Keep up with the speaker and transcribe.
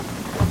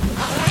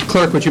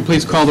Clerk, would you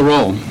please call the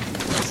roll?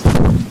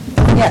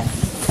 Yes.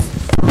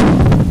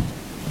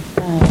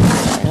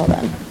 Sorry, hold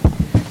on.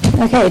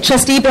 Okay,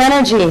 Trustee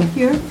Banerjee.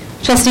 Here.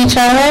 Trustee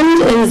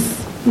Charland is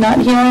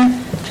not here.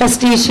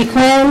 Trustee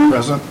Chiquin.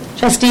 Present.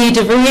 Trustee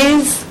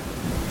DeVries.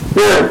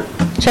 Here.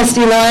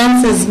 Trustee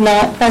Lawrence is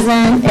not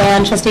present.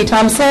 And Trustee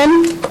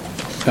Thompson.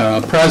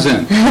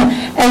 Present.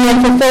 And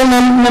then for full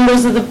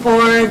members of the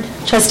board,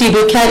 Trustee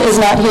Bouquet is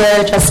not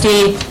here.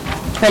 Trustee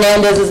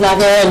Hernandez is not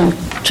here. And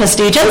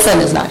Trustee Jensen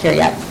is not here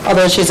yet,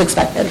 although she's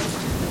expected.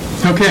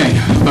 Okay,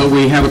 but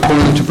we have a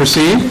quorum to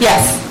proceed?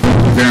 Yes.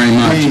 Thank you very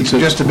much.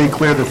 Just to be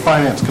clear, the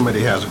Finance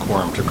Committee has a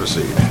quorum to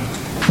proceed.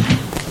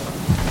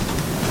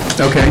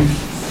 Okay,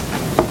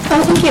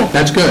 Oh, thank you.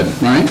 that's good,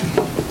 right?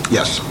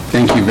 Yes.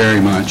 Thank you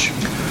very much.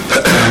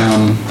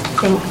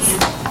 Thanks.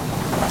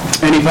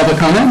 Any public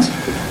comments?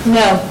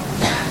 No.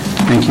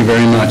 Thank you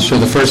very much. So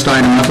the first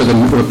item up is the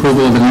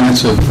approval of the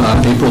minutes of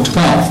April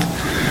 12th.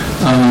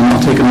 I'll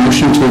take a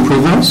motion to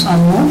approve those.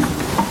 I'll move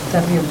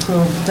that we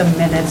approve the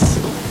minutes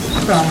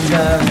from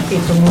the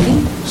April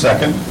meeting.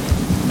 Second?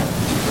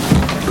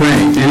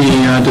 Great.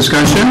 Any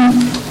discussion?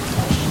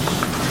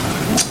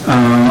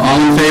 All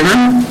in favor?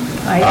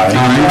 Aye.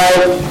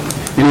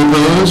 Any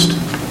opposed?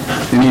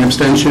 Any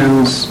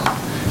abstentions?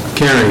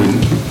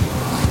 Carried.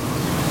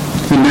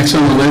 The next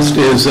on the list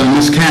is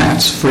Ms.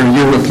 Katz for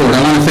your report.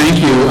 I want to thank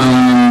you.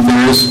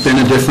 There's been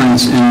a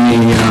difference in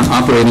the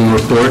operating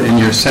report in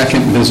your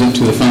second visit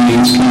to the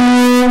Finance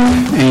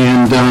Committee,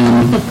 and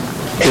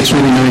it's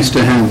really nice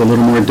to have a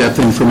little more depth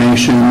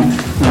information,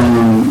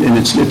 and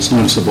it's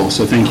noticeable,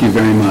 so thank you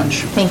very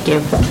much. Thank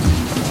you.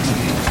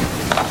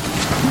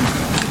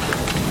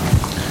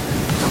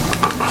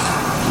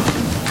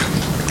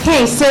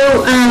 Okay,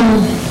 so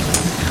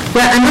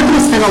I'm not going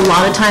to spend a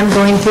lot of time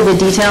going through the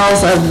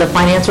details of the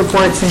finance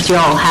report since you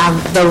all have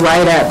the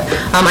write-up.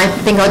 I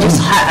think I'll just,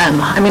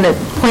 I'm going to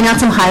point out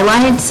some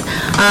highlights.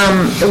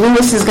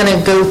 Louis is going to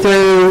go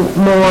through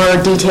more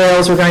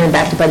details regarding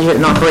back to budget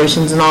and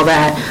operations and all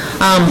that.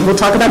 We'll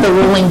talk about the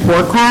rolling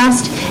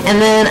forecast,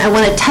 and then I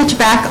want to touch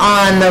back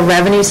on the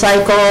revenue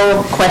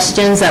cycle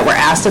questions that were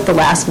asked at the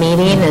last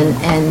meeting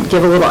and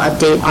give a little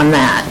update on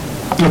that.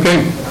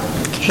 Okay.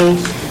 Okay.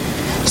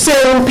 So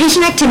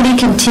patient activity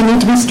continued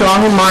to be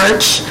strong in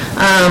March.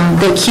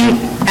 The acute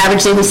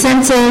average daily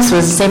census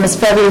was the same as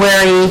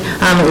February.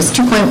 It was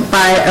 2.9%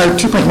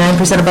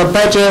 above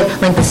budget.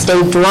 Length of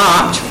stay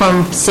dropped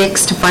from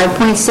 6 to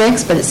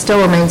 5.6, but it still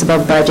remains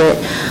above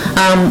budget.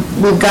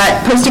 We've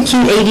got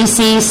post-acute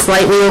ADC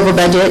slightly over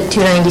budget,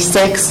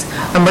 296.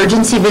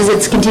 Emergency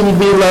visits continue to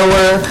be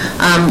lower.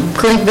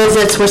 Clinic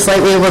visits were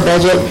slightly over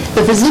budget.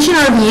 The physician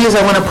RVUs,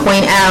 I want to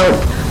point out,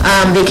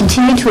 they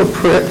continue to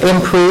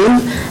improve.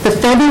 The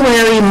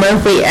February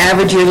monthly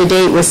average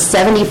year-to-date was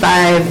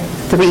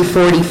 75,345,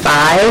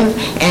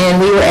 and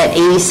we were at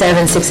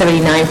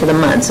 87,679 for the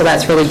month, so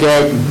that's really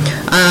good.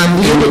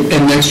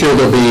 And next year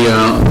there'll be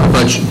a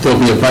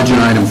budget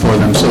item for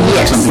them, so we'll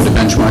have something to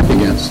benchmark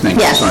against. Thank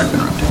you. Yes. Sorry for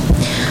interrupting.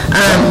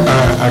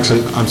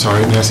 Actually, I'm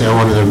sorry, Nancy, I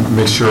wanted to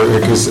make sure,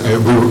 because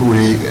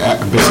we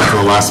basically for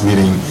the last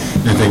meeting,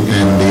 I think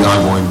in the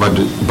ongoing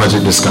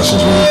budget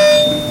discussions, we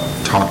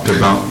talked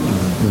about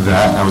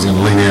that. I was going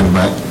to lean in,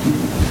 but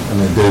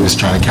Dave is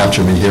trying to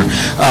capture me here.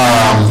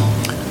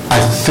 I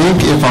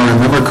think, if I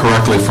remember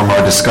correctly from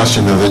our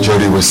discussion, though, that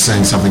Jody was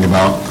saying something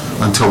about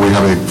until we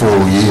have a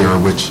full year,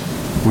 which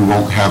we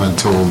won't have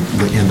until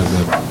the end of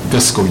the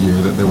fiscal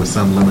year, that there were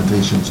some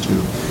limitations to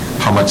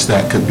how much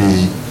that could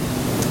be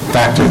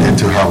factored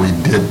into how we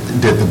did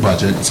the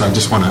budget. So I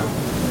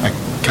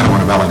kind of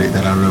want to validate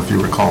that. I don't know if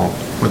you recall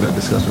what that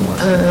discussion was.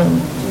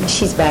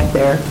 She's back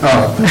there.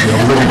 Oh, yeah,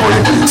 I'm looking for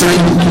you. So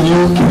can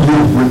you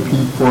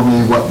repeat for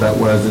me what that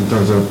was in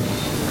terms of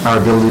our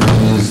ability to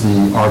use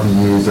the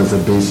RVUs as a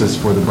basis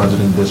for the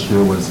budgeting this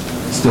year was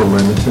still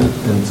limited,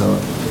 and so.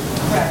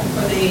 Correct.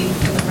 For the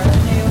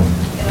revenue,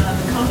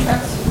 the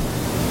contracts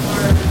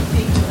are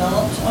being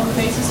developed on the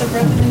basis of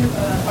revenue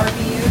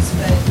RVUs,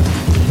 but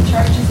the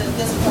charges at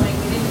this point,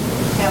 we didn't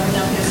have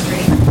enough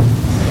history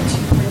to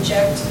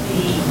project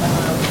the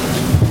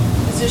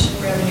physician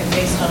revenue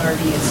based on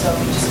RVUs. So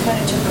we just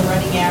kind of took a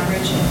running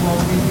average, and we'll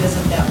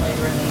revisit that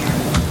later in the year.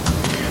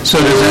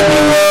 So does that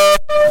mean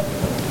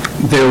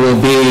there will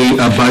be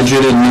a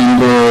budgeted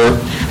number?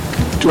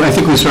 I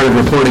think we started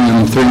reporting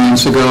them 3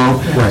 months ago.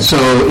 Right. So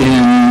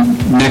in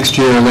next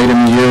year, later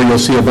in the year, you'll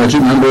see a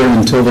budget number.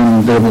 Until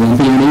then, there won't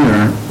be any,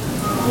 or?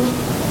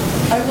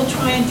 I will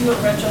try and do it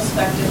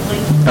retrospectively.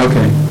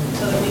 Okay.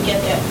 So that we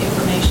get that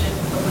information,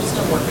 but we're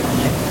still working on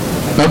it.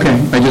 Okay.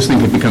 I just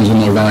think it becomes a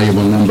more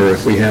valuable number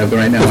if we have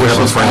right now. If we have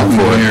a it's just frame out in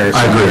for the it. air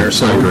I agree. somewhere.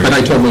 So, I agree. but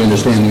I totally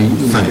understand.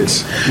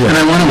 Thanks. And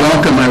I want to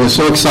welcome, I was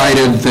so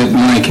excited that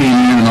when I came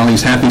in and all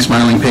these happy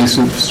smiling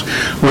faces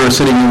were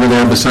sitting over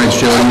there besides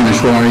Jody and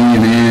Ashwari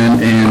and Ann,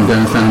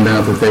 and found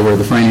out that they were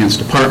the finance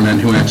department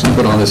who actually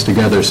put all this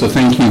together. So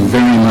thank you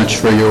very much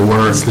for your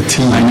work. It's the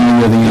team. I know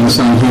you're the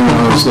unsung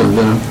heroes of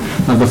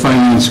the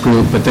finance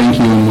group, but thank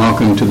you and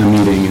welcome to the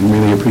meeting, and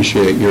really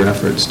appreciate your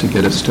efforts to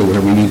get us to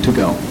where we need to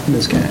go.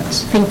 Ms.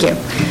 Katz. Thank you.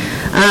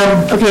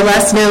 Okay,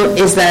 last note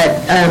is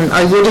that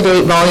our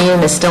year-to-date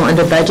volume is still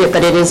under budget,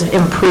 but it is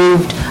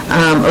improved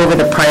over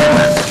the prior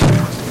month.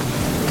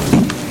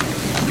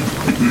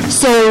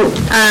 So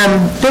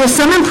there was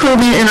some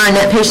improvement in our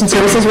net patient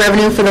services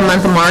revenue for the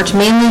month of March,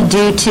 mainly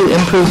due to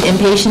improved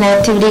inpatient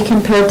activity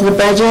compared to the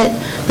budget.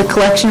 The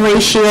collection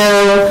ratio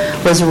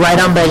was right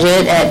on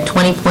budget at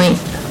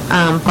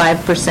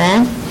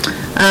 20.5%.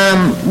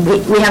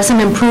 We have some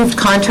improved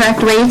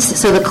contract rates,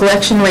 so the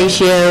collection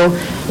ratio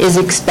is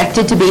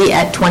expected to be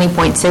at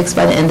 20.6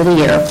 by the end of the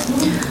year.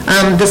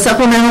 The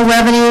supplemental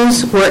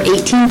revenues were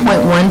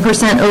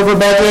 18.1% over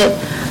budget.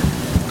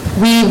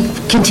 We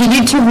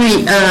continued to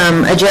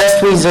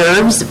adjust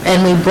reserves,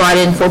 and we brought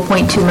in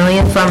 $4.2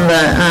 million from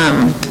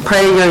the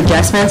prior year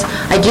adjustments.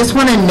 I just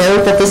want to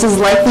note that this is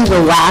likely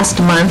the last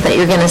month that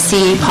you're going to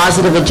see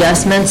positive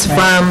adjustments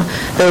from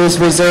those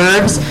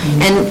reserves,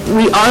 and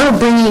we are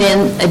bringing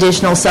in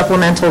additional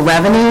supplemental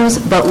revenues,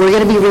 but we're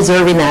going to be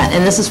reserving that,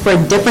 and this is for a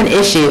different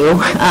issue,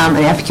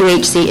 an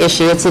FQHC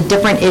issue. It's a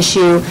different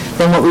issue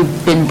than what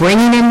we've been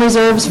bringing in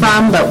reserves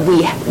from, but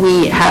we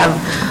have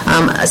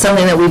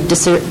something that we've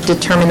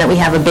determined that we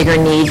have a bigger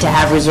need to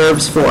have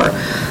reserves for.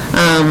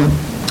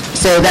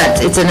 So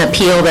it's an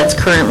appeal that's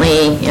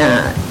currently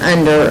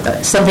under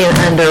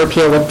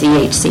appeal with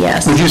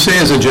DHCS. Would you say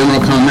as a general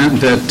comment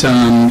that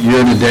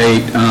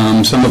year-to-date,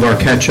 some of our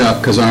catch-up,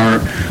 because our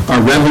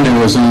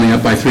revenue is only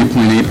up by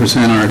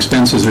 3.8%, our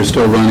expenses are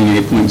still running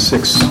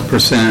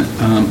 8.6%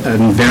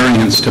 in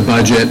variance to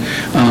budget,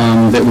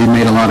 that we've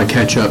made a lot of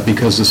catch-up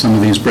because of some of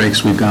these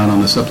breaks we've got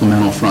on the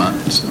supplemental front.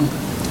 So.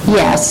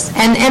 Yes,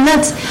 and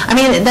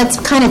that's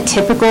kind of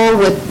typical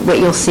with what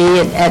you'll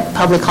see at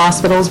public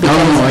hospitals. Because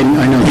I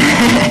know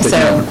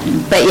that.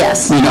 But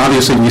yes. I mean,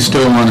 obviously, we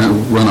still want to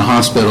run a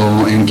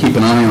hospital and keep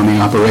an eye on the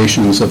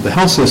operations of the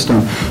health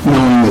system,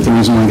 knowing that the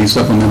reason why these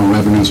supplemental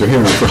revenues are here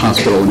are for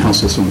hospital and health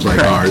systems like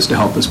ours to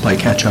help us play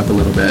catch up a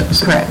little bit.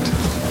 So. Correct.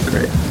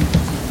 Great.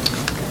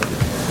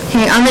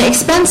 Okay, on the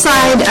expense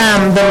side,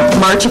 the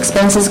March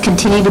expenses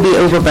continue to be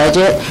over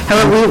budget.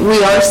 However,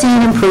 we are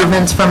seeing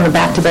improvements from the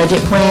back to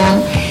budget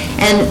plan.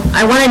 And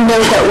I want to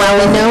note that while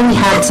we know we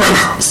had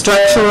some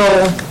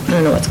structural, I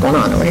don't know what's going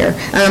on over here,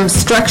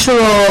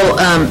 structural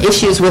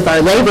issues with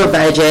our labor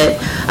budget,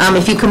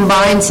 if you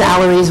combine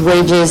salaries,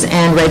 wages,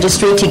 and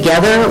registry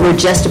together, we're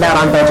just about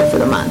on budget for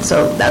the month.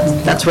 So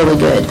that's really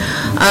good.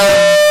 Can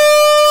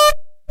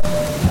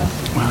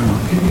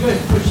you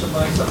guys push the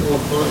mics up a little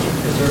closer,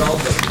 because they're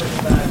also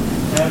pushed back,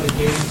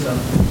 navigating them,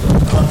 so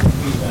constant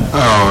feedback.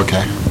 Oh,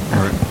 okay,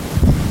 all right.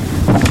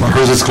 Well,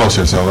 hers is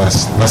closer, so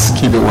let's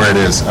keep it where it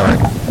is, all right.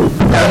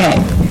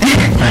 Okay.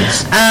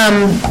 Thanks.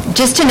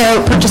 Just to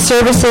note, purchase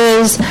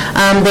services,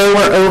 they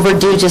were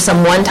overdue to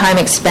some one-time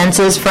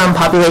expenses from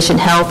population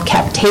health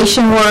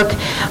capitation work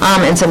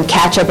and some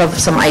catch-up of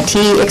some IT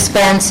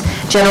expense.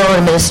 General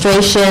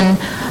administration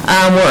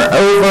were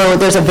over.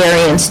 There's a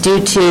variance due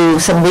to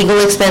some legal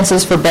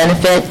expenses for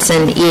benefits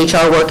and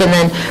EHR work. And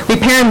then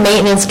repair and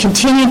maintenance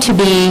continued to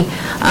be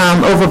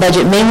over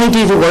budget, mainly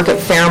due to work at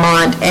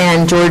Fairmont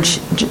and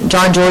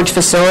John George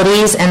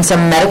facilities and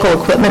some medical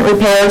equipment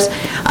repairs.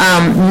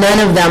 None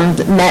of them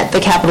met the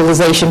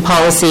capitalization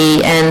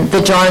policy, and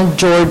the John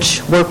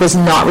George work was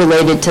not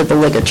related to the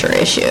ligature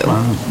issue.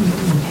 Wow.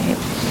 Okay.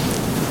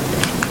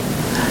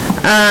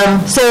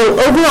 So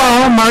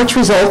overall, March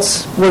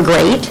results were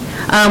great.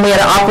 We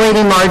had an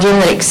operating margin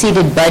that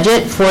exceeded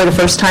budget for the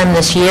first time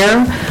this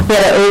year. We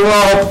had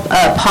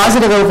a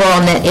positive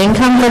overall net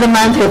income for the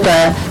month with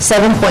a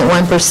 7.1%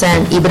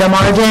 EBITDA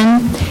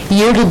margin.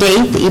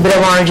 Year-to-date, the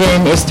EBITDA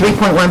margin is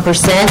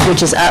 3.1%,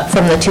 which is up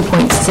from the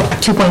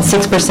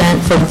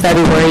 2.6% from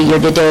February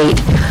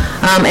year-to-date.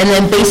 And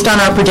then based on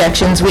our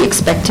projections, we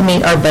expect to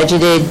meet our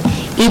budgeted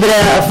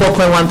EBITDA of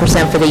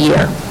 4.1% for the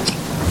year.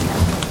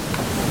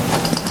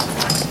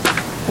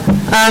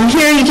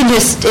 Here you can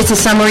it's a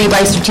summary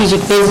by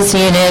strategic business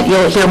unit.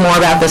 You'll hear more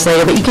about this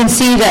later, but you can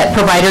see that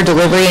provider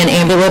delivery and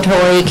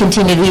ambulatory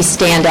continue to be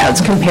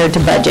standouts compared to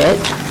budget.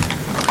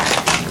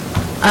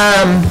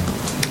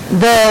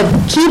 The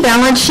key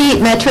balance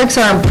sheet metrics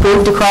are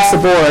improved across the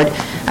board.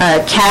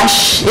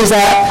 Cash is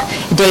up,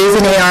 days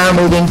in AR are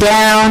moving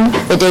down,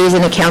 the days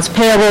in accounts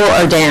payable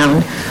are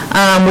down.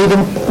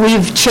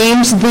 We've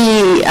changed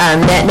the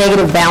net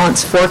negative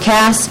balance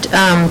forecast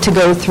to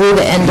go through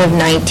the end of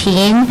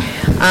 19,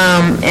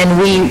 and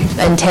we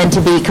intend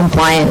to be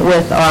compliant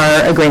with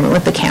our agreement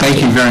with the county.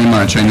 Thank you very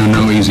much. I know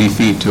no easy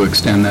feat to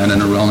extend that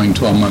in a rolling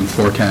 12-month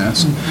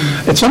forecast.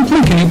 Mm-hmm. At some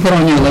point, can you put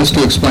on your list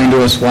to explain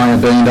to us why a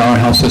billion-dollar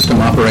health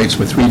system operates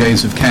with 3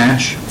 days of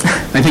cash?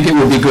 I think it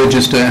would be good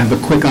just to have a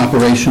quick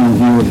operational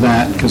view of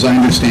that, because I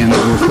understand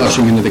that we're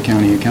flushing into the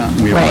county account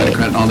and we have a lot of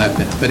credit and all that.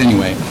 But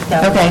anyway.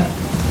 Okay.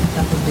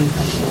 That would be,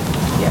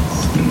 yes.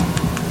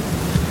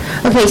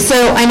 Okay,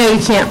 so I know you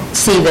can't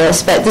see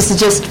this, but this is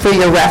just for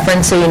your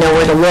reference so you know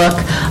where to look.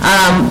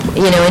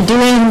 In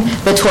doing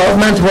the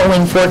 12-month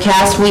rolling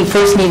forecast, we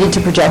first needed to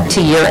project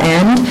to year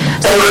end.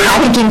 So the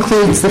package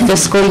includes the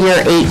fiscal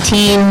year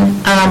 18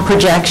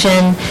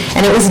 projection,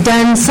 and it was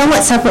done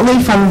somewhat separately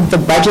from the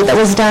budget that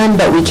was done,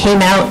 but we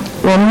came out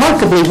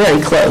remarkably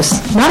very close.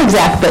 Not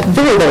exact, but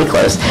very, very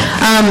close.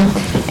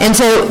 And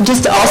so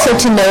just also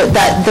to note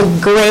that the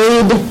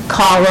grade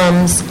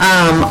columns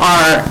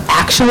are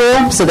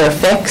actual, so they're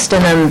fixed,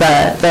 and then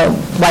the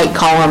white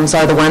columns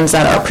are the ones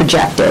that are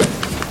projected.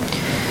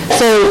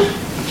 So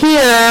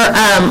here,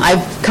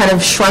 I've kind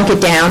of shrunk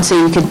it down so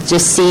you could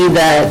just see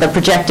the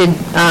projected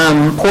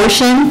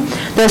portion.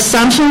 The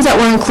assumptions that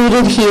were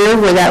included here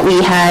were that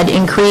we had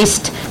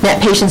increased net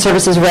patient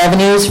services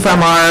revenues from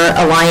our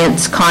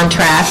Alliance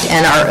contract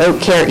and our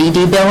Oak Care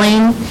ED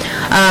billing.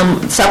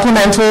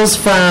 Supplementals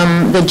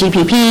from the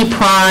GPP,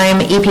 Prime,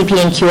 EPP,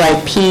 and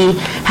QIP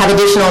have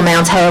additional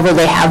amounts. However,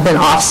 they have been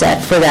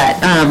offset for that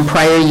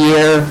prior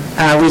year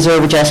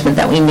reserve adjustment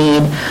that we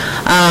need.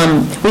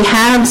 We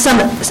have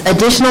some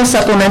additional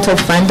supplemental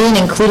funding,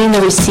 including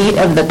the receipt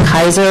of the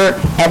Kaiser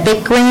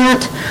Epic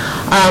grant.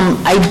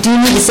 I do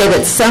need to say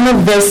that some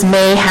of this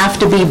may have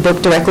to be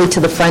booked directly to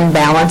the fund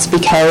balance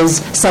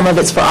because some of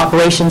it's for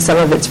operations, some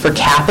of it's for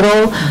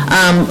capital.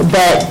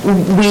 But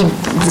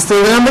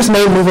so the numbers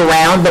may move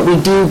around, but we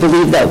do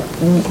believe that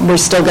we're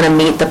still going to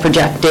meet the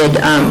projected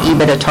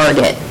EBITDA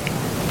target.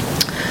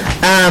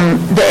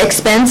 The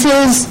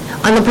expenses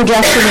on the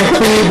projection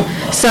include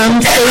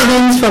some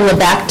savings from the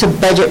back to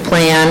budget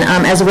plan,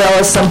 as well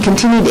as some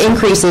continued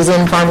increases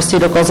in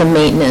pharmaceuticals and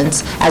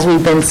maintenance, as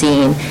we've been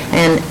seeing.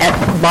 And at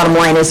bottom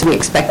line is we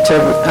expect to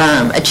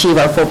achieve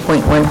our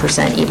 4.1%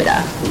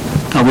 EBITDA.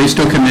 Are we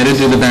still committed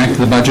to the back to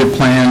the budget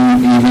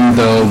plan, even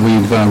though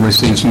we've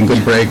received some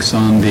good breaks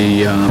on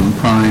the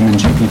Prime and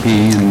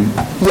GPP? And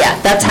yeah,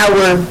 that's how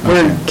we're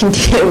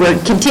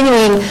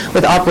continuing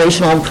with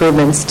operational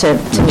improvements to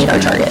meet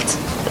our targets.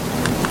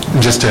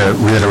 Just to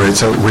reiterate,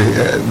 so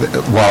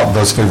while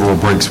those favorable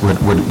breaks would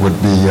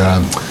be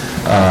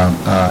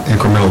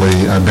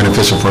incrementally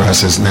beneficial for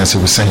us, as Nancy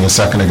was saying a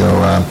second ago,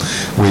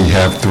 we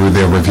have, through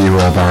their review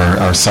of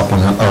our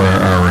supplement or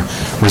our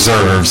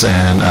reserves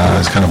and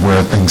kind of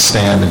where things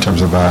stand in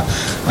terms of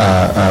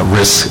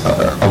risk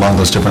along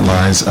those different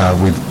lines,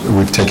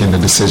 we've taken the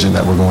decision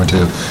that we're going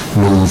to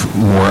move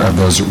more of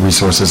those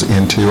resources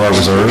into our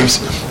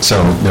reserves,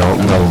 so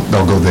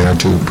they'll go there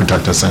to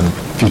protect us in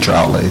future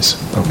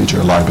outlays or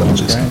future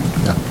liabilities.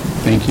 Yeah.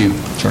 Thank you.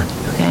 Sure.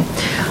 Okay.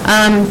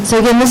 So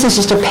again, this is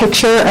just a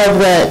picture of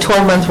the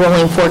 12-month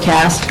rolling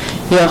forecast.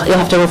 You'll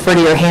have to refer to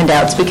your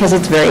handouts because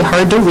it's very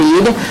hard to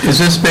read. Is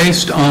this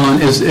based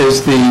on, is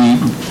the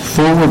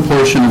forward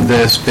portion of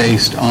this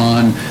based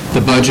on the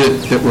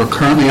budget that we're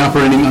currently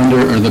operating under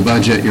or the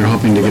budget you're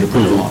hoping to get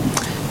approval on?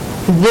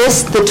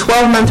 The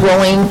 12-month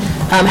rolling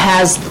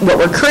has what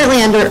we're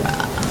currently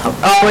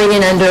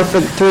operating under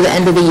through the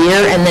end of the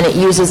year, and then it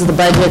uses the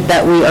budget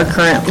that you're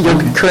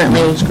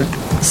currently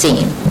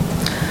seeing.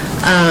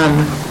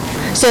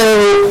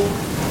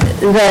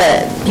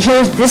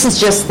 This is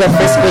just the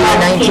fiscal year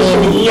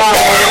 19.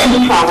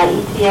 Trauma,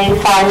 ETA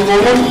 5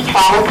 minutes.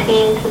 Trauma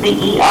team to the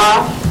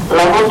ER.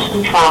 Level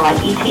 2 trauma,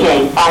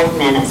 ETA 5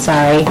 minutes.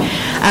 Sorry.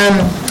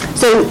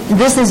 So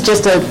this is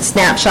just a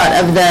snapshot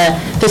of the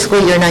fiscal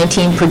year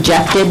 19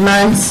 projected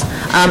months,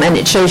 and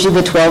it shows you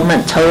the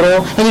 12-month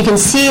total. And you can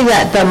see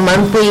that the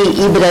monthly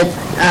EBITDA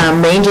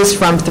ranges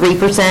from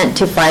 3%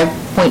 to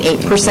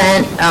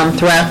 5.8%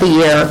 throughout the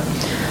year.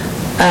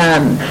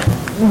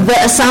 The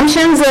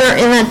assumptions that are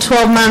in that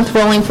 12-month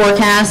rolling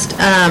forecast,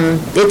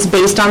 it's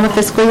based on the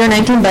fiscal year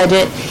 19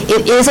 budget.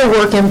 It is a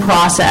work in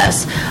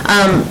process.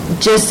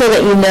 Just so that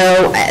you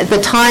know, at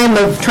the time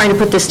of trying to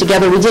put this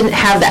together, we didn't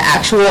have the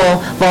actual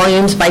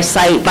volumes by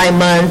site, by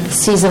month,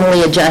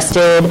 seasonally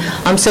adjusted.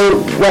 So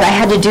what I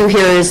had to do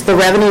here is the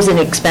revenues and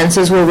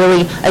expenses were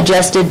really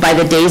adjusted by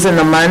the days in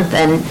the month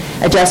and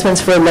adjustments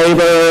for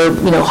labor,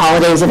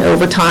 holidays and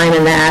overtime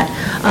and that.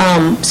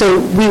 So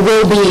we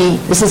will be,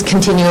 this is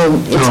continuing,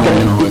 it's going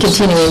to be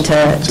continuing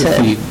to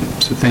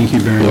so thank you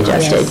very much.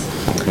 Adjusted.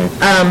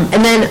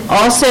 And then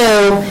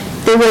also,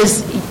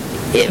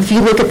 if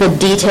you look at the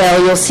detail,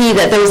 you'll see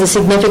that there was a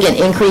significant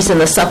increase in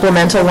the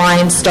supplemental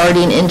line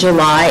starting in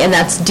July, and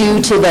that's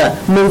due to the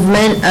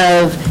movement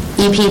of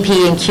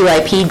EPP and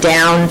QIP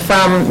down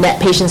from net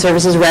patient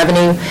services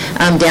revenue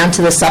down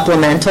to the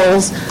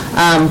supplementals.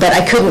 But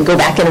I couldn't go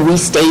back and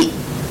restate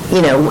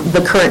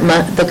the current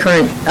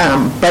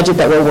budget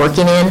that we're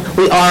working in.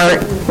 We are,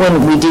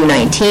 when we do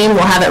 19,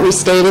 we'll have it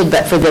restated,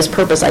 but for this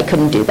purpose, I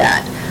couldn't do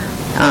that.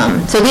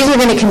 So these are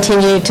going to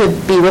continue to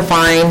be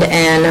refined,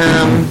 and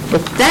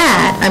with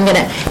that, I'm going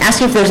to ask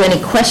you if there's any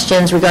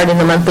questions regarding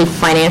the monthly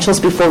financials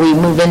before we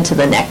move into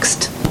the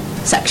next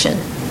section.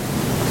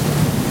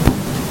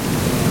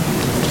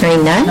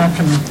 Hearing none? Not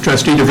from me.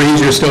 Trustee DeVries,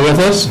 you're still with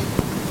us?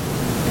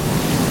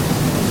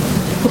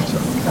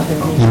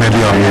 You may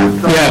be on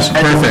mute. Yes,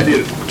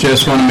 perfect.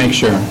 Just want to make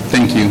sure.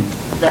 Thank you.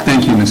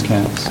 Thank you, Ms.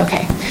 Katz.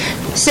 Okay.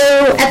 So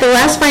at the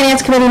last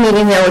Finance Committee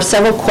meeting, there were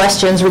several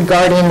questions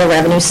regarding the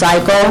revenue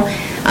cycle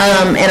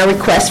and a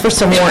request for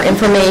some more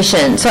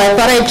information. So I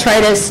thought I'd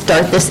try to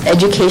start this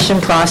education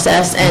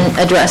process and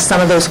address some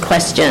of those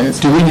questions.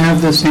 Do we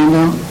have this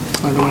handout,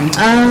 by the way?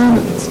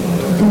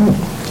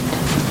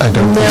 I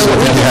don't think so. I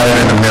think you had it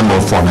in a memo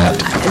format.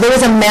 There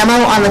was a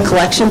memo on the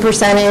collection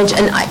percentage,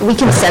 and we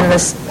can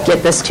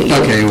get this to you.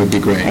 Okay, it would be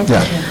great.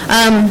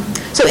 Yeah.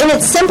 So in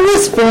its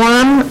simplest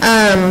form,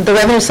 the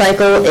revenue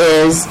cycle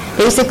is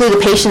basically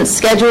the patient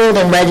scheduled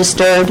and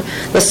registered,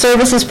 the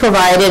services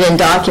provided and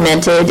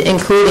documented,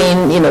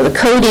 including, the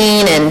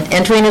coding and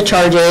entering of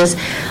charges.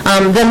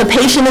 Then the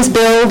patient is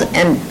billed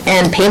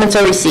and payments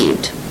are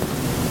received.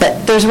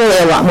 But there's really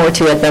a lot more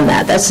to it than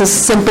that. That's a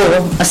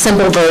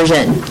simple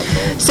version.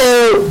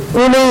 So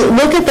when we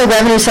look at the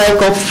revenue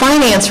cycle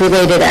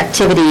finance-related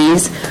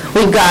activities,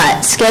 we've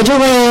got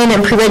scheduling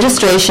and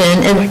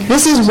pre-registration, and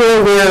this is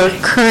where we're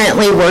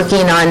currently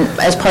working on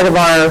as part of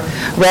our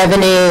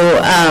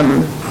revenue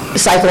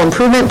cycle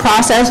improvement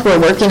process.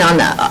 We're working on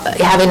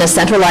having a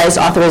centralized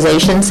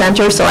authorization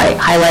center, so I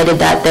highlighted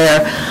that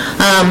there.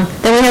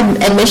 Then we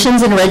have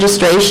admissions and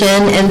registration,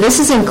 and this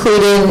is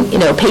including,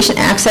 patient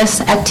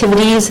access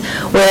activities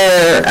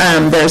where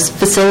there's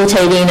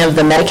facilitating of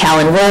the Medi-Cal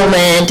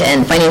enrollment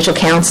and financial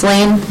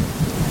counseling.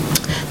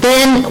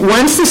 Then,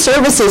 once the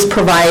service is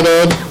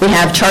provided, we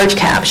have charge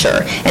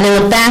capture. And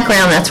in the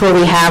background, that's where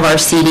we have our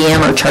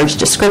CDM, our charge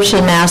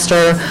description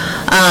master,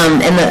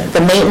 and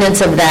the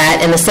maintenance of that,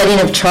 and the setting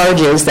of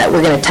charges that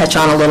we're going to touch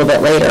on a little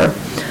bit later.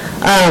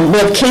 We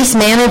have case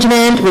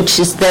management, which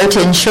is there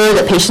to ensure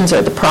that patients are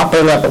at the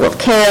proper level of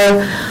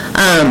care.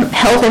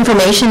 Health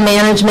information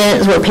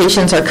management is where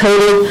patients are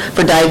coded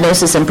for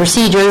diagnosis and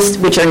procedures,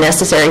 which are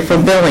necessary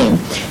for billing.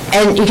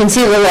 And you can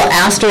see a little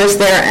asterisk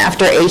there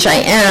after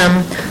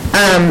HIM.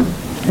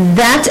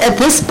 That, at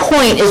this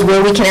point, is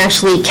where we can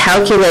actually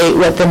calculate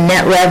what the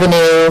net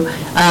revenue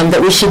that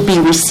we should be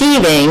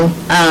receiving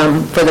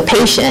for the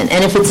patient.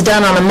 And if it's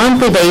done on a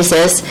monthly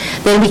basis,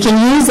 then we can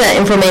use that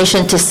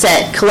information to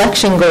set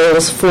collection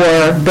goals for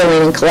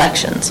billing and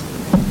collections.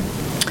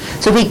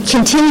 So we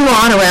continue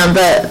on around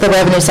the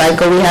revenue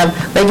cycle. We have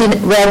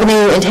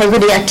revenue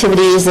integrity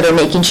activities that are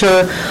making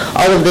sure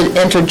all of the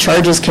entered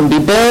charges can be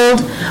billed.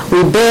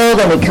 We bill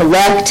and we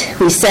collect.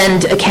 We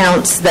send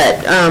accounts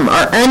that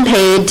are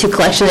unpaid to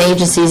collection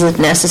agencies if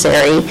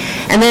necessary.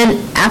 And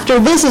then after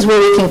this is where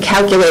we can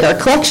calculate our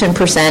collection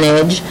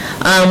percentage,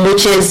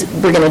 which is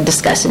we're going to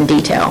discuss in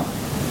detail.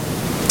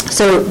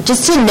 So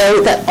just to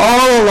note that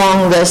all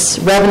along this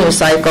revenue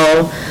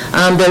cycle,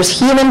 there's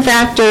human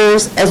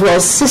factors as well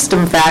as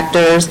system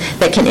factors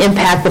that can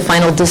impact the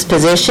final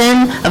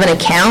disposition of an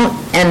account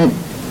and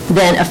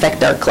then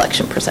affect our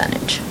collection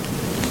percentage.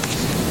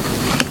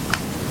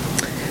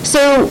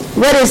 So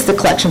what is the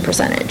collection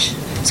percentage?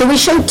 So we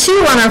show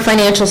two on our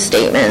financial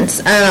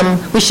statements.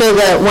 We show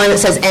the one that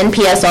says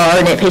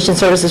NPSR, Net Patient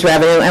Services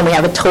Revenue, and we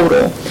have a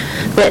total.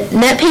 The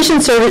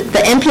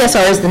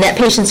NPSR is the Net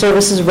Patient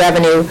Services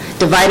Revenue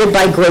divided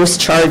by gross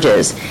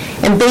charges.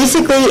 And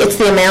basically, it's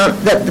the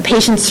amount that the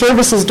Patient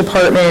Services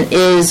Department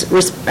is,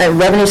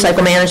 Revenue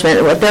Cycle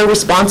Management, what they're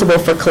responsible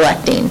for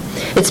collecting.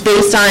 It's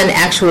based on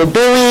actual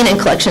billing and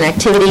collection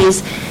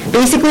activities.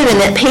 Basically, the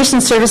Net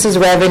Patient Services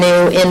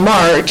Revenue in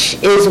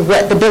March is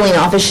what the billing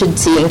office should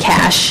see in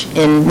cash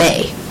in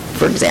May,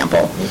 for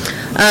example.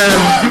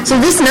 So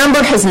this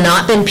number has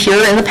not been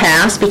pure in the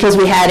past because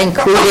we had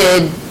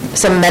included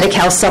some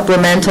Medi-Cal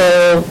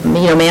supplemental,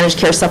 managed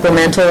care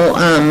supplemental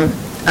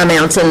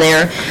amounts in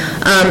there.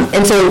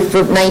 And so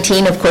for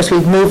 19, of course,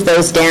 we've moved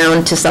those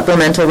down to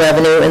supplemental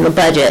revenue in the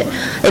budget.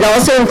 It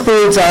also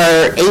includes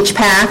our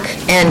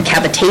HPAC and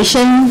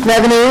capitation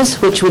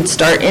revenues, which would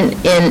start in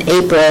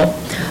April.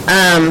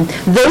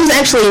 Those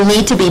actually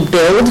need to be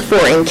billed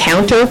for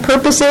encounter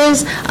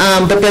purposes,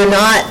 but they're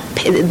not,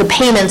 the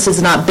payments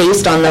is not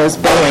based on those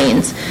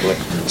billings.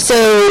 So,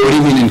 what do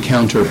you mean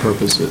encounter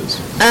purposes?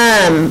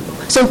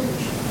 So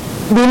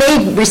we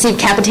may receive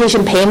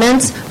capitation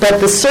payments, but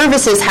the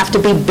services have to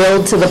be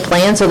billed to the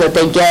plan so that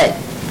they get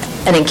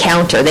an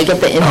encounter, they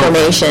get the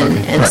information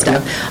and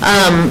stuff.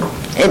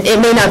 It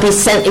may not be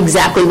sent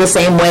exactly the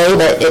same way,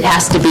 but it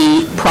has to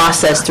be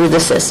processed through the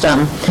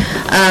system.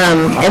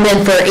 And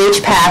then for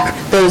HPAC,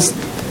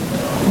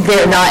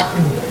 they're not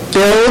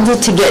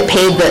billed to get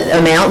paid the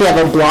amount. We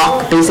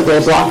have basically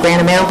a block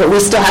grant amount, but we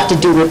still have to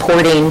do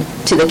reporting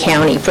to the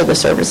county for the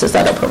services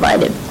that are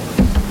provided.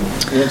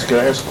 Yes, can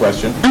I ask a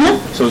question?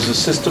 So is the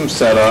system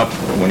set up,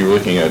 when you're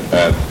looking at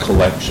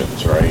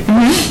collections, right,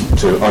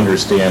 to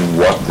understand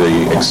what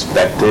the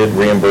expected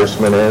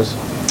reimbursement is?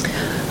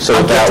 So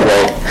that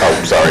will,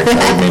 sorry, I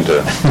didn't mean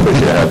to push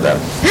you ahead then.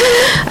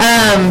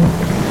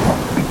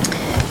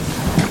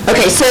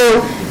 Okay,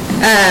 so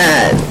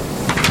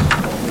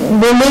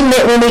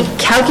when we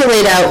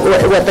calculate out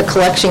what the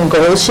collection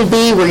goals should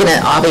be, we're going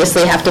to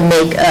obviously have to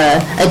make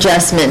an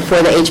adjustment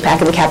for the HPAC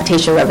and the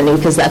capitation revenue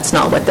because that's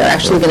not what they're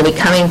actually going to be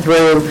coming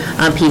through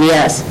on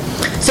PBS.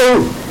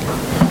 So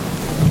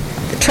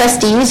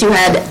trustees, you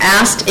had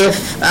asked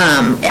if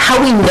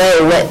how we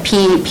know what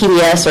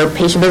PBS or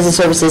Patient Business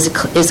Services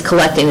is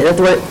collecting, that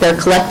they're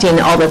collecting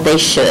all that they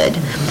should.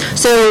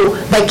 So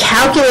by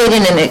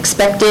calculating an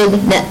expected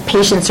net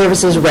patient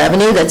services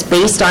revenue that's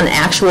based on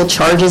actual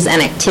charges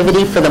and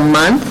activity for the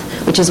month,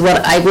 which is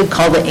what I would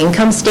call the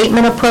income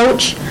statement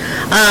approach,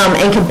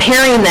 and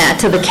comparing that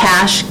to the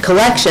cash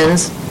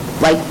collections,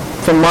 like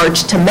from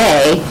March to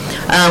May,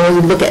 when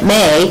we look at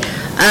May,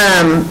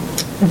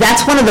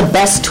 that's one of the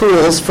best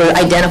tools for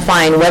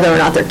identifying whether or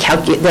not they're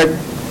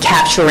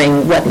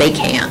capturing what they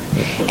can.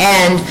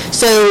 And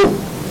so,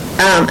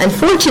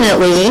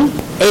 unfortunately,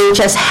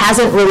 AHS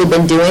hasn't really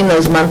been doing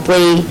those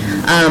monthly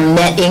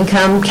net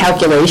income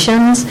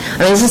calculations. I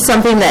mean, this is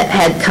something that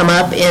had come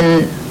up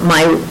in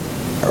my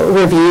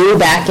review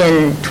back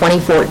in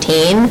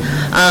 2014.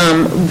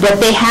 What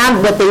they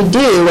have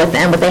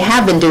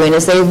been doing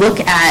is they look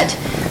at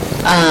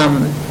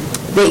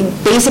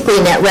basically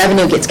net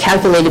revenue gets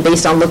calculated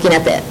based on looking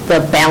at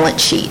the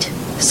balance sheet.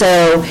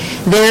 So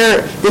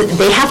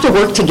they have to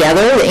work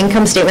together, the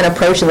income statement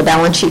approach and the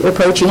balance sheet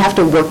approach, you have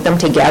to work them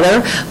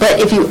together.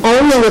 But if you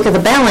only look at the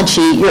balance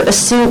sheet, you're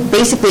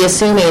basically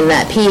assuming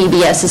that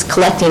PEBS is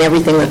collecting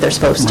everything that they're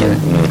supposed to.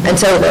 And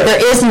so there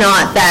is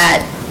not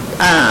that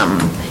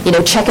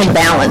check and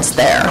balance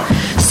there.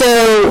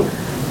 So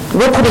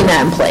we're putting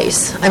that in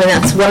place. I mean,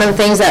 that's one of the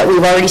things that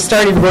we've already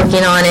started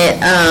working on it,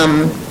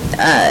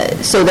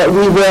 so that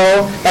we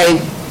will,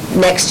 by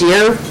next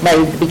year, by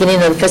the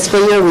beginning of the fiscal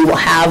year, we will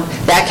have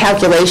that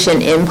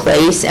calculation in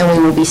place, and we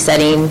will be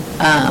setting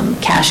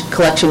cash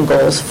collection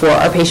goals for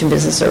our patient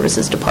business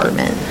services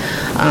department.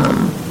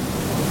 And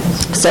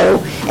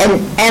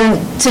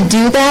to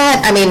do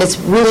that, I mean, it's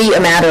really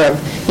a matter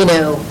of,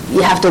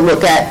 you have to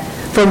look at,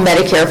 for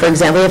Medicare, for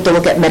example, you have to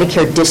look at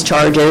Medicare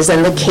discharges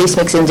and the case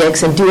mix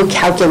index and do a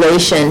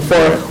calculation for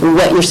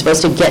what you're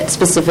supposed to get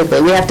specifically.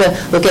 We have to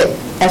look at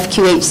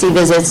FQHC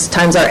visits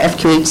times our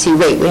FQHC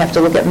rate. We have to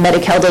look at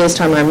Medi-Cal days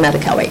times our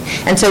Medi-Cal rate.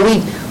 And so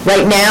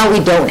right now, we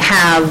don't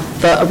have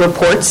the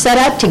reports set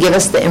up to give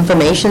us the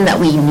information that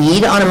we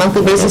need on a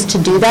monthly basis to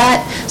do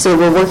that. So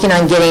we're working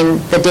on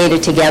getting the data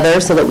together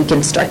so that we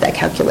can start that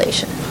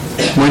calculation.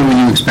 When will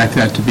you expect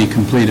that to be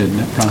completed,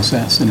 that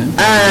process?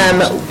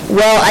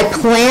 Well, I've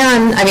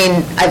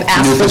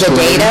asked for the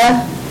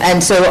data,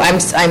 and so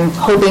I'm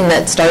hoping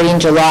that starting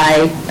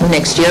July of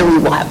next year, we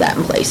will have that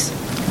in place.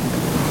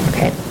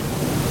 Okay.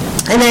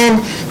 And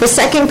then the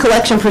second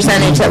collection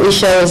percentage that we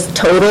show is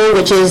total,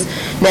 which is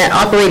net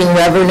operating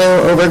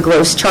revenue over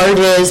gross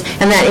charges,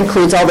 and that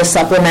includes all the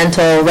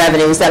supplemental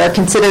revenues that are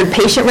considered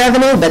patient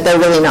revenue, but they're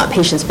really not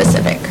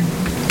patient-specific.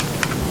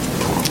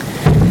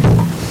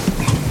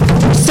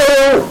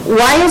 So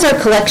why is our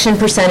collection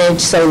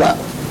percentage so low?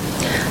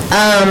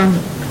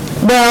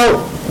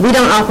 Well, we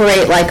don't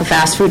operate like a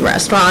fast food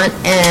restaurant,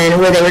 and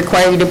where they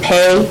require you to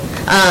pay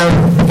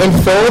in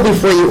full when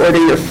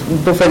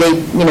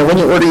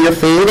you order your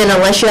food, and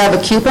unless you have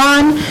a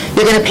coupon,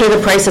 you're going to pay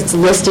the price that's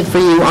listed for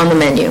you on the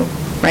menu,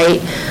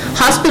 right?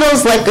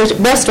 Hospitals, like a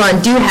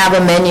restaurant, do have a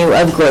menu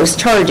of gross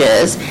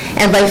charges,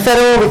 and by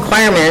federal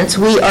requirements,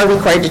 we are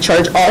required to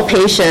charge all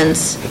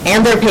patients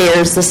and their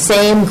payers the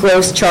same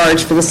gross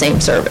charge for the same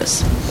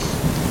service.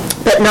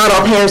 But not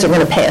all payers are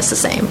going to pay us the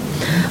same.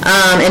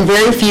 And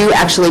very few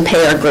actually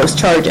pay our gross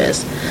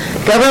charges.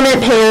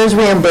 Government payers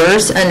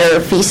reimburse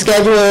under fee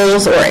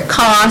schedules or at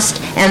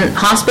cost, and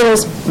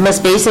hospitals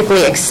must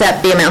basically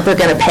accept the amount they're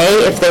going to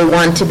pay if they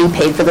want to be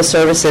paid for the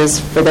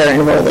services for their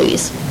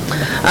enrollees.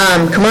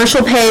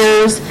 Commercial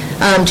payers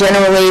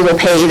generally will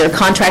pay either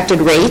contracted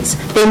rates.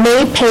 They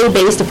may pay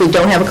based, if we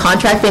don't have a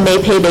contract, they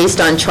may pay based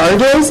on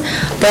charges,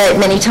 but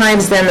many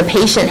times then the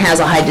patient has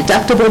a high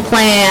deductible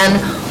plan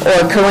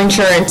or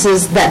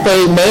co-insurances that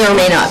they may or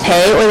may not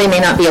pay or they may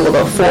not be able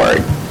to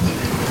afford.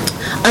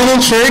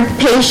 Uninsured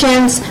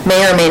patients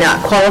may or may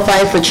not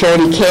qualify for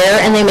charity care,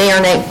 and they may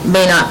or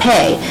may not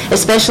pay,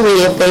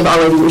 especially if they've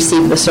already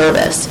received the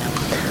service.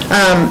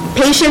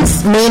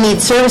 Patients may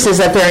need services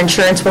that their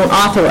insurance won't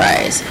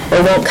authorize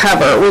or won't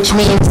cover, which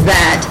means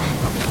that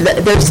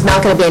there's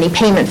not going to be any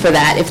payment for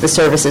that if the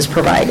service is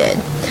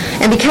provided.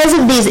 And because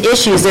of these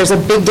issues, there's a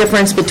big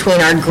difference between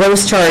our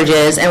gross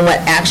charges and what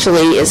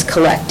actually is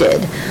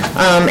collected.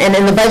 And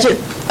in the budget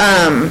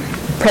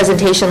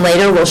presentation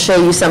later, we'll show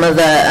you some of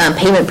the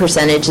payment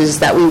percentages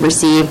that we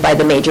receive by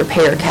the major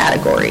payer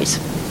categories.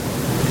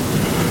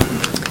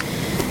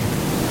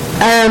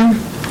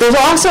 There's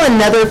also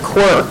another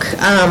quirk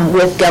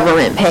with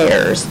government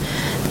payers.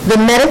 The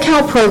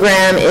Medi-Cal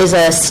program is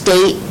a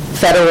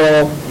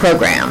state-federal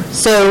program.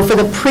 So for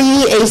the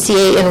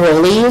pre-ACA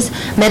enrollees,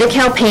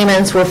 Medi-Cal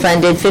payments were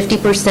funded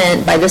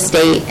 50% by the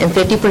state and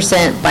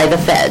 50% by the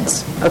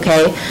feds,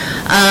 okay?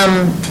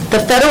 The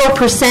federal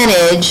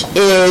percentage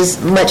is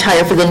much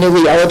higher for the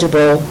newly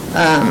eligible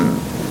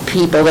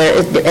people.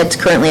 It's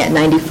currently at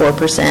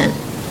 94%.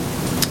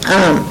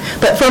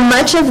 But for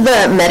much of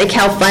the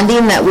Medi-Cal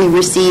funding that we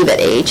receive at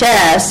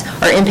AHS,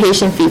 our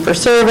inpatient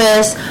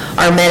fee-for-service,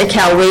 our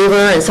Medi-Cal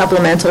waiver and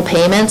supplemental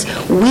payments,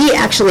 we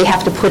actually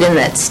have to put in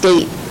that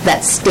state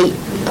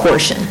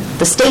portion.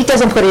 The state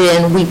doesn't put it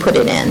in, we put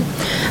it in.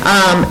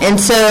 And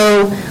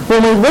so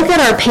when we look at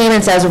our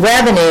payments as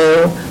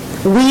revenue,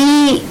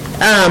 we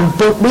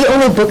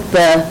only book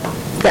the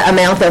the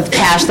amount of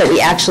cash that we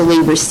actually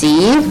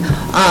receive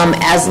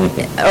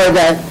or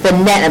the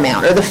net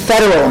amount or the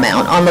federal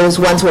amount on those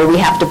ones where we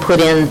have to put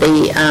in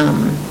the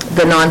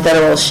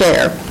non-federal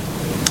share.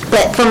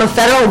 But from a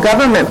federal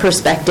government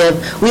perspective,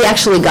 we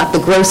actually got the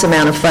gross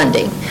amount of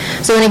funding.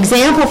 So an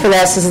example for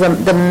this is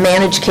the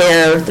managed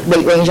care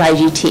rate range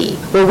IGT,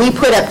 where we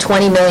put up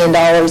 $20 million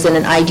in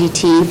an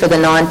IGT for the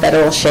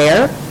non-federal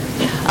share.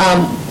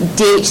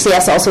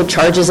 DHCS also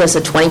charges us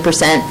a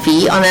 20%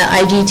 fee on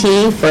that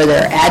IGT for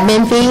their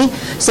admin fee,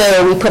 so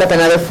we put up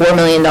another $4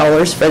 million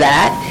for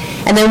that.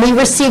 And then we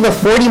receive a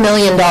 $40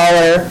 million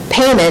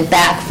payment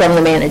back from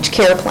the managed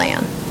care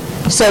plan.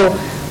 So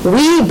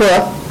we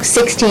book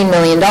 $16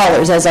 million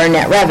as our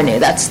net revenue.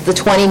 That's the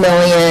 $20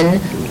 million,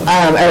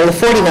 or the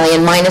 $40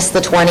 million minus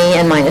the 20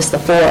 and minus the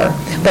 4.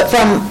 But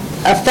from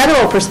a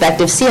federal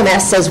perspective,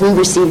 CMS says we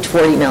received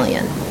 $40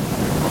 million.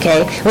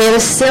 Okay, we have a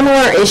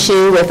similar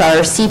issue with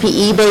our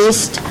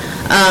CPE-based,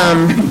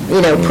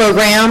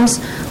 programs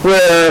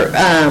where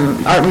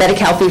our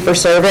Medi-Cal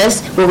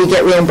fee-for-service, where we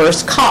get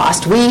reimbursed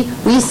cost. We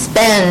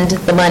spend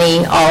the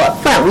money all up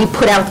front. We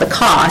put out the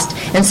cost.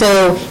 And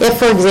so if,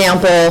 for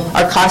example,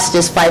 our cost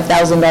is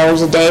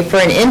 $5,000 a day for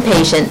an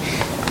inpatient,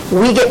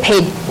 we get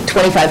paid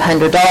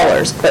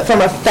 $2,500. But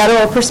from a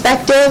federal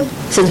perspective,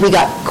 since we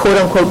got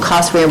quote-unquote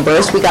cost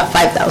reimbursed, we got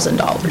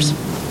 $5,000.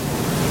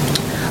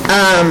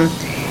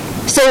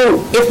 So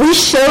if we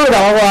showed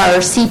all our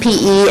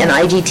CPE and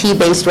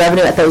IGT-based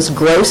revenue at those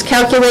gross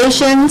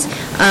calculations,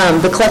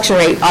 the collection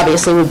rate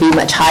obviously would be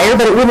much higher,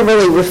 but it wouldn't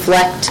really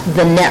reflect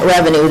the net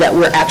revenue that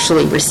we're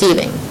actually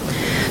receiving.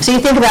 So you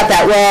think about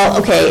that, well,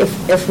 okay,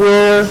 if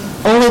we're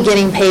only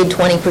getting paid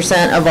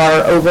 20% of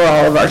our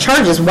overall of our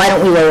charges, why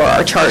don't we lower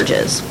our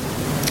charges?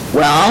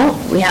 Well,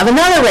 we have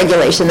another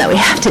regulation that we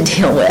have to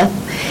deal with,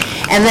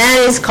 and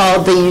that is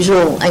called the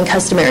usual and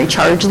customary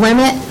charge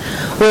limit,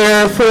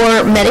 where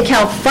for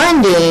Medi-Cal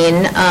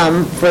funding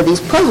for these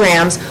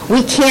programs,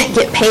 we can't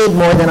get paid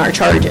more than our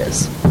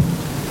charges.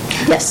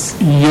 Yes?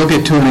 You'll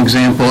get to an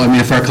example. I mean,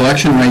 if our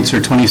collection rates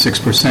are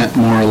 26%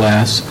 more or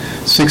less,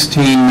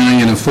 16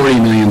 million of 40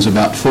 million is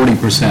about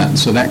 40%.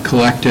 So that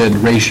collected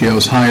ratio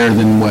is higher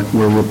than what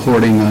we're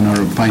reporting on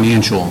our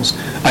financials.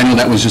 I know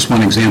that was just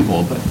one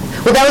example, but...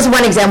 Well, that was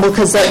one example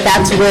because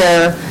that's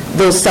where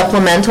those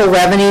supplemental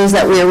revenues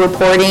that we're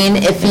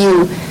reporting, if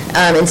you,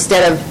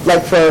 instead of,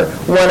 like for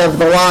one of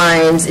the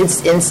lines,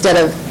 instead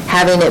of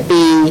having it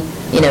be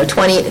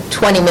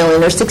 20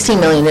 million or 16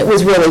 million, it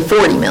was really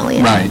 40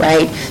 million,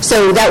 right?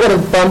 So that would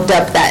have bumped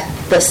up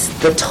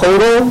the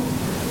total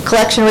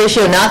collection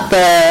ratio, not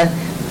the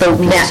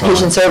net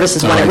patient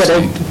services one. It would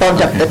have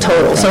bumped up the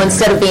total. So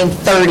instead of being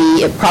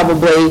 30, it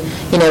probably,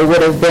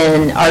 would have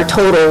been, our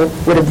total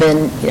would have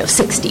been,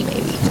 60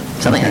 maybe,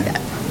 something like that.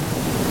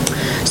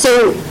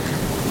 So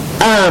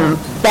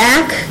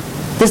back,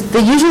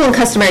 the usual and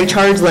customary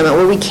charge limit,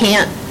 where we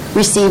can't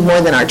receive more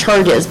than our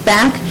charges,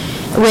 back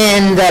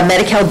when the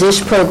Medi-Cal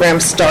DISH program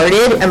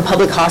started and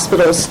public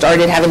hospitals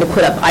started having to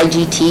put up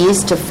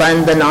IGTs to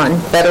fund the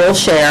non-federal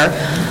share,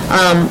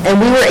 and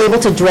we were able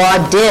to draw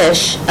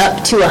DISH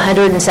up to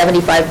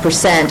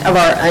 175% of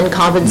our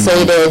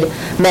uncompensated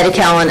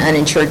Medi-Cal and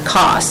uninsured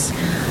costs.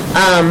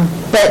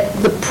 But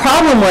the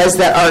problem was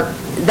that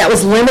that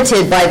was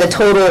limited by the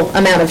total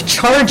amount of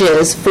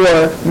charges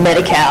for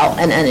Medi-Cal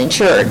and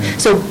uninsured.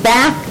 So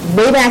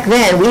way back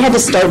then, we had to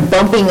start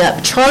bumping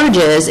up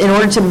charges in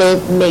order to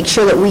make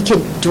sure that we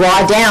could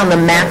draw down the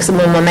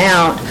maximum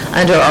amount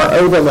under our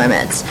over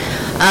limits.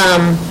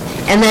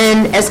 And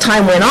then as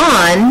time went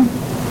on,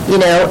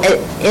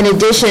 in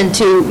addition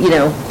to,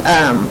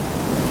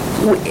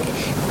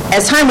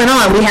 as time went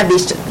on, we have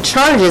these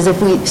charges.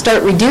 If we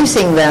start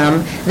reducing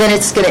them, then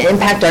it's going to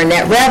impact our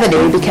net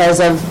revenue because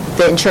of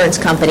the insurance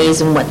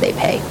companies and what they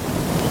pay.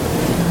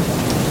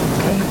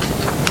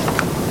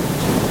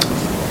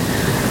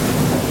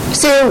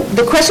 So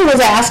the question was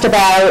asked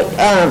about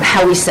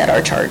how we set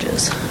our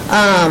charges,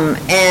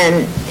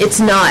 and it's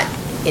not,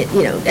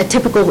 a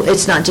typical.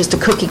 It's not just a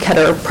cookie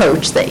cutter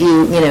approach that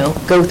you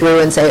go through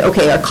and say,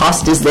 okay, our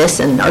cost is this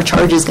and our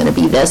charge is going to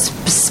be this,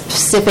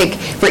 specific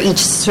for each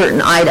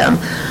certain item.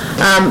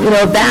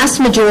 A vast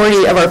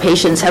majority of our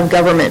patients have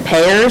government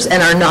payers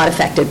and are not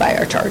affected by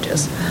our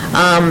charges.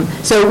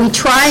 So we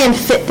try and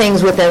fit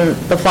things within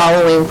the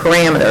following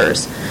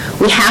parameters.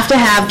 We have to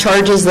have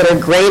charges that are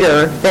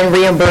greater than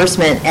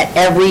reimbursement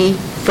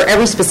for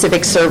every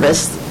specific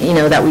service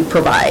that we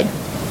provide.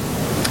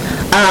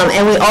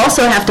 And we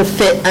also have to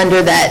fit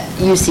under that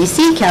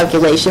UCC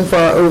calculation for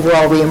our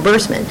overall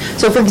reimbursement.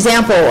 So, for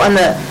example, on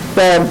the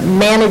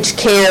managed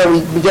care,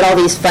 we get all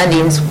these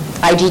fundings,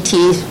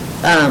 IGT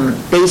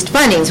based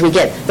fundings. We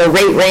get the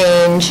rate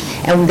range,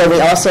 and then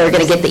we also are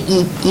going to get the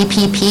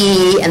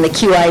EPP and the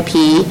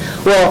QIP.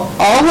 Well,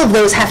 all of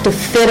those have to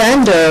fit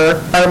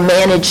under our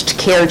managed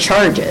care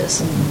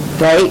charges,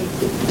 right?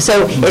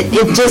 So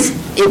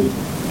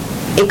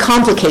it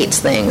complicates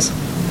things.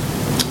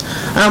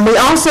 We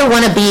also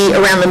want to be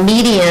around the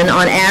median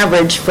on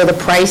average for the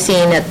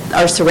pricing at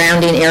our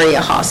surrounding area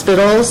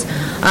hospitals.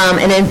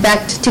 And in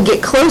fact, to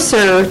get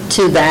closer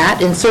to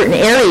that in certain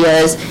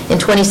areas, in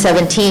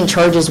 2017,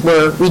 charges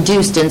were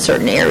reduced in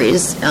certain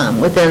areas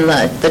within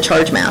the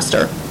charge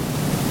master.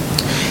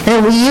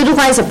 And we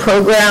utilize a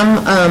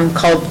program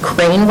called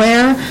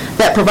Craneware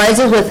that provides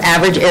us with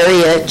average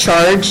area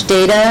charge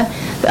data.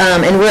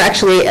 And we're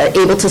actually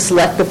able to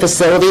select the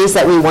facilities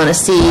that we want to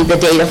see the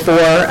data for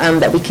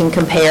that we can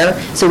compare.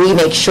 So we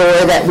make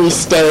sure that we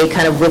stay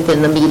kind of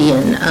within the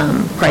median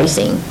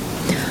pricing.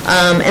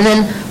 And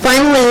then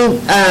finally,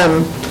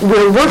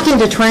 we're working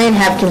to try and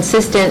have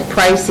consistent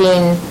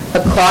pricing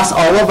across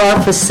all of our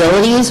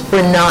facilities.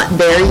 We're not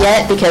there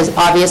yet because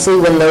obviously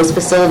when those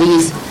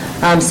facilities,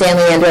 San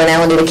Leandro and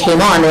Alameda,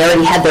 came on, they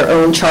already had their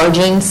own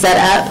charging set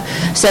up.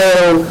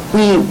 So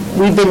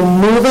we've been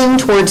moving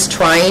towards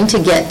trying to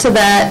get to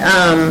that,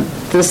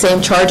 the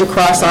same charge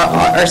across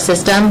our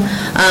system.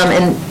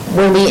 And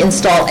when we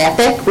install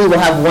Epic, we will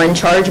have one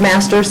charge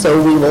master,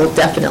 so we will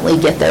definitely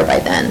get there by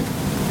then.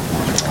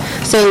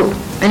 So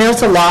I know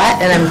it's a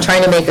lot, and I'm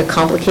trying to make a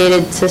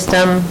complicated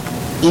system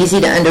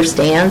easy to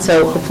understand,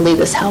 so hopefully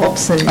this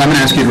helps. And I'm going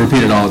to ask you to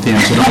repeat it all at the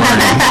end, so don't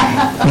worry.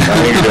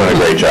 You're doing a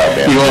great job,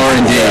 Ann. You are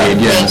indeed,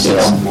 yes.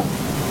 Thank you.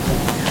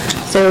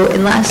 So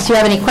unless you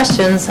have any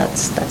questions,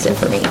 that's it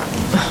for me.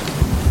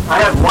 I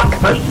have one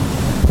question.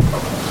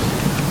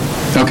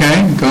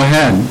 Okay, go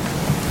ahead.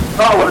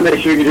 I want to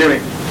make sure you can hear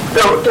me.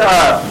 So,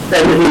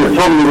 and this is a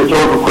totally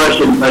rhetorical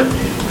question, but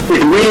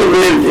if we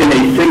lived in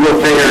a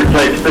single-payer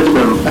type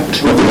system,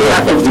 would we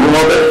have to do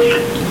all this?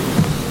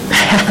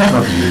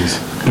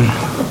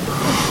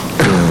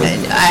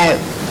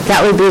 That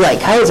would be like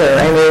Kaiser.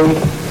 I mean,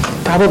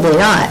 probably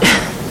not.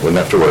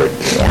 Wouldn't have to worry.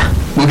 Yeah.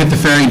 We'll get the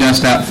fairy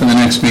dust out for the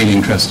next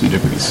meeting, Trustee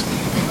DeVries.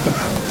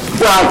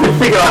 Well, just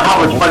think about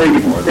how much money we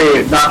can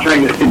save not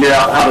trying to figure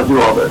out how to do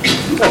all this.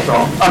 That's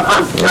all.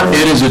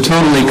 It is a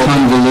totally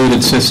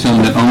convoluted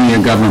system that only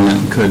a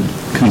government could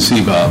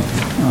conceive of,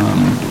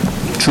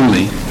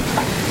 truly.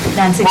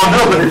 Nancy. Well,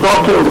 no, but it's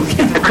also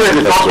the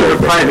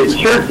private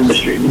insurance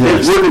industry.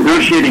 Because we're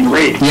negotiating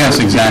rates. Yes,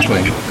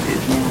 exactly.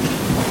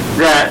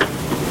 That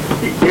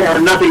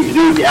have nothing to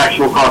do with the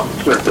actual cost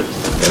of service.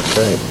 That's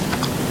right.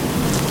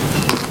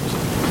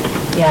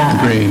 Yeah.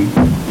 Agreed.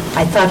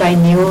 I thought I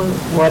knew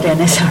what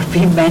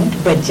NSRP meant,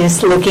 but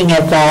just looking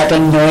at that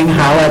and knowing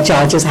how our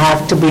charges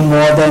have to be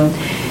more than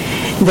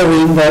the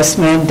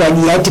reimbursement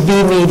and yet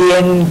be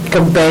median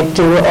compared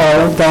to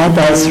all of that,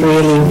 that's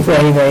really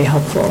very, very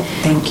helpful.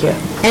 Thank you.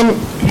 And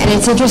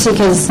it's interesting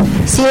because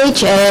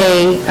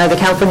CHA, the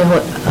California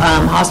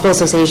Hospital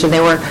Association,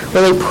 they were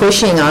really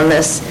pushing on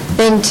this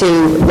thing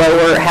to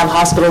have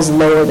hospitals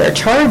lower their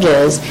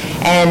charges,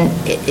 and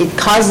it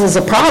causes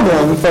a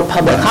problem for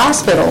public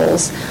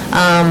hospitals.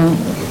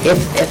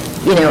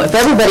 If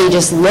everybody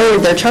just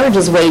lowered their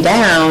charges way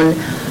down,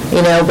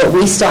 but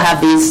we still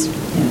have these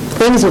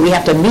things that we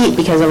have to meet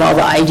because of all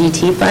the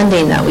IGT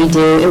funding that we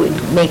do, it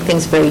would make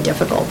things very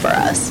difficult for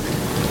us.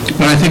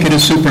 But I think it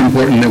is super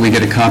important that we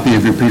get a copy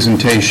of your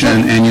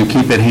presentation and you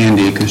keep it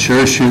handy, because sure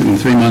as shooting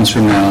 3 months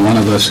from now, one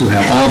of us all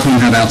of whom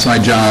have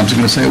outside jobs are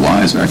going to say,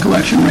 why is our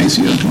collection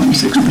ratio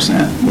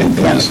 26%?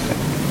 Because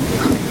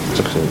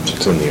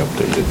It's in the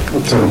updated.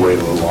 It's going to wait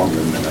a little longer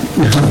than that.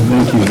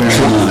 thank you very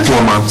much.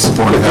 4 months,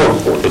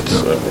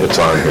 4.5. It's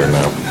on here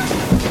now.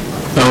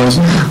 Oh, is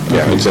it?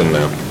 Yeah, it's in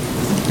now.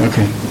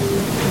 Okay.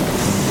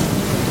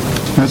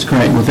 That's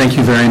great. Well, thank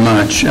you very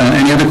much.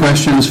 Any other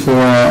questions for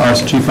our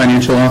Chief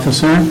Financial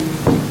Officer,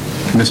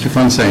 Mr.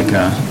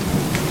 Fonseca?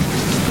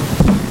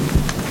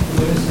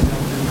 Wait a second,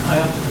 I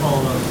have to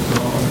follow up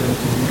on this.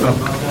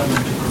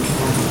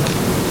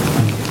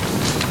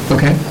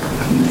 Okay.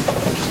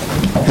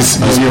 He's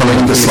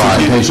pulling the slide.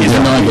 No,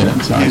 I get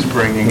it. Sorry. He's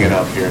bringing it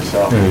up here,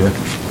 so.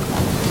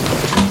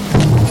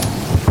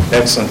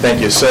 Excellent,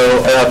 thank you.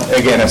 So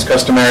again, as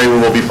customary, we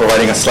will be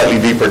providing a slightly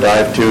deeper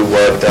dive to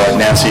what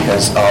Nancy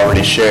has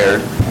already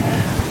shared.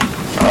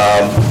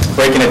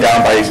 Breaking it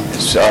down by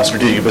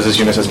strategic business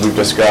units as we've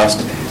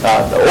discussed.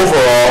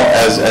 Overall,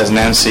 as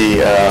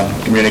Nancy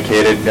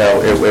communicated,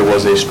 it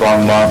was a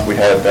strong month. We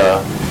had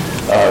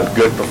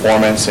good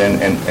performance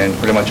in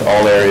pretty much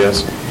all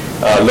areas.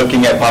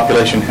 Looking at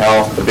population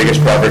health, the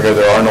biggest driver here,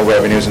 there are no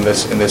revenues in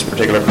this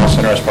particular cost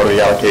center as part of the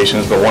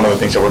allocations, but one of the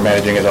things that we're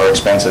managing is our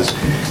expenses.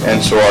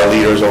 And so our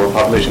leaders over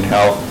population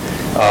health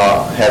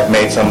have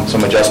made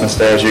some adjustments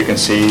there. As you can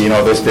see,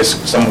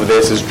 some of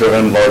this is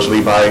driven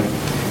largely by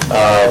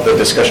the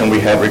discussion we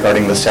had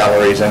regarding the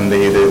salaries and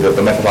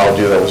the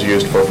methodology that was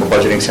used for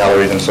budgeting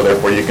salaries. And so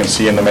therefore you can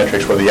see in the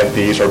metrics where the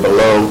FTEs are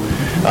below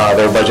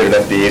their budgeted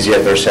FTEs,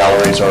 yet their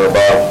salaries are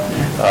above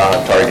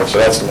target. So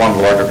that's one of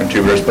the larger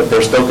contributors, but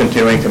they're still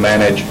continuing to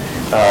manage,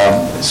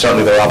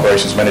 certainly their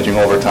operations, managing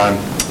overtime,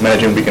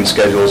 managing weekend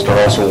schedules.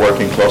 They're also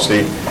working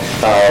closely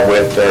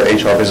with their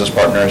HR business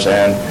partners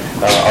and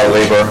our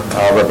labor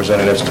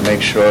representatives to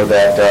make sure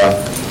that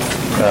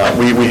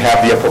we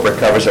have the appropriate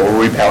coverage, that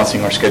we're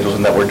rebalancing our schedules,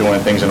 and that we're doing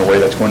things in a way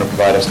that's going to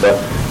provide us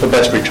the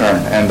best return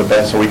and the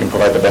best, so we can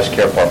provide the best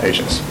care for our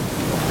patients.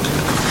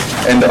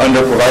 And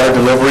under provider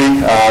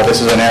delivery,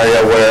 this is an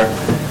area where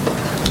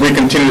we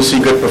continue to see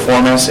good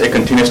performance. It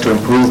continues to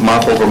improve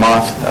month over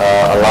month.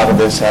 A lot of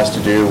this has to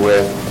do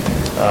with,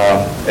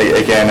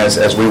 again,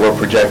 as we were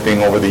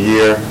projecting over the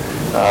year,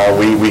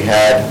 we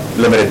had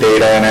limited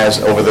data, and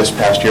as over this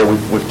past year,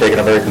 we've taken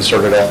a very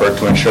concerted effort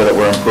to ensure that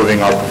we're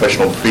improving our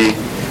professional fee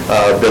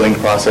billing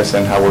process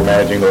and how we're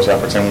managing those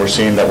efforts, and we're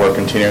seeing that we're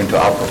continuing to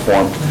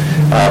outperform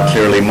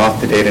clearly month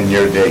to date and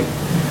year to date.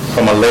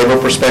 From a labor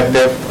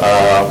perspective,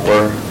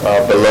 we're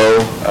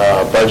below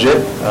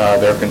budget.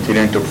 They're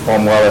continuing to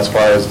perform well as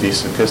far as the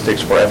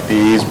statistics for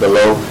FTEs,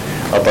 below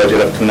a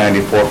budget of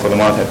 294 for the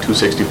month at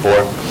 264.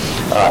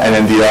 And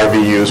then the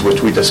RVUs,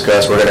 which we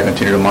discussed, we're going to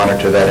continue to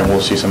monitor that, and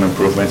we'll see some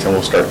improvements, and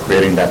we'll start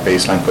creating that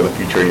baseline for the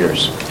future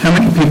years. How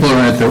many people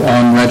are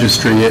on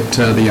registry at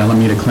the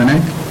Alameda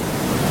Clinic?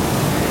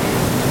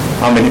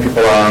 How many people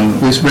are on?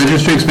 This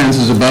registry expense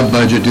is above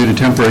budget due to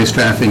temporary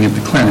staffing at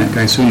the clinic.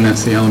 I assume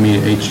that's the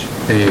Alameda HAA.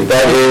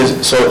 That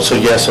is, so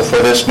yes, so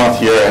for this month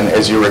here, and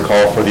as you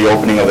recall, for the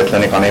opening of the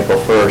clinic on April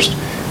 1st,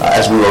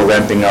 as we were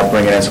ramping up,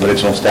 bringing in some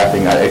additional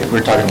staffing,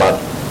 we're talking about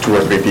 2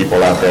 or 3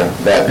 people out there.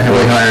 Have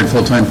we hired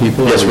full-time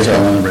people? Yes, we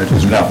have. On the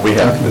registry? No, we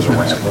have. There's a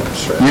ramp up.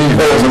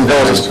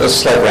 There was a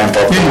slight ramp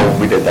up before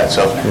we did that,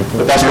 so,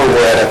 but that's where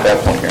we're at that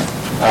point here.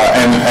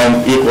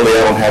 And equally,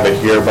 I don't have it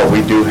here, but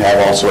we do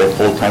have also a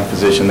full-time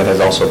physician that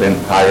has also been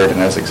hired and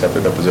has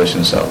accepted the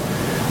position, so.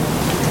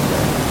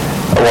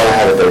 Well, I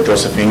have it there,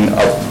 Josephine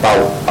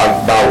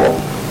Agbawo.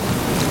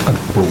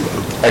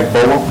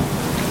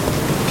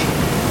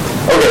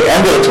 Okay,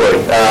 ambulatory.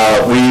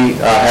 We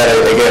had,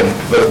 again,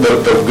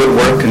 the good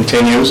work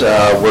continues.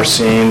 We're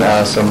seeing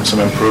some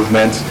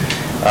improvements,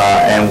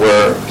 and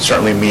we're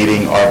certainly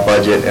meeting our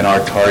budget and our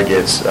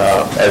targets.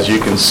 As you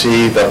can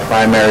see, the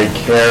primary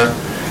care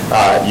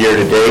year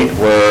to date,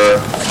 we're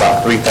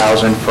about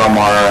 3,000 from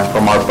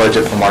our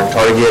budget, from our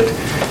target.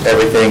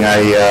 Everything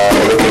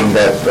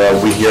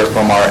that we hear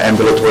from our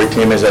ambulatory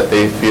team is that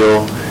they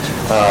feel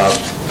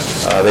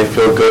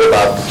good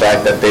about the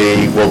fact that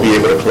they will be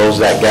able to close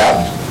that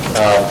gap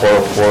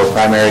for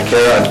primary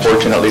care.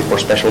 Unfortunately, for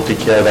specialty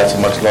care, that's a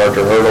much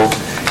larger hurdle,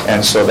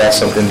 and so that's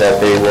something that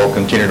they will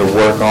continue to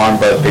work on,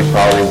 but they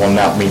probably will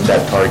not meet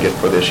that target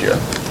for this year.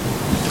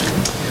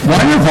 Why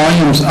are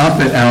volumes up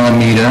at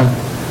Alameda,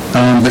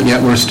 but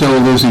yet we're still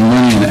losing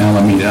money in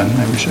Alameda?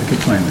 I wish I could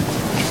claim it.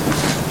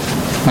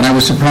 But I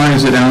was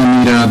surprised that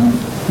Alameda,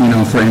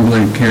 for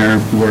ambulatory care,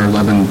 we're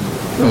 1103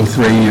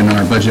 and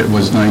our budget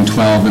was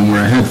 912 and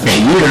we're ahead for the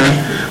year,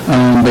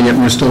 but yet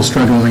we're still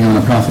struggling on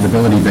a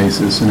profitability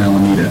basis in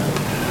Alameda.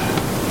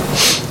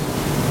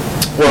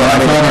 Well,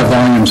 I thought our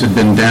volumes had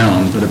been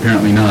down, but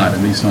apparently not,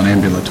 at least on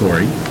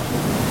ambulatory.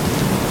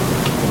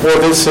 Well,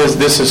 this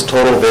is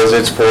total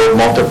visits for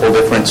multiple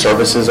different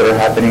services that are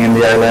happening in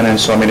the island, and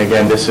so,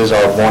 again, this is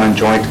our bone and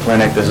joint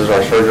clinic, this is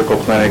our surgical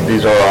clinic,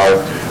 these are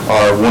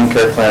our wound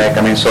care clinic.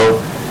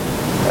 So,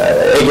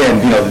 again,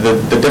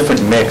 the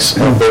different mix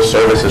of those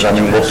services,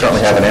 will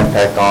certainly have an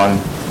impact on,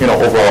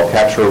 overall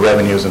capture of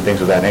revenues and things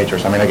of that nature.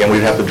 So, again,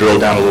 we'd have to drill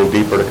down a little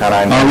deeper to kind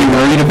of... Are we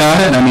worried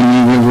about it?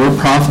 We were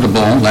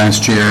profitable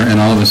last year, and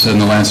all of a sudden,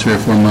 the last 3 or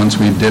 4 months,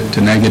 we've dipped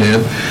to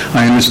negative.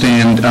 I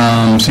understand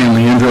San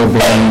Leandro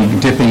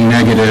dipping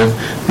negative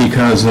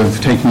because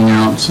of taking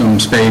out some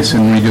space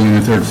and redoing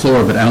the 3rd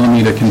floor, but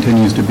Alameda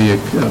continues to be a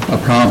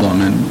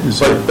problem. And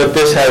but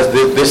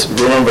this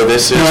remember,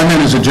 this is... No, I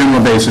meant as a general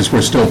basis,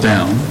 we're still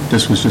down.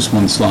 This was just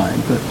one slide,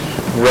 but...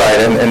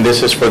 Right, and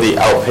this is for the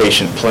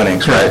outpatient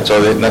clinics, right? So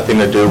it had nothing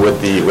to do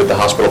with the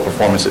hospital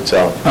performance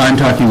itself. I'm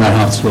talking about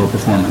hospital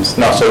performance.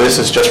 No, so this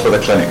is just for the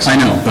clinics. I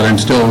know, but I'm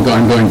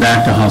going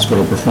back to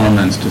hospital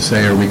performance to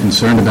say, are we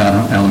concerned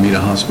about Alameda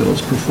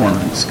Hospital's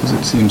performance? Because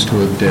it seems to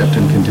have dipped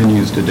and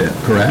continues to dip,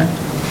 correct?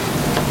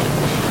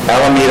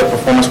 Alameda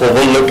performance, well,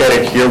 we'll look at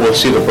it here. We'll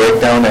see the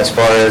breakdown as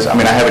far as, I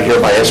have it here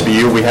by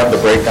SBU. We have the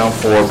breakdown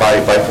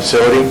by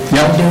facility.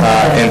 Yep.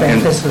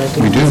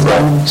 We do,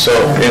 right. So,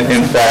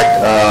 in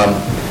fact,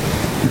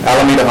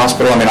 Alameda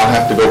Hospital, I'll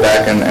have to go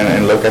back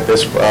and look at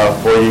this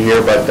for you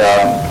here, but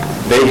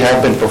they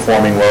have been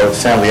performing well. It's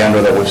San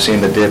Leandro that we've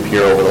seen the dip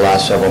here over the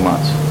last several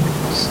months.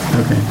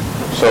 Okay.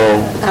 So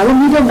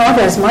Alameda not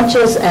as much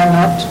as, they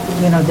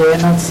are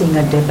not seeing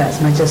a dip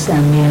as much as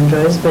San Leandro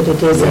is, but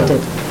it is a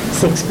dip.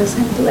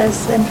 6%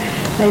 less than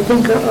I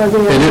think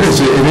earlier. It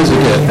is a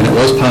dip, and it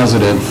was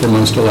positive for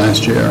most of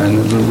last year, and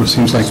it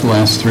seems like the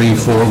last 3,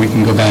 4, we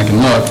can go back and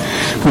look,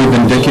 we've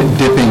been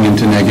dipping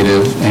into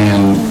negative,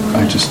 and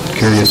I'm just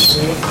curious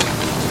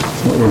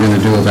what we're going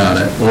to do about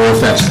it, or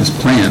if that's this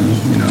plan,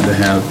 to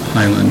have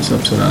Highland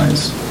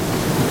subsidize.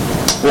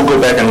 We'll go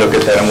back and look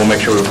at that, and we'll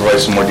make sure we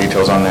provide some more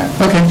details on that.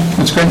 Okay,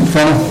 that's great.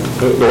 Fair enough.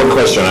 The one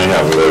question I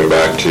have, going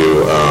back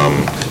to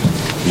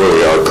where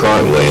we are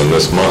currently in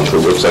this month, it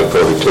looks like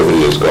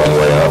productivity has gone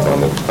way up on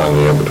the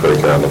ambulatory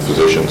care on the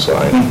physician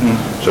side,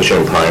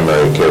 especially in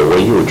primary care. What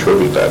do you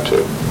attribute that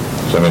to?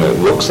 So, it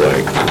looks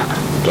like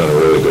done a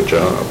really good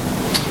job.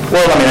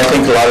 Well, I mean, I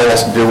think a lot of it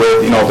has to do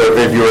with,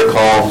 if you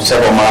recall,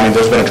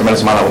 there's been a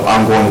tremendous amount of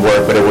ongoing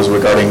work, but it was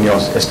regarding,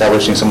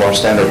 establishing some more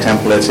standard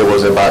templates. It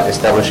was about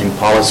establishing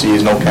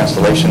policies, no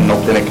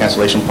clinic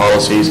cancellation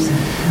policies.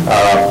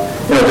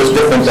 Just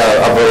different,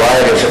 a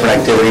variety of different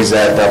activities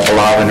that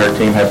Pallav and her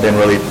team have been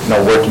really,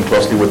 working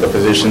closely with the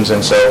physicians.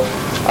 And so,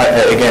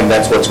 again,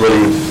 that's what's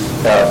really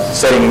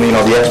setting,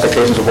 the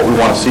expectations of what we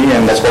want to see,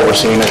 and that's what we're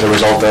seeing as a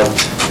result of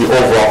the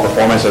overall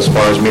performance as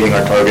far as meeting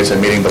our targets and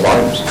meeting the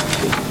volumes.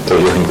 So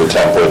you think the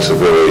templates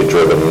have really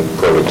driven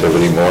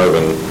productivity more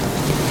than?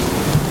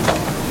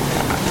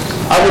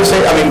 I would say,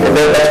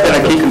 that's been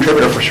a key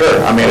contributor for sure.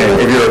 I mean,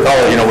 if you recall,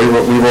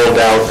 we rolled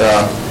out,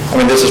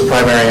 this is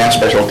primary and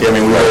specialty.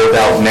 We rolled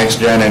out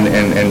NextGen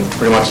and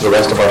pretty much the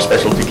rest of our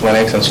specialty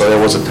clinics, and so there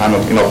was a time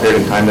of,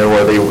 period in time there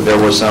where there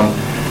was a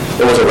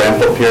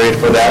ramp-up period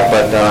for that,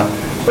 but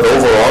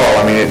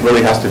overall, it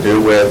really has to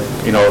do with,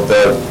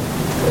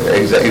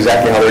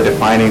 exactly how they're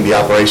defining the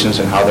operations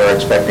and how they're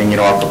expecting,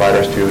 our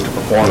providers to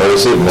perform. I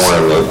see it more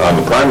on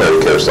the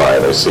primary care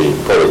side. I see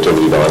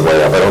productivity going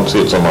way up. I don't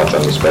see it so much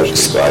on the specialty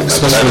side.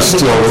 Especially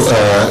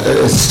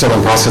it's still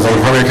in process. On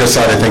the primary care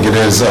side, I think it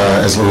is,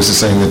 as Louis is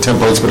saying, the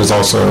templates, but it's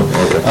also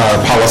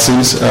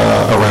policies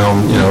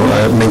around,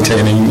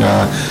 maintaining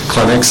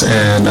clinics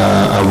and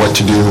what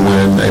to do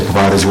when a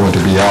provider is going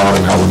to be out,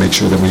 and how we make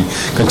sure that we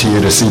continue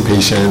to see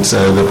patients,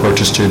 the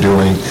approaches to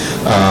doing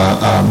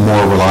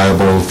more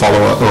reliable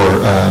follow-up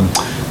or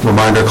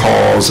reminder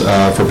calls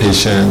for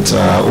patients,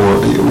 or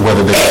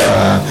whether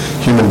they're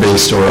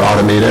human-based or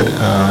automated,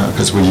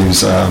 because we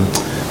use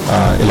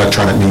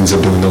electronic means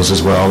of doing those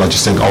as well. I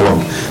just think all of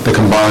the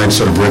combined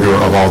sort of rigor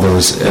of all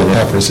those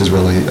efforts is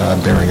really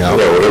bearing out.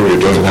 Yeah, whatever you're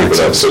doing to keep it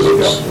up.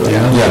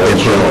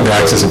 The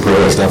access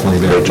improvement is definitely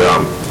there. Great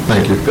job.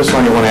 Thank you. This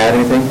one, you want to add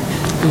anything?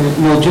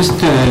 No, just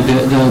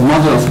the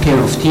model of care,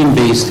 of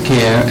team-based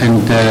care,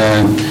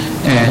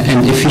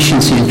 and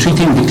efficiency in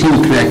treating the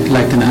clinic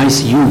like an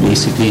ICU,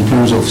 basically, in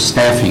terms of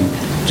staffing.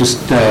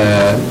 Just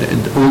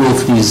all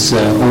of these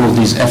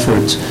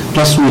efforts.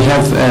 Plus, we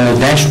have a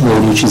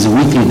dashboard, which is a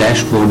weekly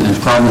dashboard, and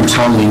problem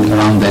solving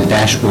around that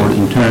dashboard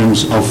in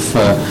terms of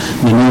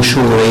the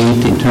no-show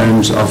rate, in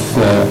terms of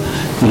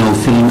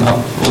filling up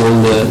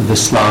all the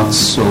slots.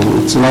 So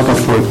it's a lot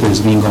of work that's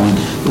been going.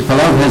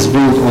 Pallav has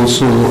built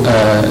also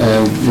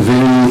a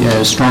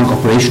very strong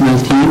operational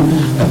team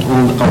at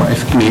all our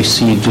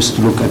FQHC just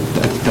to look at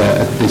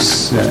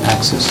this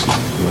access.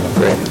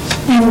 Great.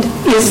 And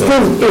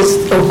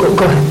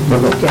go ahead.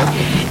 Yeah.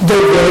 The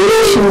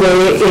variation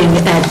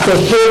at the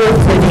Halo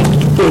Clinic,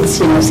 it's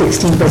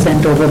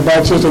 16% over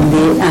budget in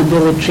the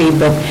ambulatory,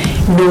 but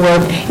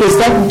Newark, is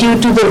that due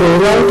to the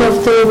rollout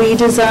of the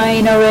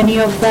redesign or any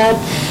of that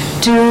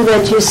too,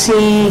 that you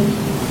see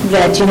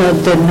that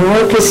the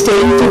Newark is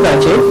staying to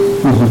budget,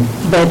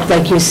 but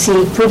like you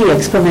see pretty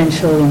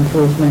exponential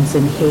improvements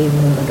in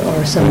Hayward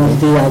or some of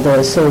the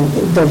others, so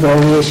the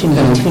variation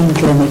between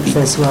clinics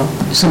as well.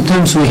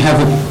 Sometimes we have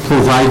a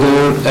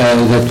provider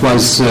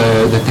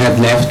that had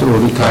left or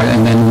retired,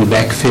 and then we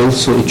backfill,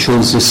 so it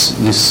shows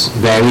this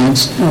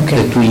variance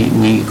that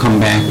we come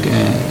back.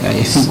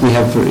 I think we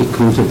have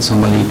recruited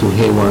somebody to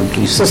Hayward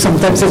recently. So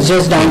sometimes it's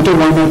just down to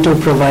one or two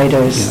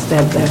providers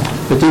that there.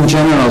 But in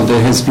general,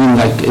 there has been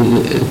a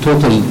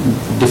totally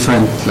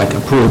different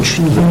approach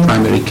to the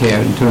primary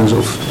care in terms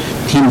of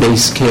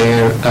team-based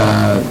care,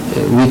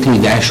 weekly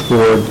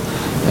dashboard,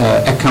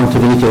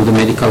 accountability of the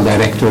medical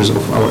directors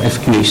of our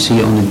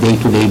FQHC on a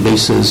day-to-day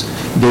basis,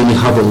 daily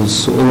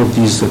huddles. So all of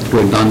these that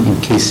were done in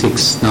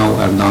K6 now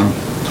are done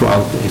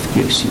throughout the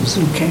FQHCs.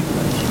 Okay.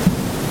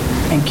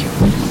 Thank you.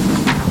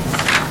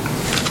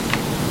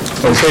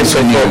 Okay,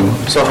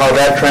 so how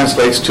that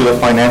translates to the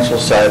financial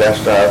side,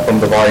 from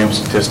the volume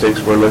statistics,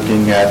 we're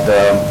looking at,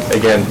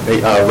 again,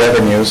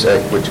 revenues,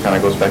 which kind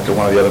of goes back to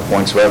one of the other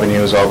points.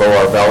 Revenues, although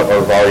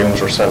our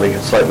volumes were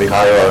slightly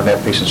higher, our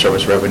net patient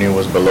service revenue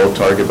was below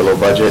target, below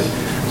budget.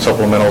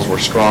 Supplementals were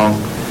strong.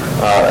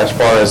 As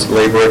far as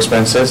labor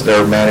expenses,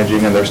 they're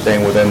managing and they're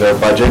staying within their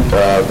budget.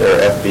 Their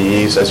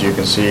FBEs, as you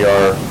can see,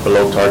 are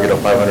below target of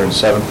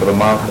 507 for the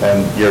month,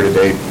 and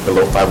year-to-date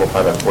below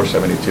 505 at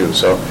 472.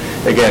 So,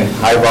 again,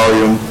 high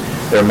volume.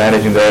 They're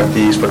managing their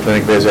FBEs per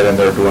clinic visit, and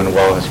they're doing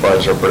well as far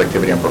as their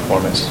productivity and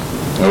performance.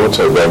 And what's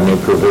our revenue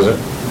per visit?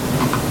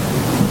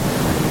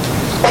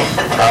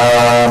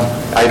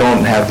 I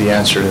don't have the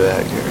answer to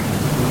that here.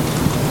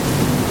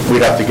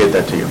 We'd have to get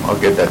that to you. I'll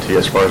get that to you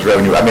as far as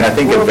revenue. I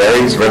think it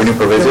varies, revenue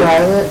per visit.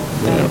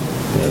 Yeah,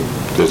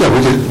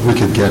 we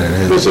could get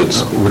it.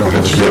 Visits. We don't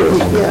have it here.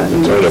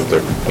 It's right up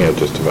there. Yeah,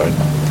 just divide.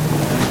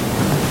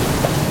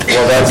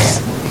 Well,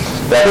 that's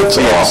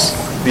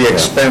the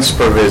expense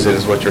per visit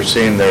is what you're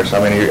seeing there.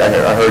 So, I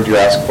heard you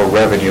ask for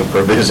revenue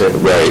per visit.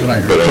 Right, but I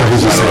don't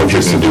know if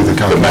you can do the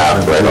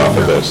math right off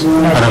of this.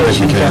 I don't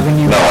think we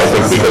can. No, I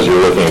think because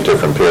you're looking at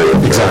different periods.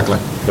 Exactly.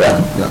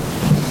 Yeah.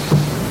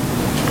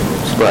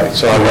 Right.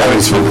 So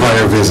for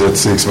prior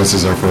visits, the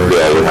expenses are for.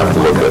 Yeah, you have to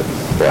look at.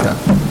 Yeah.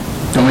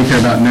 Don't we care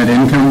about net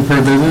income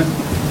per visit?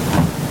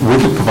 We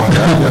could provide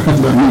that,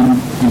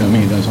 yeah. I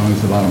mean, as long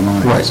as the bottom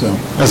line. Right, So,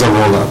 as a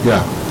roll-up,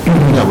 yeah.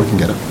 Yeah, we can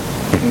get it.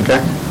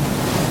 Okay.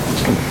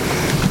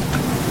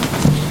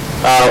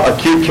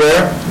 Acute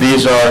care,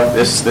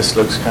 this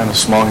looks kind of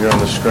small here on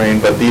the screen,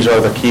 but these are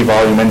the key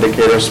volume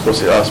indicators,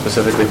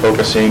 specifically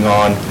focusing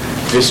on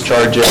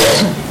discharges,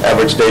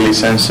 average daily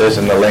census,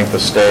 and the length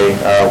of stay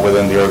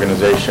within the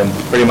organization.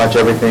 Pretty much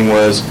everything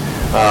was,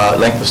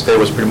 length of stay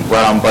was pretty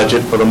right on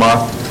budget for the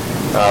month.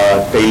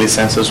 Daily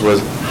census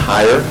was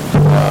higher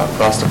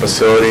across the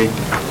facility,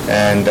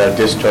 and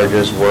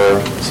discharges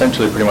were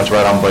essentially pretty much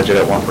right on budget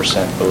at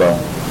 1% below.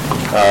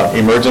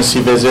 Emergency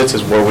visits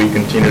is where we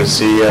continue to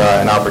see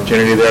an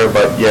opportunity there,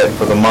 but yet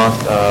for the month,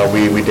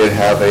 we did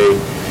have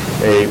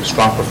a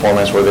strong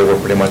performance where they were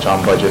pretty much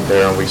on budget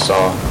there, and we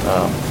saw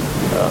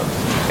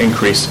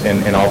increase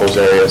in all those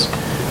areas,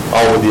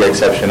 all with the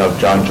exception of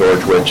John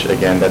George, which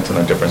again, that's on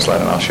a different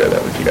slide, and I'll share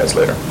that with you guys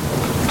later.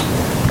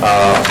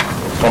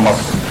 From a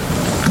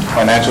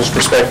financials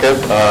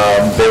perspective,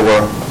 they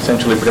were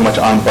essentially pretty much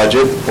on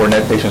budget for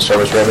net patient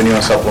service revenue,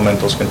 and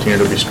supplementals continue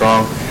to be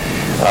strong.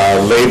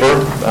 Labor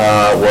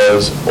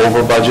was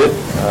over budget.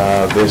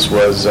 This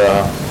was,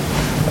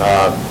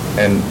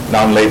 and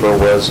non-labor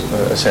was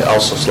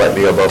also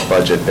slightly above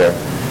budget there.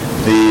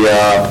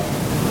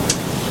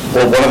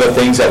 Well, one of the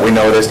things that we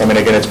noticed, I mean,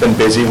 again, it's been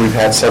busy. We've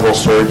had several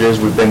surges.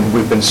 We've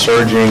been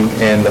surging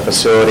in the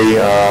facility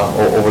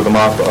over the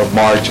month of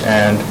March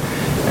and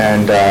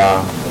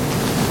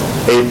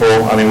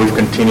April. I mean, we've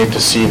continued to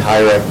see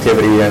higher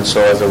activity, and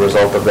so as a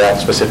result of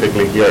that,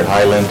 specifically here at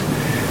Highland,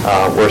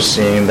 we're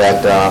seeing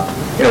that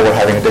we're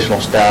having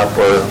additional staff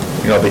where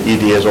the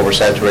ED is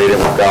oversaturated.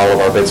 We've got all of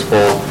our beds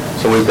full,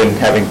 so we've been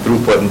having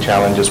throughput and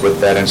challenges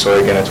with that, and so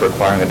again, it's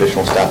requiring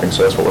additional staffing.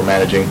 So that's what we're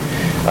managing.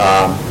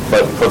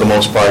 But for the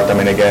most part, I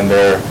mean, again,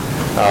 they're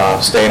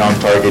staying on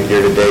target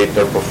year to date.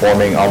 They're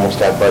performing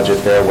almost at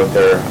budget there with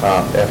their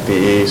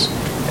FTEs,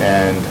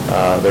 and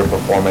their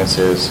performance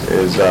is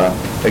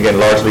again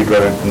largely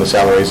driven from the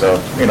salaries of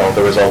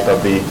the result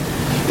of the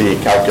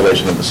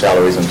calculation of the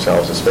salaries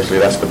themselves. Especially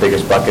that's the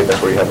biggest bucket.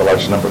 That's where you have the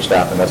largest number of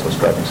staff, and that's what's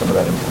driving some of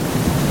that.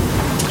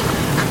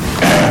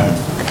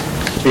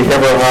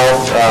 Behavioral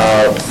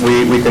health,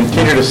 we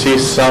continue to see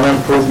some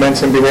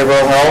improvements in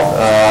behavioral health,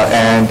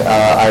 and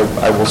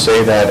I will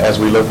say that as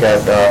we look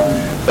at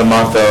the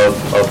month of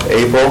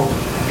April,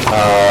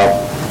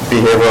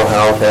 behavioral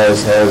health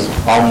has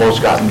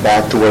almost gotten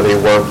back to where they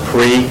were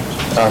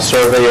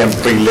pre-survey and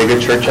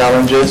pre-ligature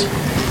challenges.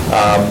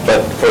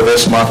 But for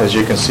this month, as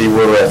you can see,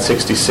 we're at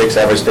 66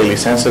 average daily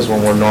census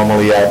when we're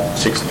normally at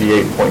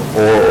 68.4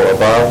 or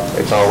above.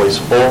 It's always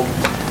full.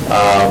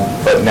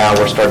 But now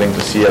we're starting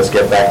to see us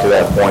get back to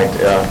that point.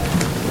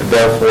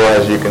 Therefore,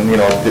 as you can,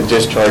 the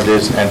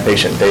discharges and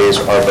patient days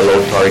are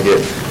below target,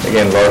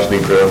 again, largely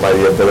driven by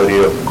the ability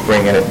to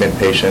bring in admit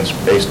patients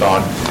based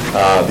on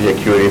the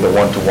acuity, the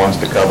one-to-ones,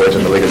 the coverage,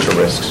 and the ligature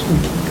risks.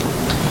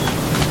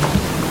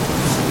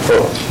 So,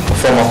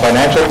 from a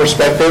financial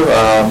perspective,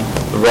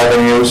 the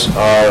revenues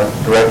are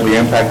directly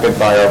impacted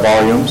by our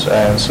volumes,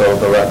 and so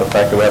the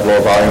fact that we have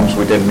lower volumes,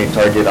 we didn't meet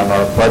target on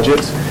our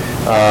budgets.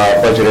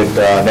 Budgeted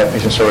net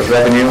patient service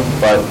revenue,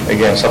 but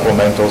again,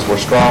 supplementals were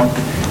strong.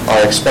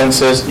 Our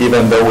expenses,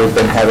 even though we've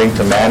been having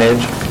to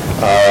manage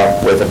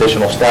with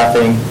additional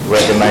staffing,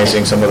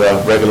 recognizing some of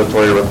the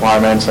regulatory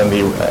requirements and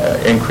the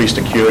increased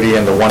acuity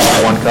and the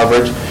one-to-one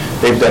coverage,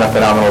 they've done a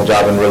phenomenal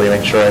job in really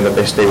ensuring that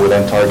they stay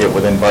within target,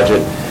 within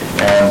budget,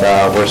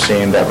 and we're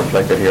seeing that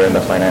reflected here in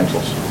the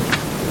financials.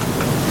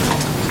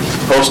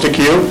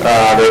 Post-acute,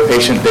 their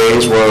patient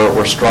days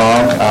were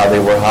strong. They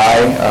were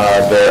high.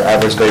 Their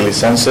average daily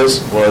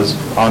census was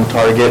on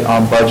target,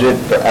 on budget.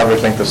 Their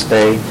average length of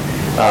stay,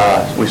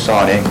 we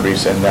saw an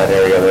increase in that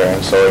area there.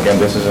 And so again,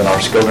 this is in our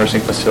skilled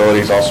nursing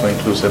facilities, also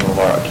inclusive of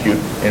our acute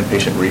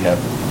inpatient rehab.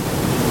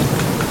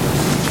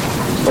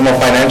 From a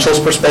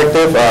financials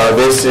perspective,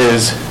 this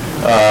is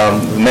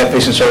net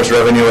patient service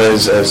revenue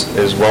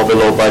is well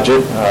below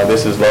budget.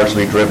 This is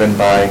largely driven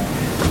by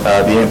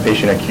the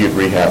inpatient acute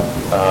rehab.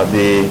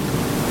 The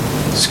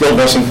skilled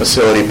nursing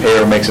facility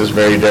payer mix is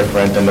very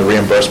different, and the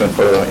reimbursement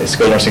for a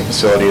skilled nursing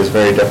facility is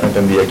very different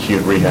than the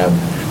acute rehab.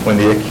 When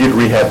the acute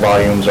rehab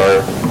volumes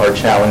are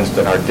challenged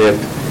and are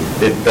dipped,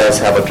 it does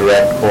have a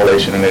direct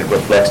correlation, and it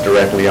reflects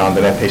directly on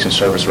the net patient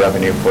service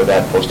revenue for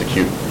that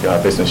post-acute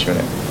business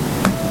unit.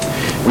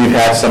 We've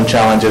had some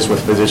challenges with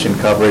physician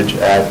coverage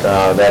at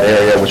that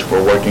area, which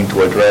we're working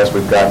to address.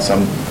 We've got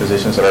some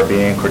physicians that are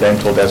being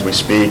credentialed as we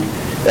speak.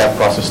 That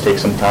process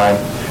takes some time,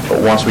 but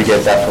once we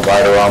get that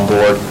provider on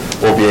board,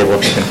 we'll be able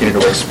to continue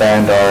to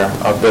expand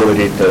our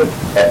ability to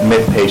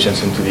admit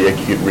patients into the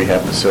acute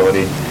rehab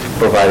facility,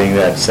 providing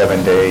that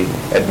 7-day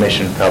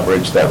admission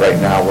coverage that right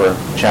now we're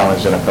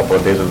challenged in a couple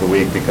of days of the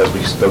week because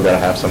we still got to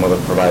have some of the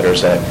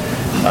providers that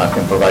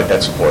can provide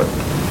that support.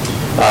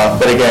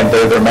 But again,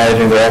 they're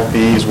managing their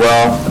FTEs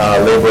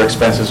well. Labor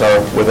expenses are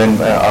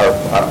within are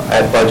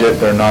at budget.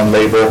 Their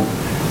non-labor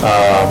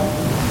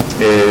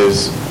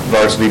is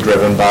largely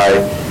driven by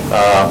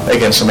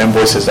again some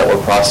invoices that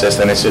were processed,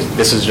 and this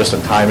is just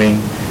a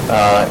timing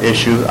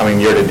issue. I mean,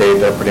 year-to-date,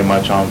 they're pretty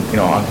much on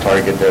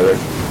target. They're,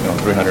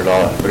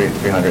 $300,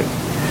 300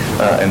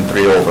 and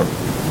 3 over.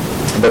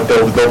 But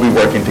they'll be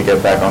working to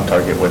get back on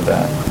target with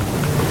that.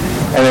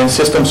 And then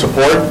system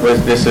support,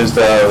 this is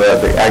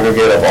the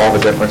aggregate of all the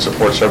different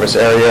support service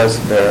areas.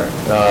 There,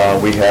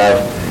 we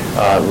have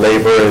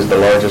labor is the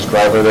largest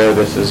driver there.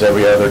 This is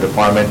every other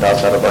department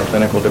outside of our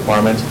clinical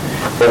departments.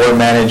 But we're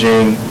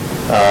managing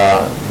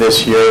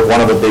this year,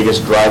 one of the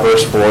biggest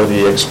drivers for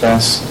the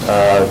expense,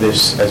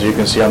 this, as you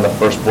can see on the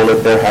first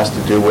bullet there, has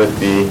to do with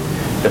the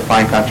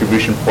defined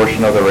contribution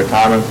portion of the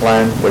retirement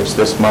plan, which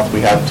this month we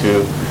had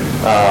to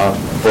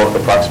book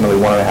approximately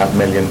 $1.5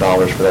 million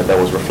for that. That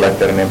was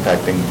reflected and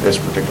impacting this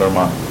particular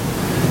month.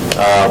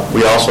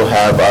 We also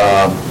have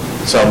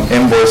some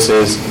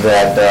invoices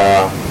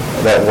that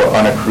were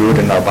unaccrued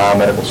in our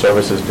biomedical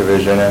services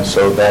division, and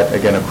so that,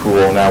 again,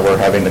 accrual, now we're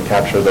having to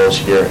capture those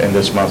here in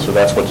this month, so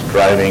that's what's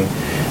driving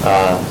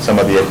some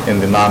of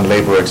the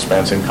non-labor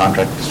expense in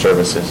contracted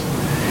services.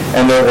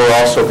 And then we're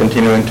also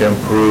continuing to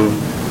improve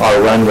our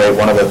run rate.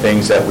 One of the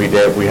things that we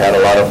did, we had a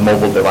lot of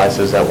mobile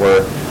devices that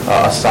were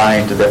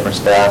assigned to different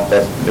staff,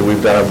 that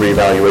we've done a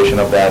reevaluation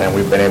of that, and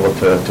we've been able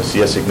to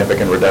see a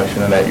significant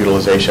reduction in that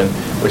utilization,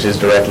 which is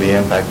directly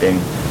impacting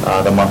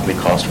the monthly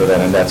cost for that,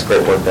 and that's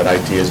great work that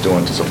IT is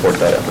doing to support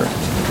that effort.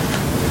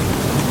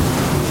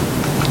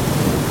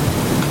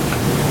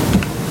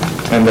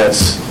 And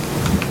that's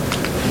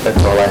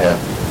all I have,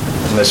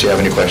 unless you have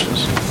any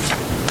questions.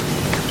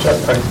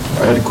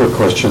 I had a quick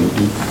question.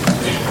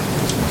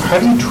 How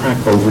do you track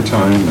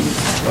overtime and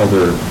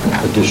other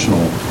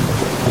additional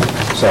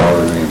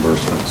salary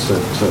reimbursements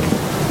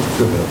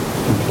to the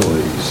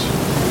employees?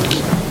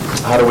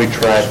 How do we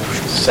track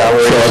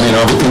salaries? So,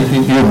 I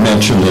mean, you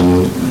mentioned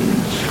in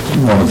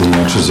one of the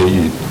answers that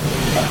you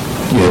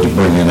had to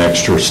bring in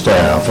extra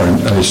staff.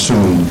 I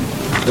assume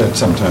that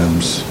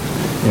sometimes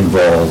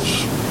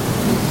involves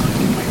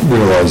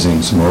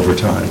realizing some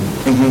overtime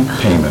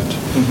payment.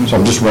 So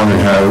I'm just wondering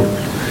how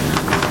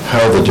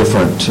the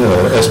different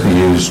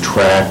SBUs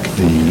track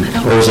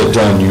or is it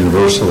done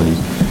universally,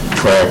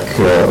 track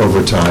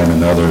overtime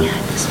and other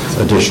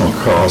additional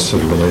costs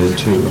that are related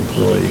to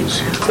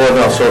employees? Well,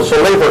 no, so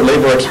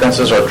labor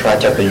expenses are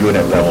tracked at the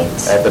unit level,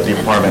 at the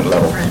department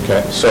level.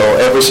 Okay. So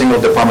every single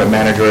department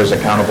manager is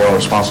accountable and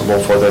responsible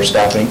for their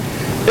staffing.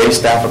 They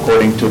staff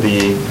according to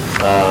the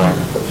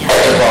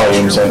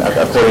volumes and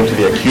according to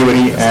the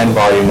acuity and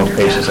volume of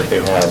patients that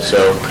they have.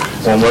 So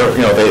when we're,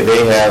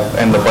 they have,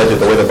 and the budget,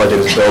 the way the budget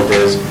is built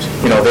is,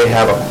 they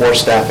have a core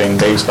staffing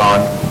based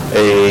on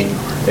a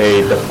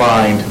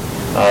defined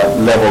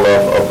level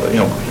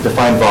of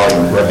defined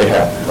volume that they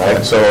have,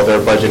 right? So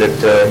they're budgeted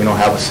to,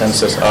 have a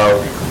census of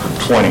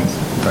 20.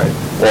 Right.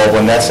 Well,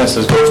 when that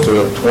census goes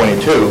to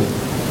 22,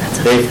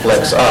 they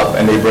flex up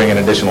and they bring in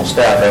additional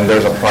staff, and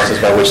there's a process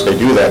by which they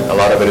do that. A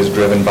lot of it is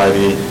driven by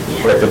the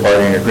collective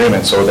bargaining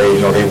agreement. So they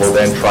will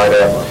then try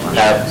to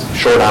have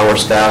short-hour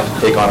staff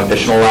take on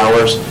additional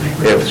hours.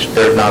 If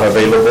they're not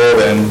available,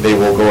 then they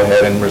will go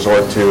ahead and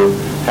resort to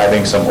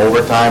having some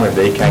overtime. If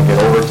they can't get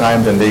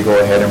overtime, then they go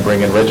ahead and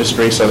bring in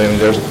registry. So then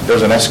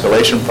there's an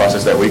escalation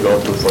process that we go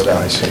through for that.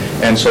 I see.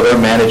 And so they're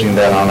managing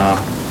that on a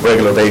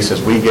regular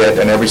basis. We get,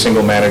 and every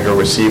single manager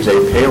receives a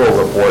payroll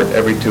report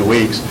every 2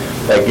 weeks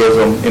that gives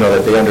them,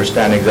 that they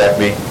understand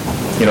exactly,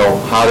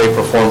 how they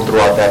performed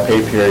throughout that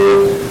pay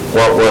period,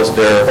 what was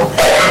their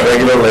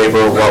regular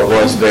labor, what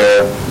was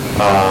their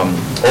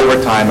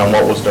overtime, and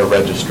what was their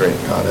registry.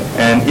 Got it.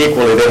 And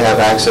equally, they have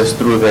access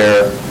through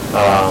their,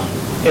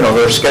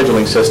 their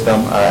scheduling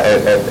system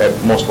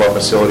at most of our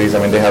facilities. I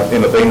mean, they have,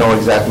 they know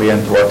exactly,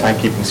 and through our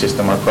timekeeping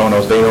system, our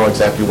Chronos, they know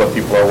exactly what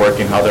people are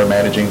working, how they're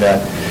managing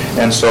that.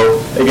 And so,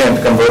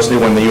 again, conversely,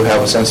 when you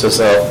have a census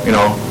of,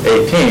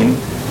 18,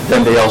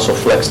 then they also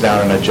flex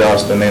down and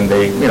adjust, and then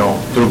they,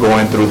 through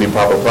going through the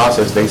proper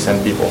process, they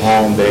send people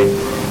home, they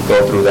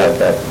go through that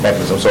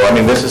mechanism. So, I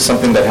mean, this is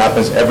something that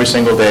happens every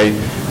single day.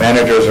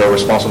 Managers are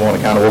responsible and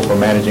accountable for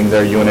managing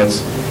their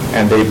units,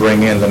 and they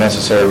bring in the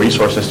necessary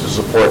resources to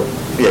support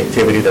the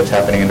activity that's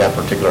happening in that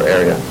particular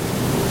area.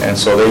 And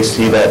so they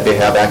see that, they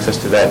have access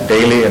to that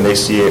daily, and they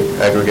see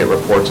aggregate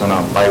reports on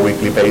a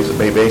bi-weekly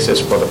basis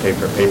for the pay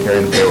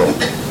period and payroll.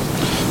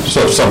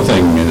 So if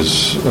something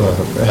is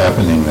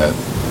happening that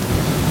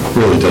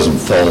really doesn't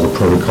follow the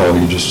protocol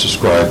you just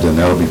described, then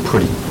that'll be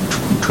pretty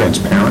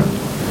transparent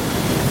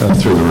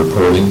through the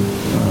reporting.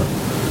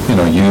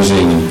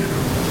 Using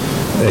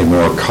a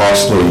more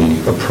costly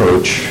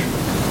approach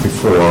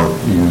before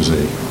you use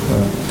a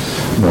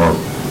more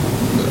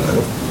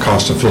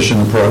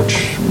cost-efficient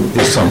approach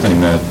is something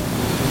that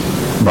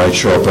might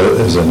show up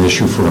as an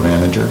issue for a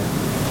manager.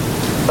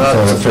 Is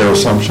that a fair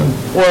assumption?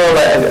 Well,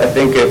 I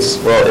think it's,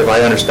 if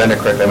I understand it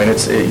correctly, I mean,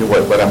 it's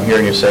what I'm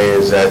hearing you say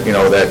is that,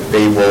 that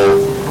they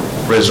will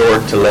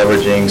resort to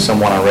leveraging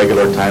someone on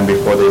regular time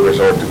before they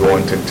resort to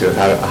going to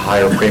have a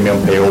higher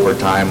premium pay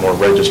overtime or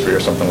registry or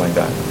something like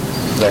that.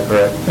 Is that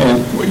correct?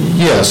 And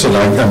yes, and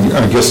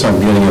I guess I'm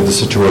getting at the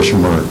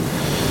situation where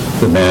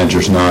the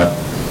manager's not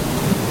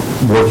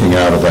working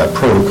out of that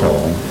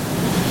protocol,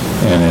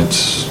 and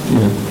it's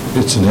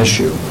it's an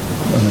issue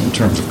in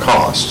terms of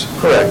cost.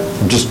 Correct.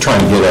 I'm just trying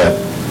to get at,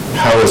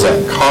 how is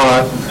that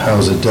caught? How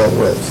is it dealt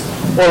with?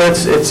 Well,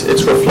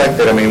 it's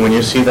reflected. I mean, when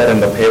you see that in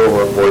the payroll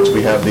reports,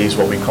 we have these,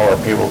 what we call our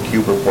payroll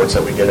cube reports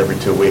that we get every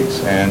 2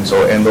 weeks. And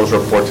so in those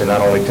reports, it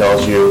not only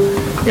tells you,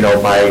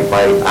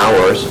 by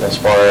hours, as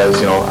far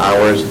as,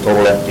 hours,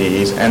 total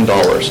FTEs, and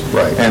dollars.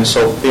 Right. And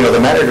so, the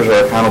managers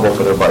are accountable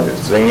for their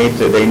budgets.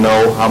 They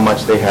know how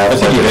much they have. I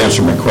think you'd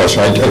answered my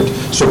question.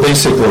 So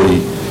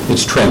basically,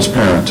 it's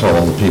transparent to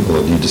all the people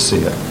that need to see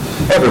it.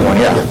 Everyone,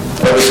 yeah.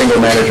 Every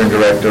single manager and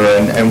director,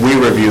 and we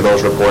review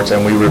those reports,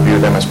 and we review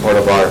them as part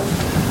of our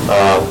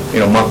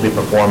monthly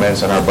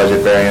performance and our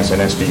budget variance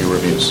and SBU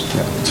reviews.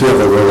 Yeah. So you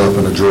have a roll up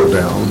and a drill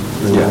down,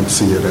 and you can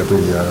see at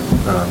every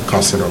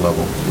cost center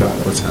level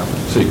what's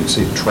happening. So you can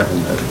see the trend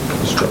that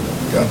is driven.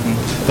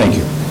 Thank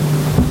you.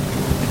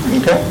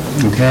 Okay.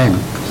 Okay.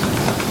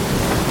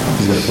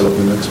 He's going to pull up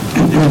the next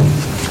one.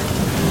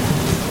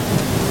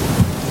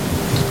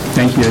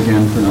 Thank you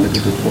again for another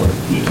good report.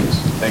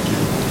 Thank you.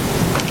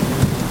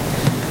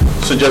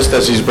 So just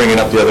as he's bringing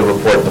up the other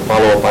report, the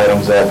follow-up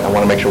items that I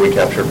want to make sure we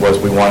captured was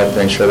we wanted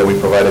to ensure that we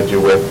provided you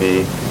with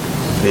the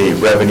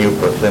revenue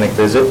per clinic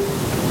visit.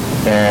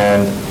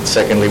 And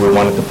secondly, we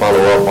wanted to follow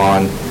up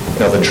on,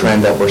 the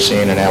trend that we're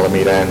seeing in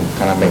Alameda and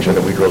kind of make sure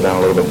that we drill down a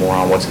little bit more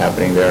on what's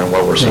happening there and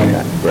what we're seeing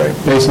at. Right.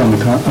 Based on the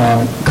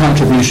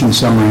contribution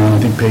summary on, I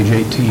think, page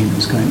 18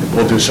 is kind of...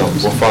 We'll do so.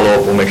 We'll follow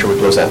up. We'll make sure we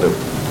close that loop.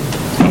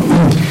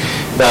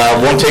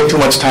 Won't take too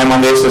much time on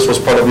this. This was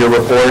part of your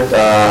report.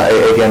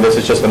 Again, this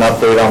is just an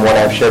update on what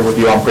I've shared with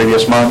you on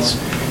previous months.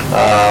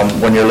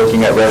 When you're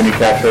looking at revenue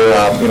capture,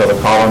 the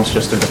columns,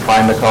 just to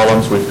define the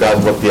columns, we've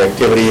got what the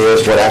activity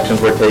is, what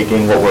actions we're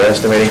taking, what we're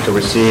estimating to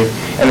receive,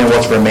 and then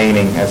what's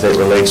remaining as it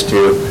relates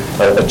to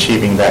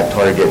achieving that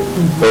target.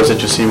 Those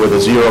that you see with a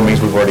 0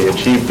 means we've already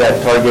achieved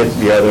that target.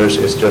 The others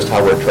is just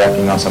how we're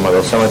tracking on some of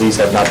those. Some of these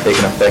have not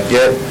taken effect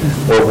yet.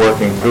 We're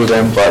working through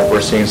them, but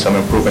we're seeing some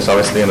improvements,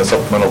 obviously, in the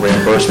supplemental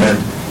reimbursement,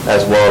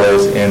 as well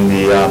as in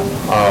the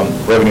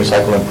revenue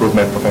cycle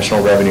improvement,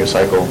 professional revenue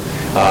cycle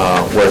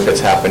work that's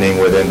happening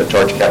within the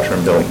charge capture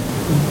and billing.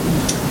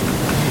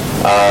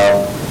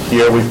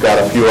 Here we've got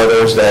a few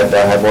others that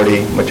have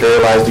already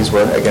materialized. These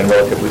were, again,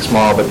 relatively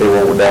small, but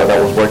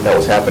that was work that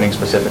was happening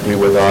specifically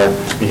with our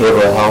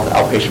behavioral health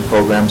outpatient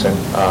programs, and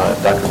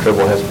Dr.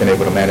 Tribble has been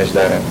able to manage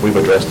that, and we've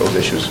addressed those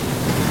issues.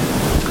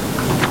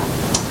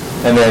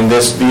 And then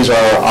these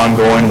are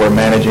ongoing. We're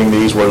managing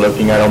these. We're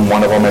looking at them.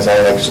 One of them, as I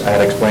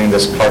had explained,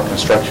 this Clark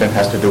Construction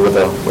has to do with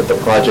the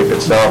project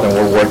itself, and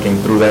we're working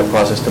through that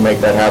process to make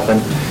that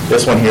happen.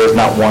 This one here is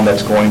not one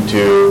that's going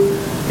to,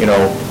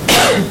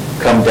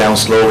 come down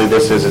slowly.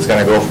 It's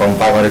going to go from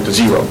 500 to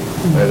 0.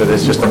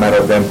 It's just a matter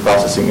of them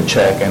processing a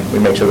check, and we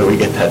make sure that we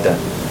get that done.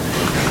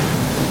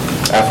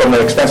 From the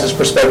expenses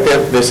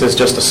perspective, this is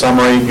just a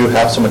summary. You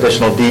have some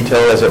additional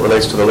detail as it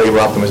relates to the labor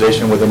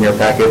optimization within your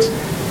packets.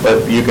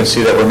 But you can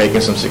see that we're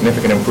making some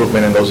significant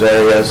improvement in those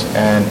areas,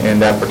 and in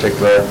that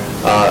particular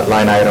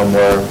line item,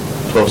 we're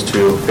close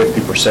to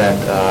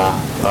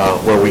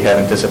 50% where we had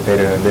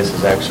anticipated, and this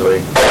is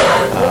actually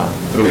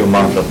through the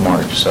month of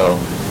March. So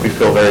we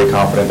feel very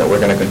confident that we're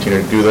going to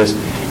continue to do this.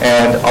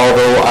 And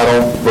although I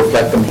don't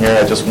reflect them here,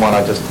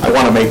 I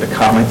want to make the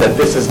comment that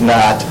this is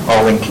not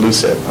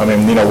all-inclusive. I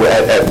mean,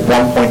 at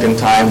one point in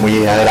time,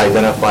 we had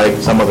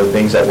identified some of the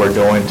things that we're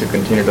doing to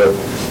continue to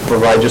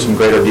provide you some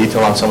greater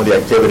detail on some of the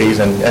activities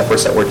and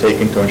efforts that we're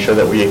taking to ensure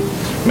that we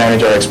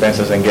manage our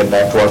expenses and get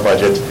back to our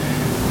budgets.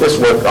 This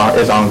work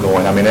is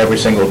ongoing. I mean, every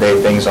single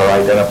day things are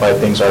identified,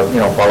 things are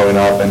following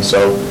up, and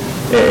so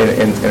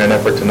in an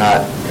effort to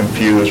not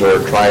confuse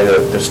or try to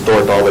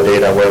distort all the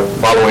data, we're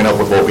following up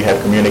with what we had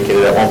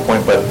communicated at one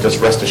point, but just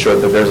rest assured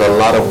that there's a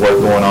lot of work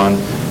going on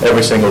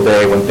every single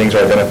day when things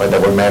are identified,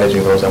 that we're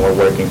managing those and we're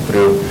working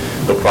through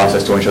the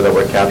process to ensure that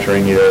we're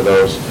capturing either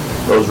those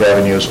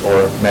revenues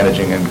or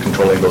managing and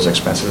controlling those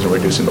expenses or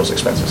reducing those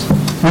expenses.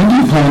 When do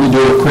you plan to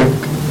do a quick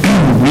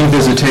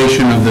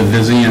revisitation of the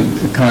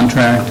Vizient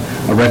contract,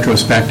 a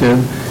retrospective?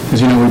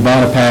 Because, we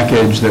bought a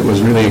package that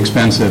was really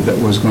expensive that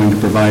was going to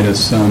provide us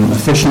some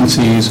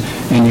efficiencies,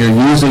 and you're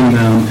using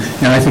them.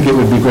 And I think it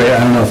would be great,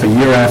 I don't know if a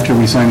year after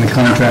we sign the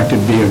contract,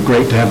 it'd be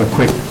great to have a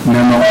quick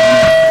memo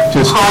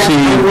just to see,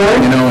 if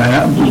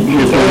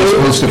we're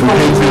supposed to, if we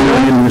paid $3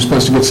 million, we're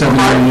supposed to get $7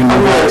 million,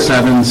 we got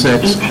 7,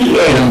 6,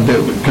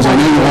 because I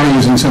know you are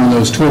using some of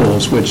those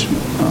tools, which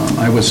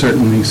I was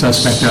certainly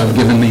suspect of,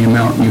 given the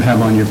amount you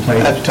have on your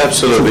plate.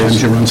 Absolutely.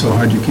 Sometimes you run so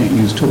hard you can't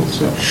use tools.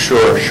 So.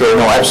 Sure,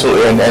 no,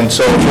 absolutely. And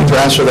so to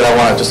answer that, I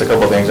want just a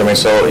couple of things. I mean,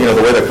 so,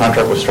 the way the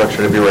contract was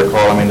structured, if you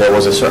recall, I mean, there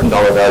was a certain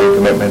dollar value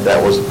commitment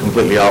that was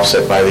completely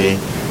offset by the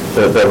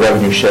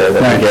revenue share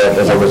that we get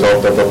as a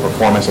result of the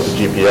performance of the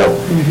GPO.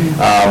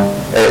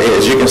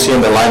 As you can see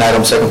in the line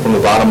item second from the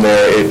bottom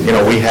there,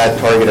 we had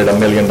targeted $1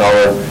 million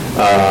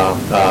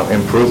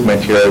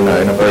improvement here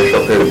in a very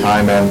short period of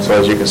time. And so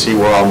as you can see,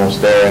 we're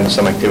almost there and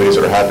some activities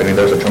that are happening.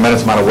 There's a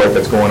tremendous amount of work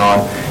that's going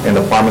on in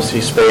the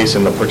pharmacy space,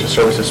 in the purchase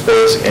services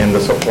space, in the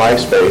supply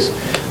space.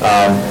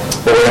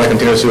 But we're going to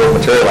continue to see what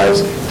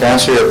materialize. To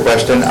answer your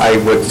question, I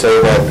would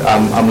say that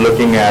I'm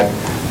looking at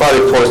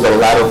probably towards the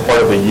latter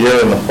part of the year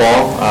in the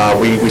fall.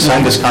 We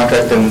signed this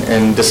contract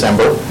in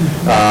December.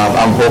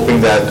 I'm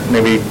hoping that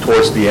maybe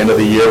towards the end of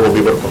the year we'll be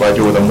able to provide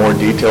you with a more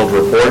detailed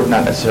report,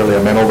 not necessarily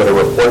a memo, but a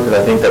report, because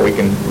I think that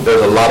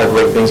there's a lot of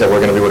great things that we're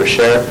going to be able to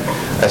share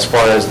as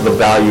far as the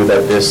value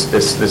that this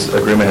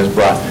agreement has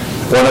brought.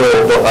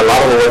 A lot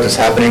of the work that's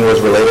happening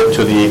was related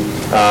to the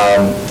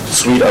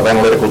suite of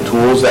analytical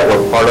tools that were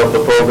part of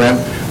the program.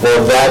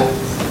 Well,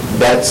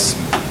 that's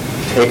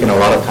taken a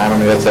lot of time. I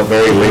mean, that's a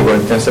very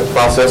labor-intensive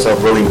process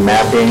of really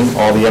mapping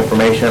all the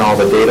information, all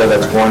the data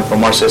that's going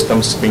from our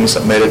systems being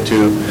submitted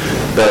to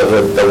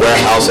the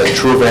warehouse at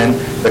Truven.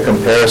 The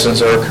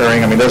comparisons are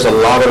occurring. I mean, there's a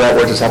lot of that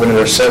work that's happening.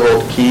 There's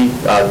several key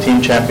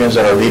team champions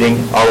that are leading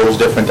all those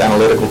different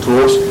analytical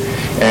tools.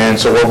 And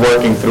so we're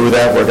working through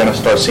that. We're going to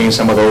start seeing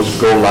some of those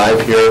go live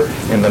here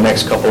in the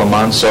next couple of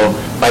months. So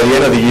by the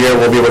end of the year,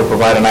 we'll be able to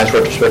provide a nice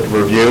retrospective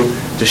review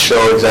to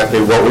show exactly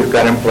what we've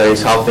got in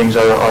place, how things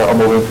are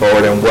moving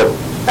forward, and what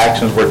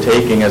actions we're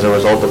taking as a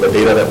result of the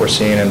data that we're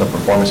seeing and the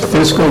performance of the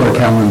Fiscal or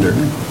calendar?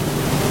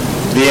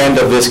 The end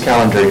of this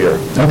calendar year.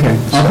 Okay,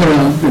 I'll put it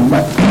on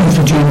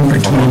for January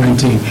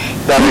 2019.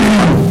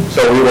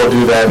 So we will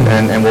do that,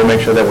 and we'll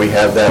make sure that we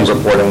have that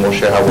report, and we'll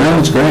share how we're doing. No,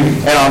 that's great.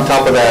 And on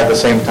top of that, at the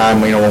same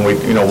time, when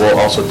we'll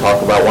also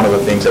talk about one of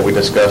the things that we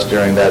discussed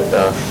during that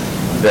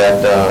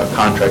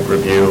contract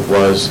review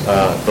was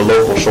the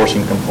local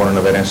sourcing component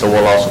of it, and so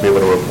we'll also be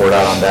able to report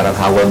out on that, on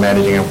how we're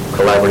managing and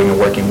collaborating and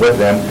working with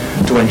them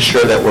to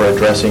ensure that we're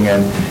addressing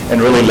and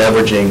really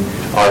leveraging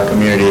our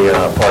community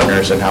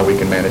partners and how we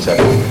can manage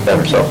that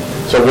better. So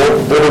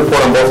we'll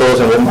report on both of those,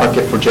 and we'll mark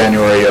it for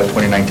January of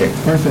 2019.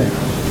 Perfect.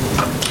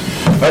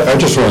 I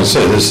just want to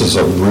say this is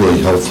a really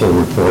helpful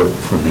report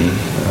for me.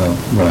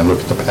 When I look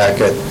at the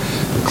packet,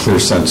 a clear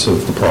sense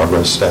of the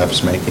progress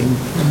staff's making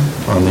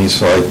on these.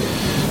 So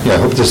I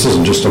hope this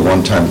isn't just a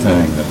one-time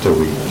thing, that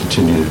we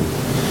continue to.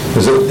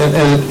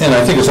 And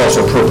I think it's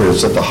also appropriate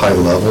it's at the high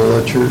level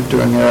that you're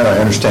doing it. I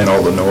understand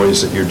all the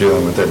noise that you're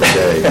dealing with every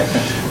day,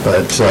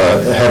 but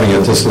having it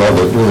at this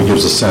level, it really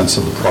gives a sense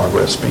of the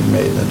progress being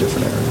made in the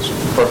different areas.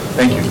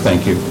 Thank you.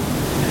 Thank you.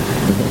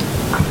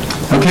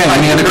 Okay,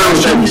 any other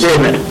questions?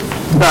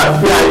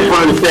 I just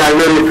wanted to say I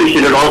really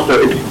appreciate it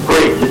also. It's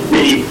great to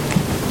see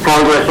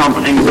progress on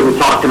things that we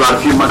talked about a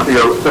few months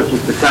ago, such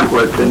as the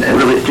templates, and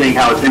really seeing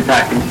how it's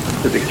impacting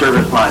specific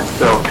service lines.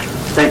 So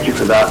thank you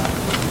for that.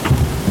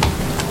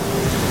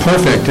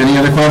 Perfect. Any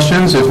other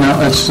questions? If not,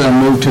 let's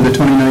move to the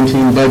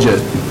 2019 budget.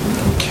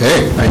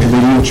 Okay. Are you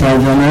leading the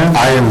charge on that?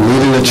 I am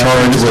leading the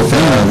charge with,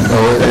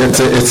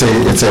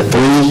 it's a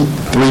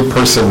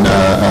three-person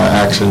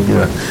action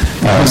here.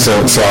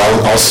 So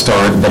I'll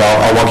start, but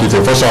I'll walk you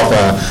through. First off,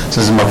 this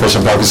is my first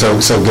time talking,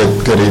 so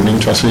good evening,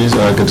 trustees.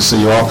 Good to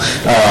see you all.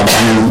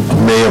 You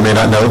may or may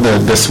not know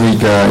that this week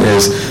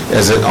is,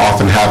 as it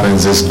often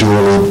happens, is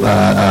dual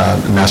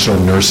National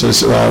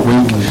Nurses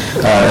Week,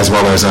 as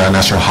well as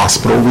National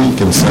Hospital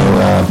Week. And so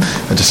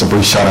just a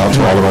brief shout out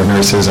to all of our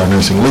nurses, our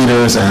nursing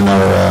leaders, and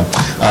our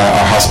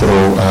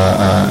hospital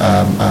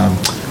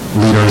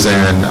leaders,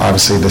 and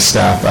obviously the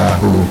staff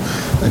who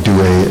do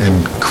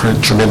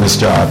a tremendous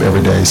job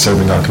every day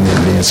serving our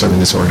community and serving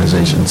this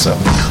organization. So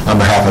on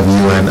behalf of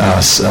you and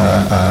us,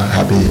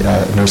 happy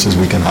Nurses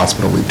Week and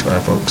Hospital Week to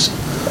our folks.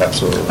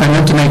 Absolutely. I'd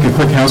like to make a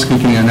quick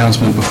housekeeping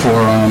announcement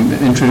before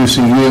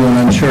introducing you, and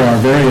I'm sure our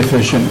very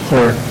efficient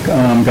clerk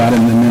got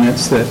in the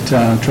minutes that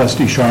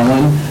Trustee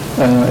Charlin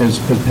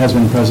has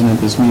been present at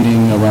this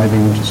meeting,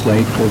 arriving just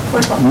late,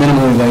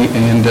 minimally late,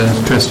 and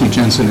Trustee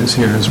Jensen is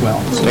here as well.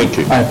 So thank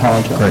you. I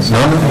apologize. Great.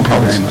 No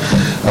problem.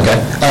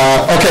 Okay.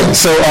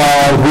 So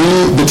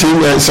the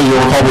team, so you'll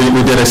recall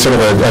we did a sort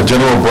of a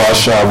general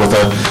brush with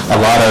a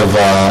lot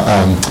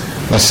of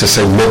let's just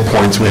say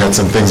midpoints. We had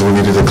some things we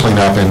needed to clean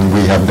up, and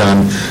we have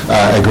done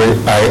a great,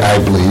 I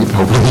believe,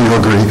 hopefully you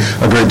agree,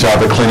 a great job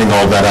at cleaning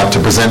all that up to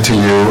present to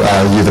you,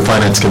 the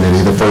Finance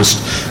Committee, the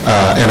first,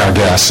 and our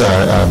guests,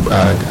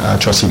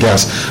 trustee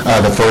guests,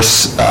 the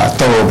first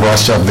thorough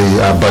brush of the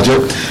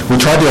budget. We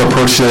tried to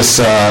approach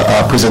this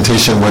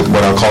presentation with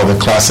what I'll call the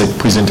classic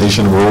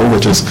presentation rule,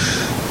 which is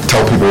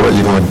tell people what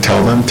you're going to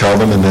tell them,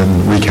 and then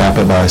recap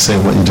it by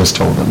saying what you just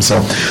told them. So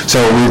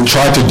we've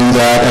tried to do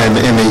that, and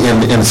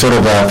in sort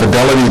of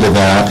fidelity to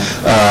that,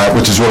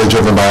 which is really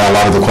driven by a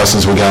lot of the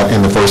questions we got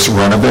in the first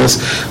run of this.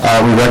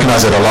 We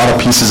recognize that a lot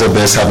of pieces of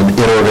this have an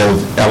iterative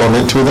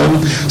element to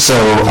them. So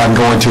I'm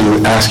going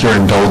to ask your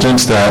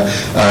indulgence that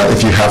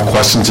if you have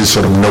questions, you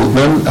sort of note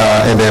them,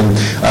 and then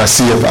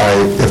see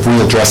if we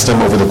address them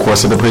over the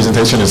course of the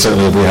presentation, and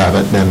certainly if we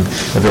haven't, then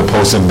if you'll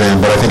post them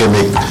then. But I think it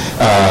may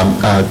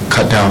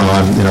cut down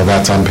down on,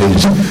 that's on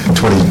page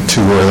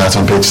 22 or that's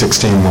on page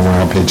 16 when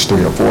we're on page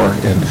 3 or 4,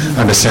 and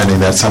understanding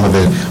that some of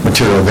the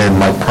material then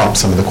might prompt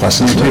some of the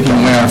questions. You're taking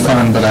away our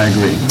fun, but I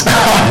agree.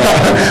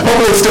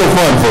 Hopefully it's still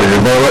fun for you,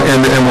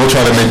 and we'll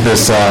try to make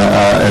this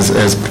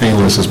as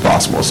painless as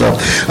possible. So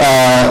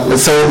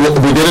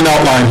we did an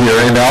outline here,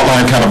 and the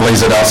outline kind of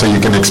lays it out so you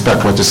can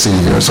expect what to see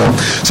here. So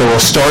we'll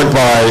start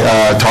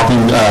by talking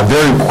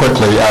very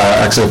quickly,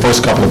 actually the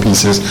first couple of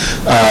pieces,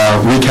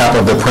 recap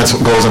of the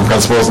goals and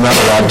principles. Not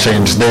a lot of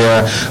change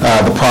there.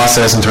 The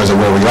process in terms of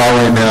where we are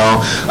right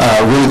now,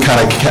 really kind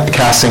of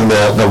casting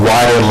the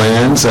wider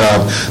lens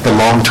of the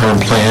long-term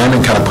plan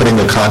and kind of putting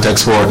the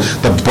context for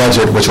the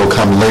budget, which will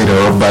come later,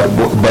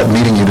 but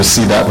needing you to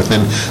see that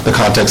within the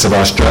context of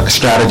our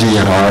strategy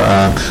and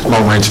our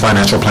long-range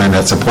financial plan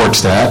that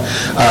supports that.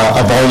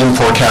 A volume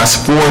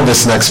forecast for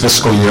this next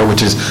fiscal year,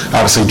 which is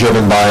obviously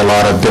driven by a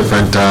lot of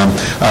different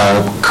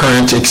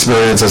current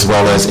experience as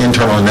well as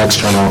internal and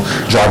external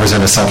drivers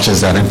and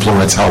assumptions that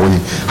influence how we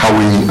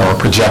are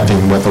projecting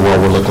what the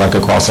world will look like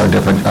across our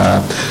different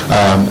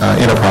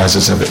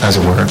enterprises, as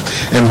it were.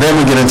 And then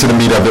we get into the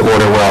meat of the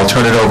order, where I'll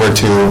turn it over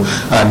to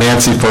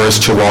Nancy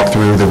first to walk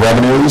through the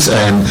revenues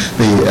and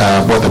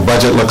what the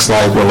budget looks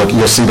like.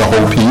 You'll see the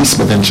whole piece,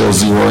 but then she'll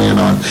zero in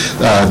on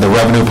the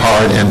revenue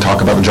part and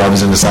talk about the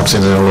drivers and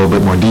assumptions in a little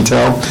bit more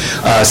detail.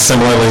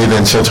 Similarly,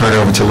 then she'll turn it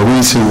over to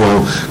Luis, who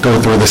will go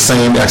through the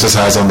same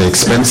exercise on the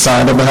expense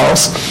side of the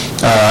house.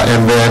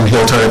 And then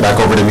he'll turn it back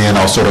over to me, and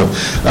I'll sort of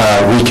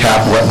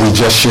recap what we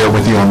just shared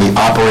with you on the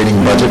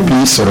operating budget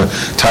piece, sort of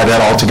tie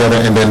that all together,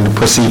 and then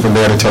proceed from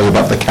there to tell you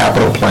about the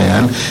capital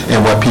plan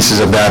and what pieces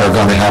of that are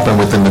going to happen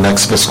within the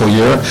next fiscal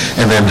year,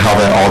 and then how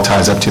that all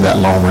ties up to that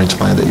long-range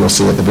plan that you'll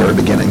see at the very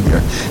beginning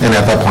here. And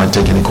at that point,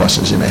 take any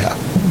questions you may have.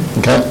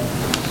 Okay?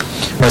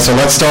 All right, so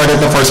let's start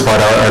at the first part,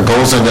 our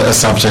goals and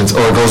assumptions,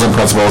 or goals and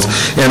principles.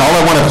 And all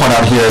I want to point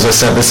out here, as I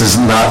said, this is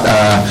not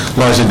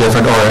largely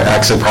different, or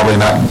actually probably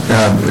not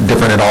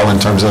different at all in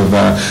terms of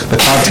the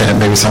content.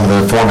 Maybe some of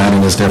the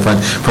formatting is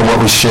different from what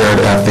we shared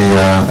at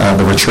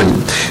the retreat.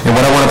 And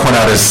what I want to point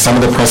out is some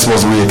of the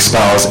principles we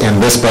espouse in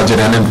this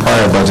budget and in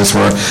prior budgets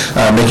were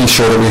making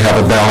sure that we have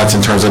a balance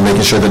in terms of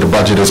making sure that the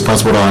budget is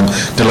principled on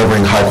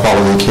delivering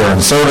high-quality care and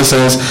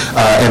services,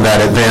 and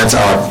that advance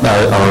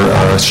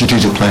our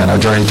strategic plan, our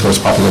journey towards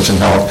population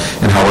health,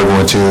 and how we're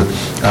going to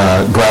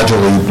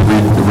gradually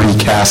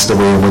recast the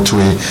way in which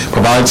we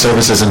provide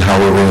services and how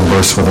we're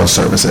reimbursed for those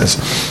services.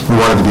 We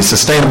want it to be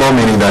sustainable,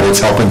 meaning that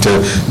it's helping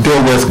to deal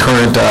with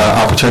current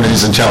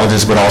opportunities and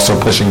challenges, but also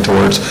pushing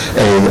towards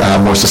a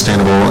more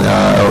sustainable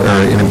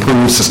or an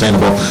improved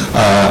sustainable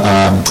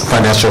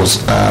financial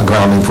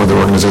grounding for the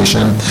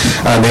organization.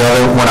 The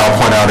other one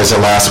I'll point out is the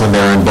last one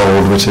there in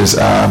bold, which is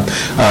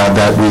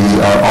that we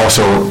are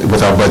also, with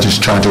our budgets,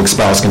 trying to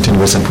espouse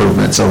continuous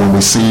improvement. So when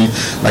we see,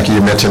 like you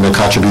mentioned, the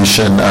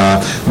contribution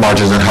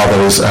margins and how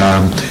those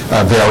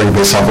vary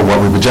based off of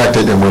what we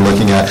projected, and we're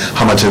looking at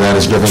how much of that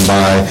is driven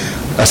by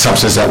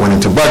assumptions that went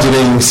into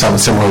budgeting, some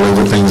similarly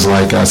with things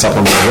like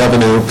supplemental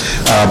revenue,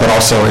 but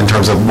also in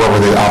terms of what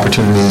were the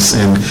opportunities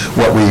in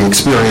what we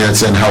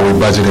experienced and how we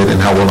budgeted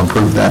and how we'll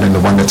improve that. And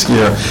the one that's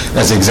here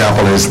as an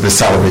example is the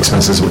salary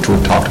expenses, which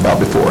we've talked about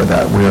before,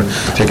 that we're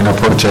taking an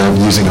approach of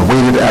using a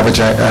weighted average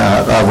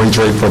wage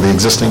rate for the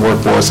existing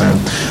workforce and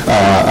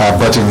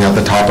budgeting at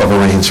the top of a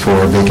range for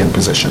vacant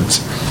positions.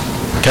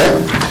 Okay?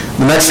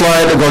 The next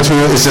slide I go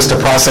through is just a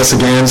process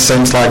again,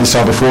 same slide you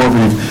saw before.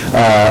 We've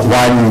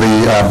widened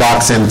the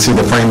box into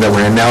the frame that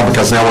we're in now,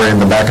 because now we're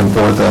in the back and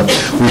forth of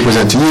we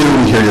present to you,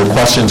 we hear your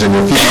questions and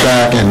your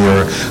feedback and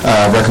your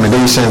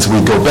recommendations. We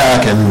go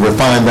back and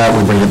refine that,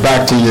 we bring it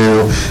back to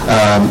you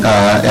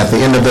at the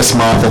end of this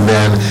month, and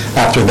then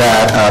after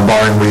that,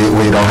 barring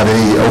we don't have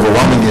any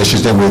overwhelming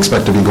issues, then we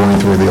expect to be going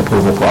through the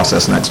approval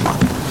process next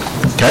month.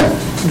 Okay?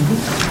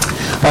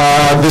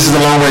 This is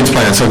the long-range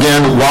plan. So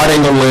again,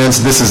 wide-angle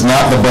lens. This is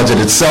not the budget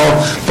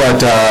itself,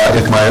 but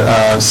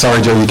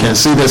sorry, Joe, you can't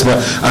see this, but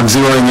I'm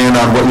zeroing in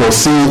on what you'll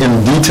see in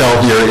detail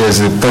here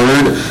is the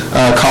third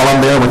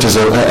column there, which is,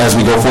 as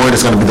we go forward,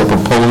 it's going to be the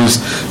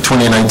proposed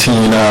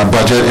 2019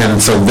 budget. And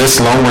so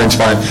this long-range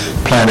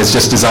plan is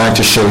just designed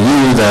to show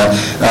you that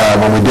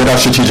when we did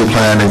our strategic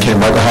plan and came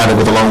right behind it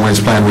with the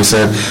long-range plan, we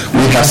said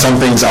we have some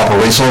things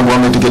operational we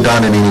need to get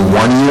done in any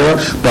 1 year,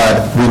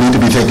 but we need to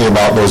be thinking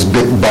about those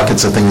big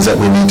buckets of things that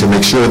we need to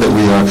make sure that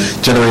we are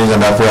generating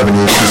enough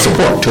revenue to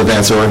support, to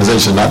advance the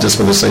organization, not just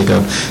for the sake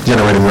of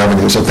generating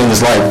revenue. So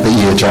things like the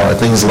EHR,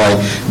 things like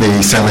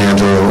the San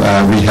Leandro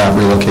rehab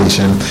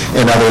relocation,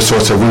 and other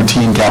sorts of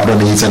routine capital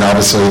needs, and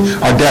obviously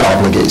our debt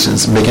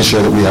obligations, making sure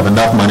that we have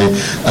enough money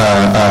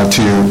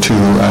to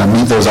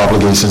meet those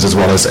obligations as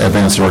well as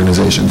advance the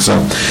organization.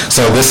 So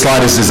this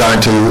slide is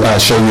designed to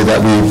show you that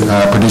we've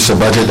produced a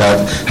budget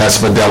that has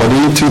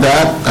fidelity to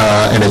that,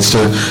 and it's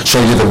to show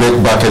you the big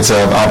buckets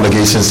of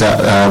obligations that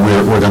we're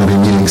we're going to be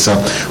meeting. So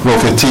Row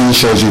 15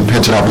 shows you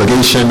pension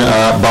obligation,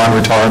 bond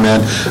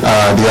retirement,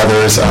 the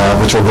others,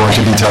 which we'll go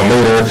into detail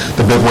later.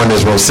 The big one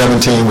is Row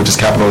 17, which is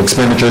capital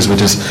expenditures,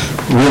 which is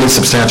really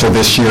substantial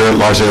this year,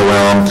 largely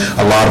around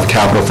a lot of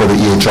capital for the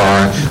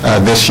EHR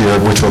this year,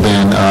 which will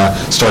then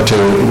start to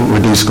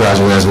reduce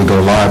gradually as we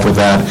go live with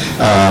that.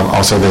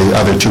 Also the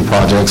other two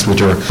projects,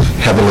 which are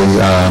heavily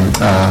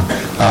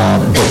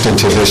booked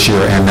into this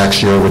year and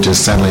next year, which is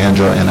San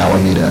Leandro and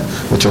Alameda,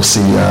 which you'll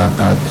see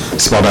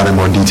spelled out in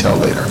more detail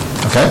later.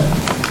 Okay?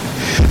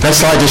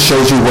 Next slide just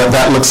shows you what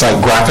that looks like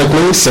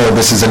graphically. So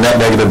this is a net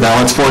negative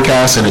balance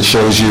forecast, and it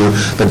shows you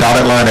the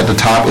dotted line at the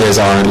top is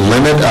our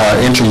limit,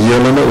 entry year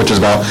limit, which is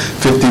about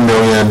 $50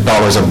 million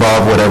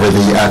above whatever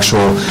the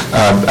actual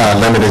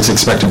limit is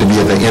expected to be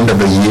at the end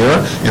of the year,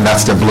 and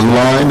that's the blue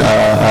line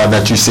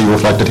that you see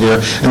reflected here.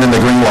 And then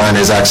the green line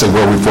is actually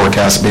where we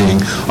forecast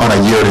being on a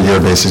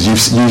year-to-year basis. You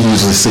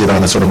usually see it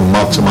on a sort of a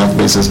month-to-month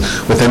basis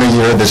within a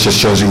year. This just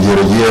shows you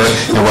year-to-year,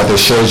 and what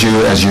this shows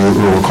you, as you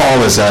will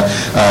recall, is that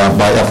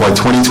by FY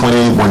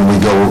 2020, when we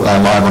go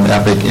live on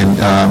Epic in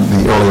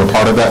the earlier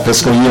part of that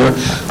fiscal year,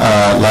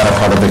 latter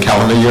part of the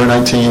calendar year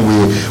 19,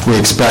 we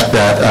expect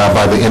that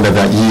by the end of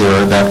that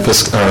year, that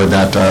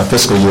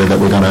fiscal year, that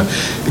we're going to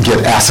get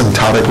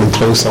asymptotically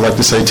close, I like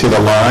to say, to the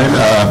line.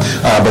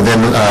 But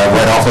then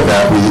right off of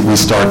that, we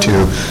start to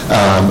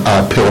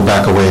peel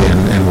back away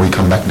and we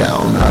come back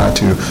down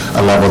to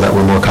a level that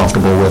we're more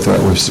comfortable with,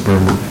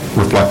 we're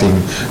reflecting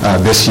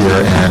this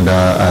year and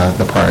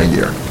the prior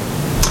year.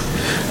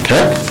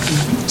 Okay?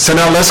 So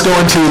now let's go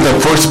into the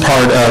first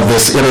part of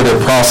this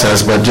iterative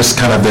process, but just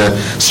kind of to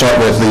start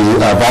with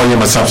the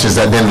volume assumptions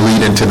that then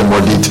lead into the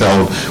more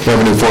detailed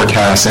revenue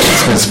forecasts and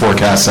expense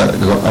forecasts that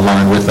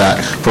align with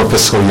that for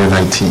fiscal year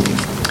 19.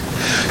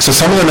 So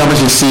some of the numbers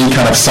you see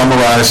kind of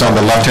summarized on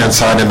the left-hand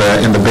side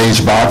in the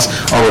beige box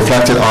are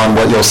reflected on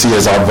what you'll see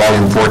as our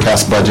volume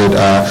forecast budget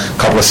a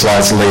couple of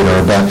slides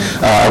later. But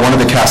I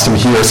wanted to cast them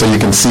here so you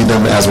can see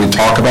them as we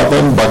talk about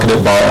them,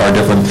 bucketed by our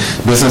different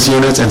business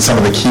units and some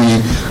of the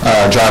key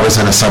drivers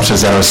and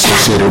assumptions that are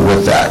associated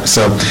with that.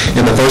 So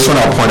in the first one,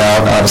 I'll point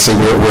out, obviously,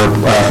 we're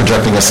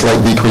projecting a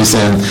slight decrease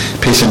in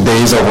patient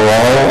days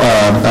overall.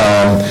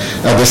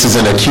 This is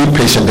in acute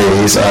patient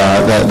days.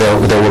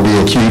 There will be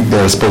acute,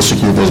 there's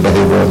post-acute, there's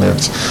behavioral, and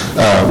there's,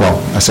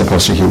 I said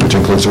post-acute, which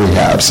includes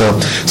rehab. So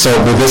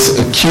with this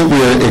acute,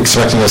 we're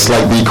expecting a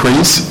slight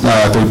decrease,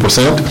 3%,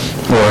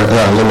 or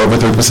a little over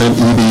 3%.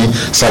 ED,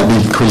 slight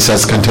decrease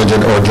as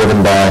contingent or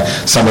driven by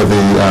some of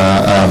the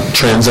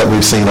trends that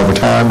we've seen over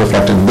time,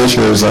 reflecting this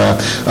year's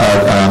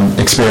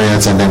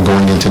experience and then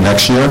going into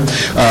next year.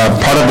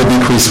 Part of the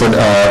decrease for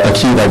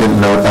acute, I didn't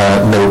note,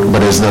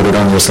 but is noted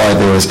on your slide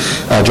there, is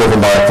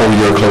driven by a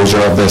full-year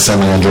closure of the San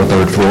Leandro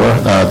third floor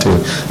to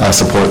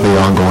support the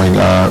ongoing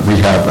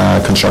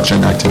rehab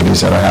construction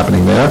activities that are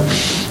happening there.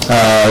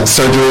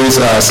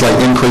 Surgeries,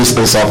 slight increase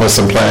based off of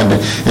some planned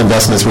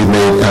investments we've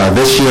made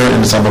this year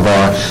in some of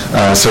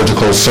our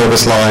surgical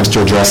service lines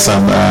to address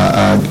some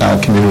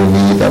community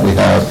need that we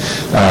have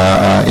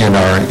in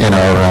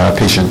our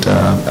patient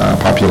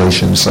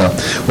population. So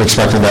we're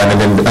expecting that.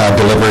 And then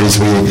deliveries,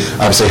 we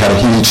obviously had a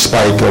huge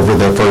spike over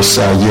the first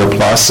year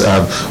plus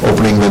of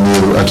opening the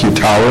new acute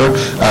tower,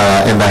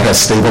 and that has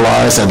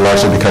stabilized, and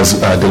largely because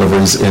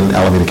deliveries in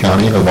Alameda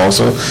County have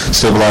also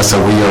stabilized.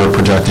 So we are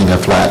projecting a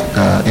flat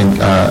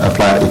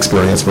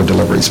experience for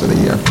deliveries for the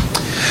year.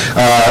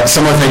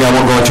 Similar thing, I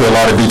won't go into a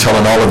lot of detail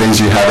on all of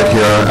these. You have it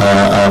here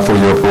for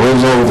your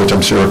perusal, which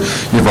I'm sure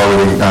you've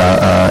already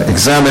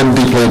examined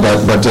deeply,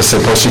 but just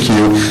say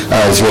post-acute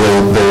is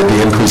really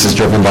the increase is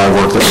driven by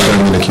work that we're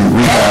doing in acute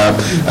rehab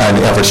and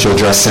the efforts to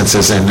address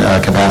census and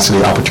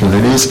capacity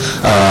opportunities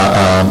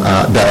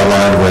that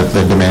align with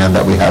the demand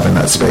that we have in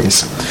that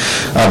space.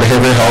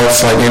 Behavioral health,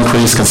 slight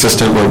increase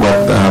consistent with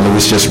what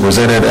Luis just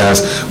presented,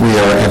 as we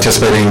are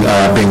anticipating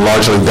being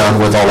largely done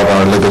with all of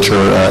our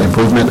ligature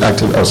improvement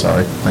activity. Oh,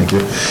 sorry. Thank you.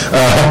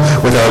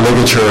 With our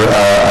ligature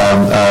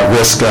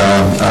risk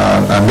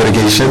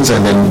mitigations,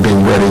 and then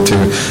being ready to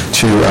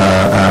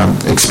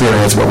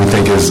experience what we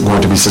think is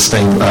going to be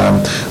sustained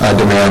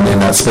demand in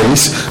that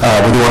space.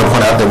 We do want to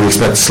point out that we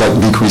expect a slight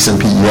decrease in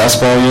PES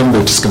volume,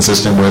 which is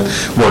consistent with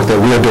work that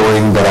we are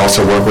doing, but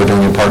also work we're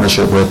doing in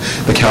partnership with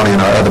the county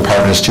and our other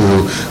partners to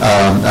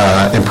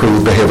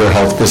improve behavioral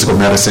health, physical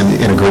medicine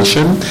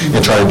integration, and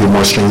try to do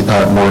more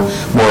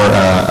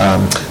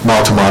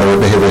mild to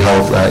moderate behavioral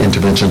health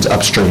interventions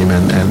upstream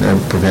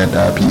and prevent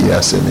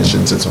PES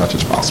emissions as much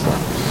as possible.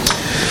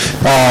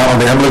 On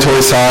the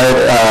ambulatory side,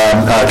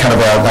 kind of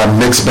a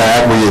mixed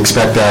bag. We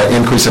expect an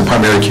increase in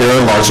primary care,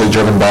 largely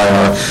driven by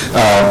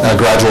our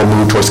gradual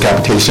move towards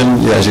capitation.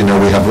 As you know,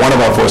 we have one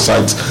of our 4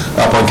 sites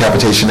up on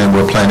capitation, and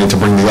we're planning to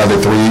bring the other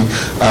 3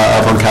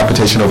 up on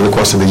capitation over the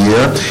course of the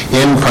year.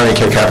 In primary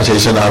care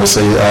capitation,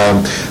 obviously,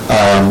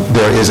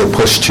 there is a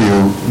push to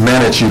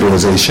manage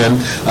utilization,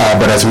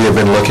 but as we have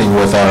been looking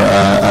with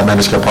our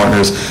managed care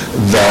partners,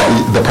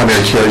 the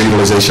primary care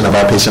utilization of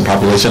our patient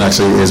population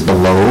actually is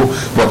below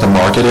what the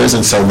market is,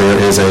 and so there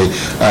is a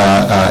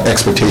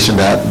expectation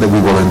that we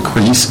will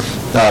increase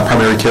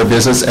primary care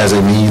visits as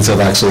a means of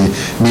actually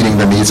meeting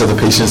the needs of the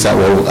patients that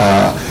will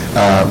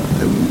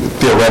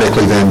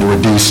theoretically then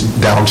reduce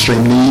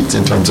downstream needs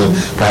in terms of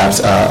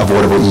perhaps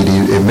avoidable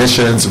ED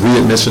admissions,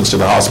 readmissions to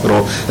the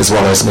hospital, as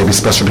well as maybe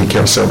specialty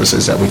care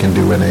services that we can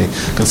do in a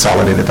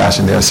consolidated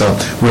fashion there. So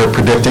we're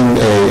predicting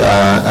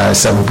a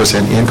 7%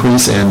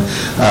 increase in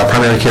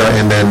primary care,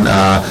 and then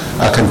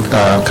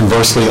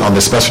conversely on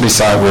the specialty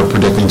side, we're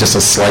predicting just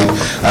a slight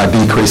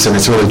decrease, and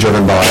it's really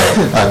driven by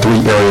three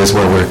areas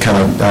where we're kind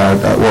of,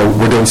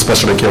 we're doing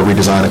specialty care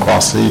redesign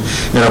across the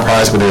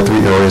enterprise, but there are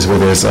three areas where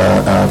there's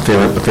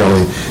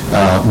fairly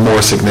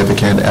more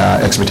significant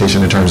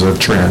expectation in terms of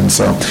trends.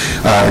 So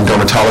in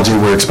dermatology,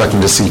 we're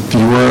expecting to see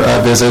fewer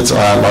visits,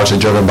 largely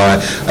driven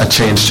by a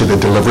change to the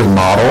delivery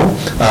model,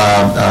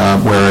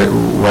 where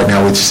right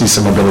now we see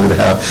some ability to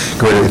have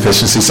greater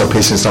efficiency, so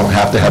patients don't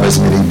have to have as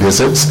many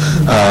visits.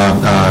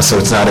 So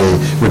it's not a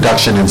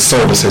reduction in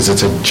services,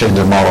 it's a change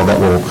in model that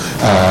will,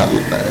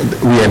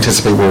 we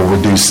anticipate will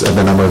reduce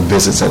the number of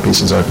visits that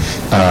patients are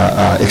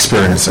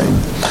experiencing.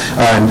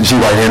 In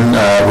GYN,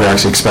 we're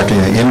actually expecting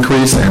an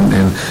increase, and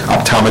in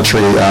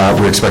optometry,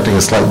 we're expecting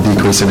a slight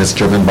decrease, and it's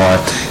driven by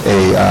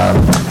a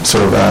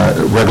sort of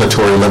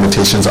regulatory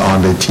limitations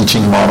on the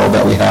teaching model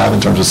that we have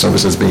in terms of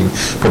services being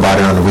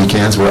provided on the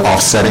weekends. We're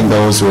offsetting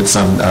those with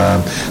some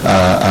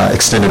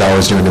extended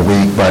hours during the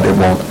week, but it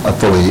won't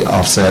fully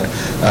offset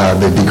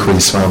the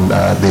decrease from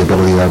the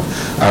ability of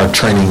our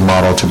training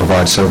model to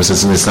provide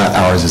services, and it's not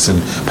ours, it's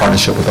in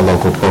partnership with a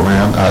local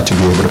program to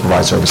be able to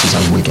provide services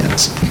on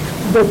weekends.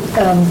 But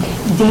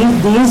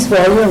these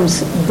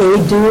volumes, they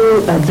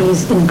do,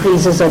 these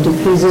increases or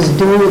decreases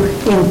do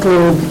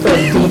include the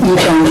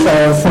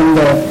e-consults and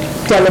the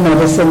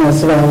telemedicine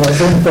as well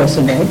as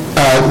in-person, right?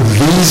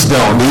 These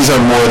don't. These are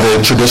more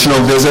the traditional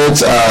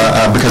visits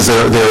because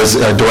there's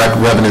a direct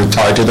revenue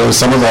tied to those.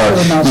 Some of our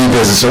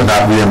e-visits are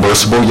not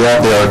reimbursable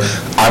yet. They are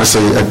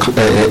obviously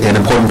an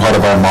important part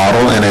of our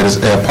model, and it is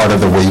a part of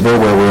the waiver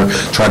where we're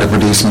trying to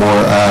produce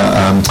more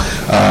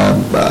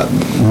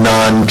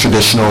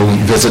non-traditional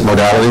visit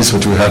modalities,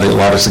 which we had a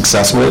lot of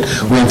success with.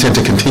 We intend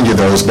to continue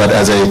those, but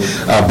as a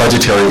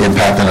budgetary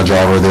impact on a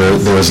driver,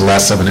 there is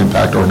less of an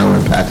impact or no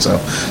impact.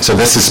 So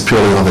this is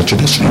purely on the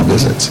traditional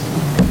visits.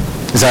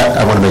 Is that,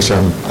 I want to make sure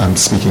I'm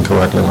speaking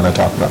correctly when I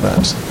talk about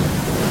that.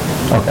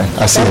 Okay,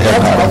 I see the head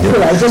nodding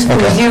here. I just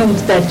presumed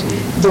that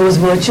those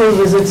virtual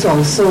visits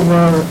also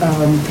were,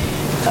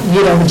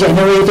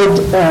 generated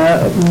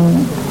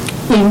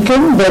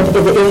income, but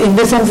in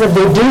the sense that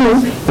they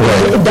do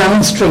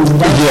downstream.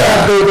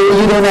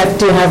 You don't have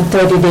to have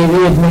 30-day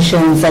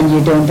readmissions, and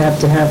you don't have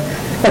to have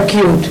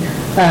acute.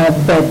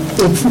 But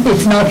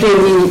it's not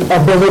really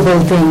a billable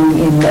thing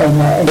in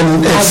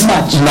as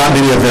much. Not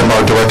many of them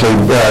are directly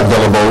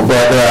billable,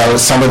 but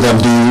some of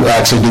them do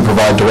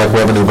provide direct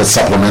revenue, but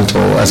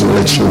supplemental as it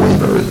relates to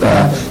waiver.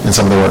 And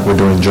some of the work we're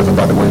doing driven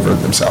by the waiver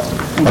themselves.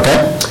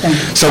 Okay?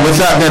 So with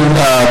that, then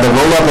the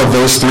roll-up of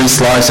those three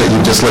slides that you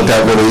just looked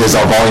at really is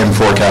our volume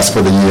forecast for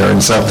the year.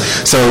 And so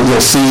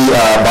you'll see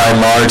by and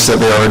large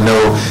that there are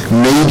no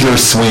major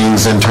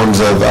swings in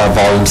terms of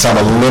volume. Some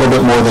a little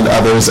bit more than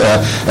others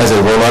as a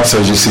roll-up.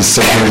 So as you see,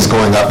 Symphony is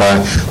going up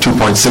by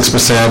 2.6%,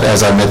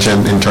 as I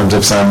mentioned, in terms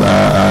of some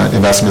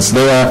investments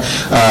there.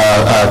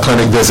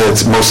 Clinic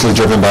visits mostly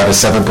driven by the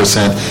 7%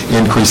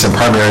 increase in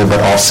primary, but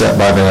offset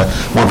by the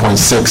 1.6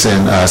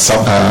 in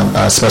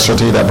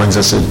specialty. That brings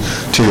us to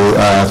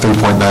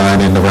 3.9,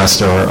 and the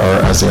rest are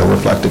as they are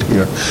reflected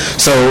here.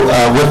 So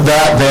with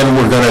that, then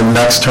we're going to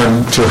next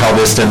turn to how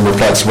this then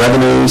reflects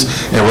revenues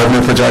and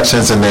revenue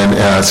projections, and then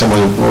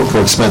similarly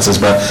for expenses.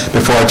 But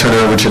before I turn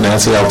it over to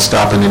Nancy, I'll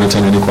stop and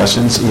entertain any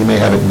questions you may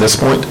have at this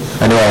point.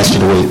 I know I asked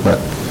you to wait, but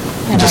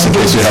just in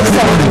case you have any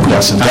burning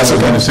questions. I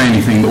wasn't going to say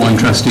anything, but one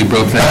trustee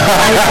broke that.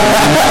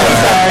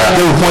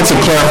 There were points of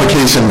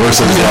clarification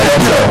versus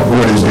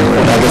what he's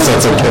doing. I guess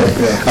that's okay.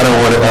 I don't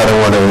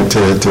want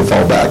to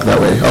fall back that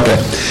way. Okay.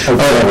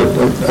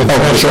 A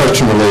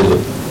question related to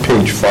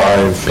page 5.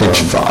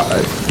 Page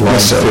 5. Line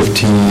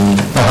 15.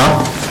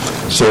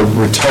 So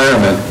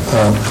retirement,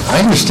 I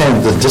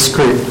understand the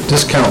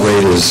discount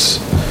rate is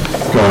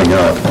going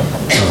up.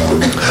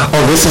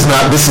 This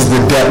is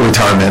the debt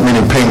retirement,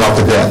 meaning paying off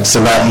the debt.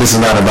 So this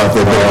is not about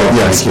the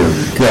yes. Thank you.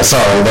 Yeah,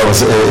 sorry, that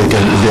was a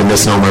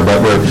misnomer,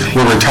 but we're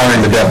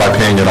retiring the debt by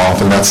paying it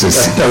off, and that's the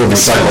cycle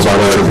by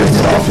which we're paying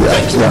it off.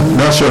 Yeah.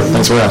 No, sure.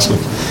 Thanks for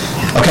asking.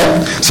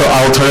 Okay, so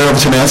I'll turn it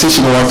over to Nancy. She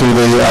can walk through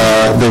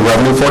the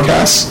revenue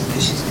forecast.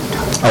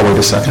 I'll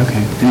wait a second.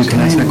 Okay. Can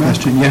I ask a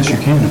question? Yes,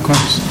 you can, of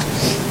course.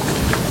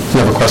 You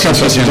have a question?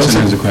 Trustee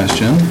Jensen has a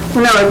question.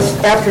 No, it's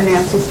after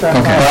Nancy starts.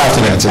 Okay. After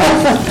Nancy.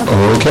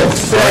 Okay.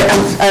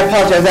 I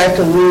apologize. I have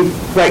to leave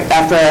right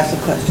after I ask the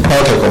question.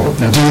 Okay, cool.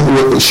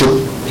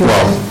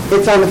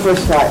 It's on the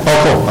first slide. Oh,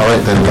 cool. All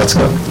right, then let's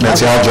go.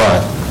 Nancy, I'll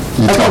drive.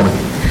 You tell me.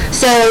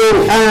 So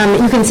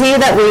you can see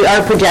that we are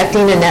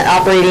projecting a net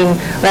operating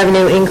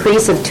revenue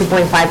increase of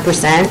 2.5%.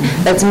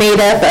 That's made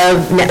up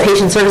of net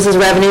patient services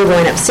revenue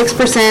going up 6%,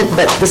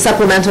 but the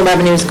supplemental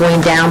revenue is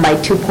going down by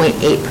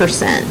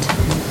 2.8%.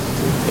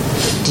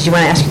 Did you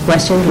want to ask a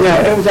question?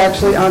 Yeah, it was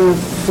actually on the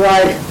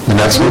slide. The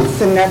next one? It's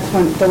the next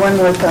one, the one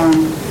with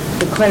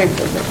the clinic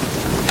visit.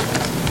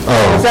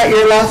 Oh. Was that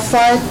your last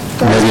slide?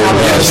 Maybe it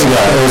was, yeah,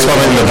 it was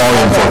probably the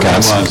volume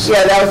forecast.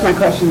 Yeah, that was my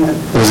question then.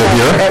 Was it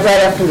here?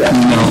 Right after that.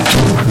 No.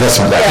 This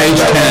one. Page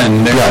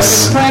 10.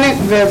 Yes. Clinic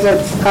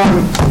visits,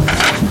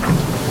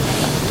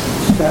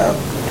 so,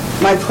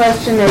 my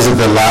question Is it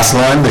the last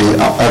line, the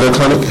other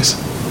clinics?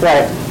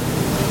 Right.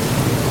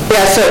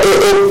 Yeah, so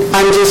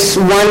I'm just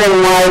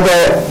wondering why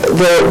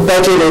the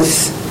budget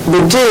is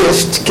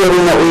reduced,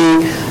 given that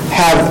we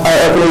are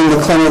opening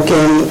the clinic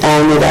in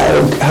Alameda. I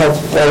would hope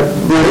that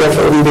more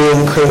effort would be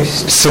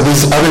increased. So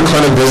these other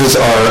clinic visits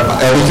are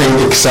everything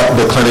except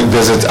the clinic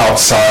visits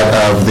outside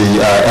of the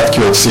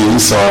FQHC,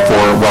 so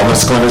for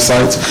wellness clinic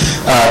sites.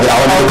 The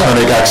Alameda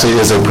clinic actually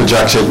is a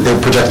projected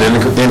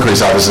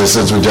increase, obviously,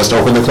 since we just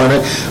opened the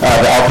clinic.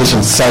 The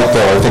outpatient site,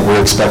 though, I think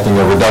we're expecting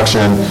a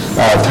reduction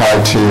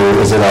tied to,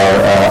 is it our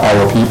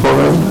IOP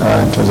program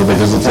in terms of the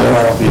visits there?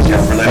 IOPs, yeah,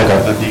 related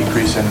to the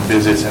decrease in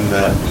visits in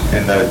the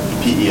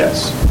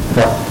PES.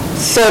 Yeah.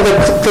 So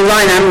the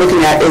line I'm looking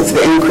at is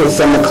the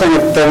increase in the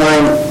clinic, the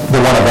line. The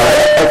one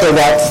above. Okay,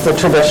 that's the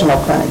traditional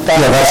clinic.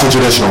 Yeah, that's the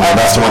traditional one.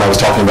 That's the one I was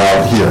talking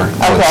about here.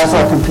 Okay, I was a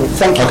little confused.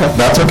 Thank you. Okay,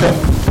 that's okay.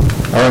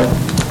 All right.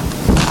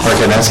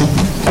 Okay, Nancy?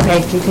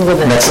 Okay, you can go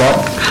to the next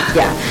slide.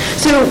 Yeah.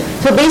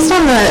 So based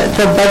on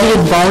the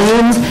budgeted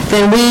volumes,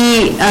 then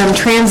we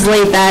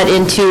translate that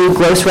into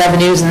gross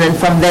revenues, and then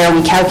from there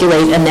we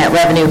calculate a net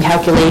revenue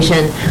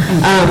calculation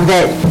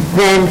that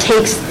then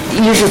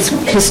uses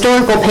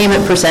historical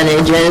payment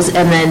percentages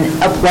and then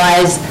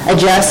applies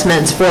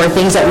adjustments for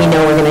things that we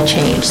know are going to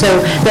change. So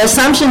the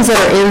assumptions that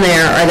are in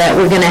there are that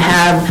we're going to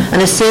have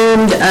an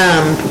assumed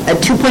a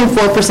 2.4%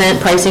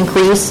 price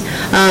increase.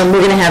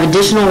 We're going to have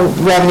additional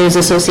revenues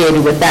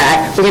associated with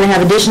that. We're going to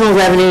have additional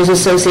revenues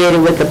associated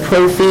with the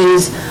pro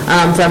fees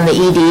from the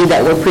ED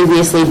that were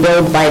previously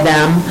billed by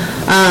them.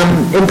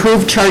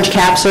 Improved charge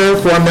capture,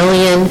 $4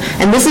 million,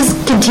 and this is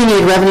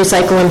continued revenue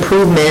cycle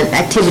improvement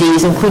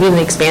activities, including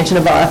the expansion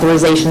of our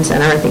authorization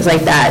center and things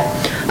like that.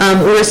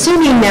 We're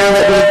assuming now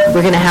that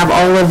we're going to have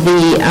all of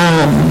the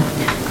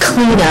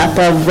cleanup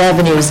of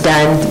revenues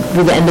done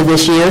through the end of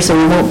this year, so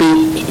we won't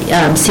be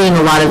seeing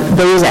a lot of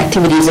those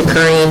activities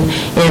occurring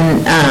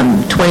in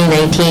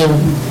 2019.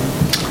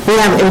 We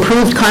have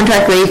improved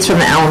contract rates from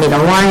the Alameda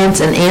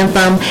Alliance and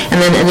Anthem,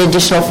 and then an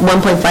additional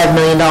 $1.5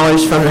 million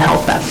from the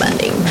Health Path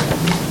funding.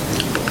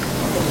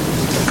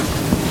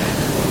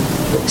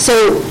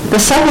 So the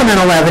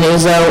supplemental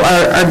revenues, though,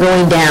 are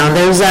going down.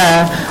 There's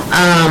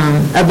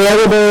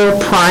available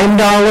prime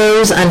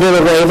dollars under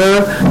the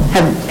waiver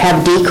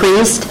have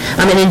decreased.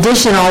 In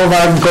addition, all of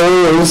our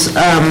goals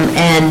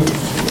and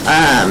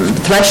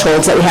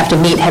thresholds that we have to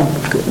meet have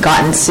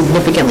gotten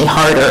significantly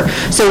harder.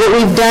 So what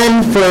we've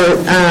done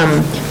for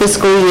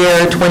fiscal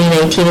year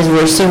 2019 is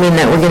we're assuming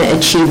that we're going to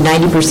achieve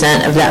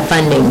 90% of that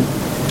funding.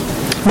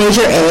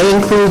 Measure A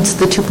includes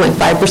the 2.5%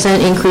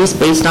 increase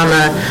based on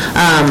the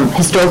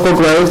historical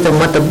growth and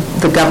what the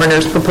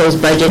governor's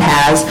proposed budget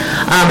has.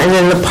 And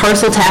then the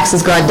parcel tax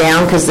has gone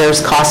down because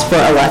there's cost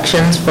for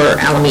elections for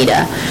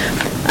Alameda.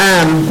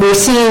 We're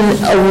seeing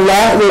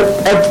we're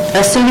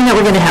assuming that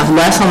we're going to have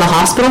less on the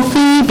hospital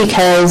fee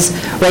because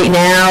right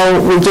now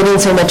we're getting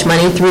so much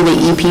money through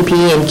the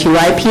EPP and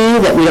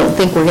QIP that we don't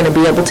think we're going to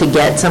be able to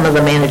get some of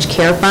the managed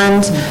care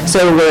funds.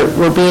 So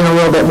we're being a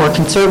little bit more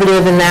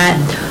conservative in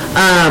that.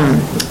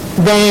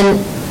 Then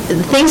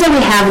the things that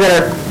we have that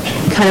are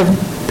kind of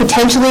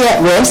potentially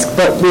at risk,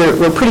 but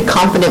we're pretty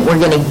confident we're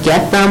going to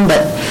get them.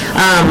 But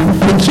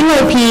the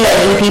QIP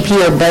and EPP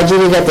are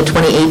budgeted at the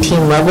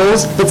 2018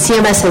 levels, but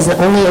CMS has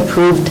only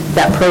approved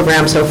that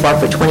program so far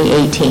for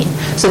 2018.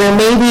 So there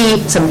may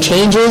be some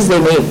changes.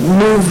 They may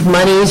move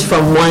monies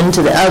from one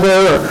to the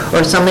other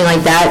or something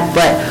like that,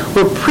 but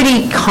we're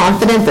pretty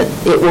confident that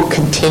it will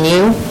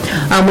continue.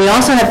 We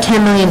also have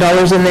 $10 million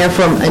in there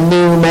from a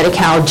new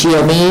Medi-Cal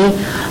GME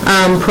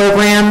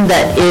program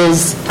that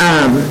is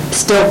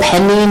still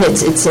pending.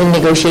 It's in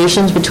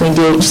negotiations between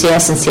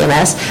DHCS and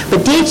CMS,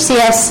 but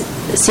DHCS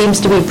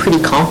seems to be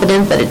pretty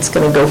confident that it's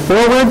going to go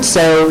forward,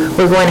 so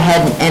we're going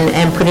ahead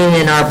and putting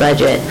it in our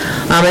budget.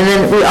 And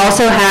then we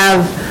also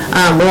have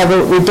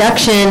a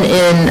reduction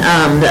in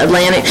the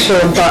Atlantic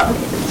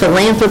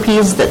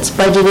philanthropies that's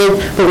budgeted,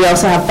 but we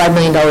also have $5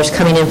 million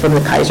coming in from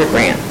the Kaiser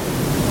grant.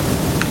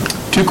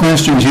 Two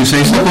questions. You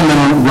say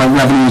supplemental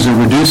revenues are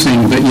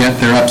reducing, but yet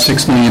they're up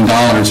 $6 million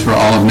for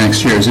all of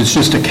next year. It's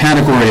just a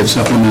category of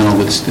supplemental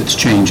that's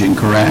changing,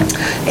 correct?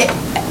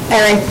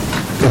 And I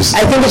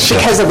think it's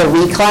because of the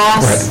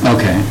reclass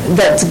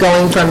that's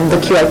going from the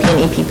QIP and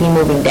EPP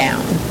moving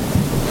down.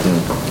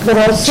 But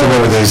also, so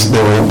there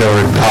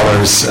were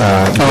dollars.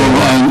 On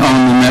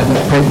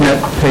the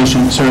net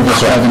patient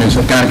service revenues.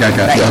 Got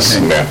it.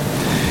 Yes. Okay.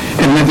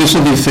 And then this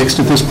will be fixed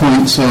at this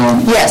point, so...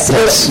 Yes,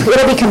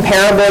 it'll be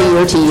comparable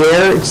year to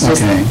year. It's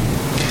just... Okay.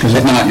 Because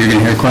if not, you're going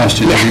to hear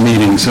questions every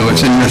meeting. So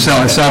it's in your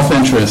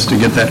self-interest to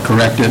get that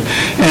corrected.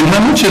 And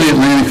how much of the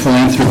Atlantic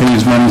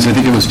Philanthropies monies, I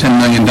think it was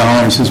 $10 million,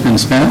 has been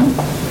spent?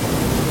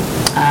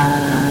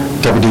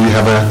 Debbie, do you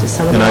have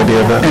an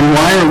idea of that? And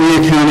why are we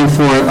accounting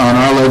for it on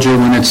our ledger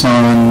when it's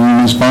on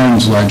Ms.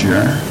 Barnes'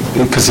 ledger?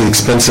 Because the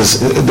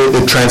expenses,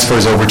 it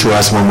transfers over to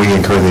us when we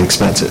incur the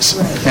expenses.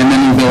 And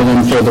then you bill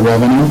them for the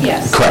revenue?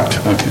 Yes. Correct.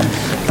 Okay.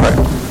 Right.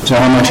 So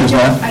how much is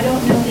left? I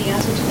don't know the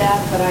answer to that,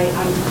 but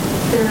I'm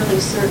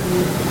fairly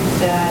certain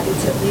that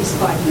it's at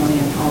least 5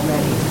 million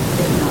already,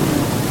 if not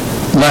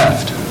more.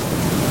 Left?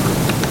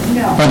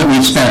 No. Or that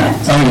we've spent?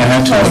 Oh, you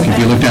have to, look, if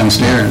you look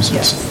downstairs,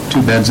 it's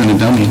 2 beds and a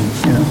dummy,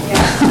 yeah.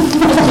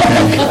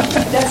 Okay.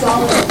 That's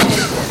all it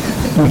is.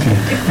 Okay.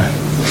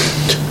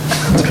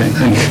 Okay,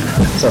 thank you.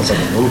 Sounds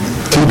like a movie.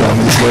 2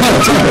 dummies.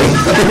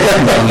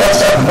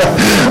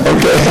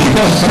 Okay.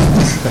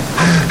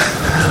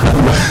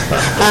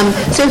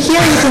 So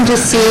here you can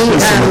just see.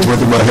 Someone's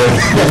with my head.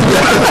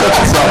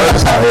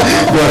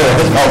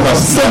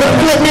 So the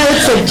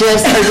footnotes are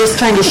just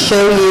trying to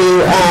show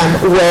you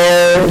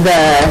where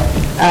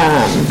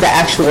the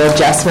actual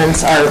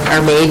adjustments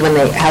are made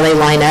how they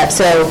line up.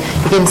 So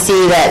you can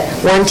see that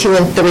 1, 2,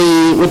 and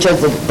 3, which are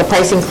the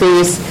price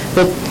increase,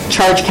 the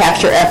charge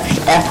capture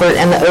effort,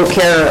 and the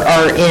OCare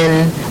are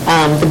in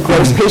the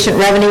gross patient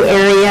revenue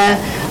area.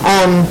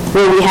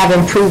 Where we have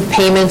improved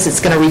payments, it's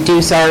going to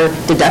reduce our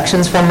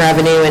deductions from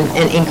revenue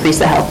and increase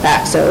the health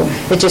back. So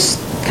it's just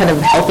kind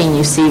of helping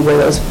you see where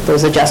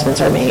those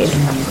adjustments are made.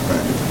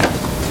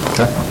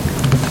 Okay.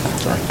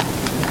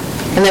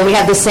 And then we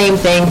have the same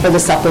thing for the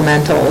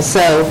supplementals.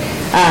 So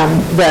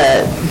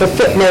the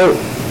footnote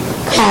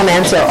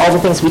comments are all the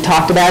things we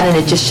talked about, and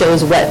it just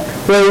shows what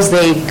rows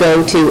they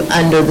go to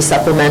under the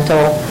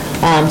supplemental.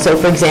 So,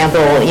 for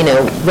example,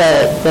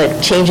 the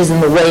changes in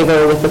the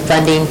waiver with the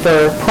funding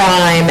for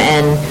Prime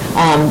and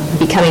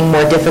becoming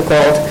more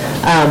difficult,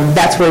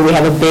 that's where we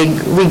have a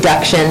big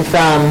reduction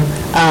from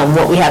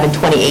what we have in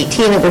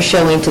 2018 that we're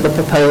showing to the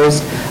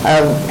proposed,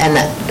 and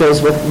that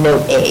goes with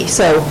Note A.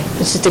 So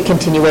it's just a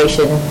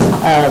continuation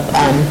of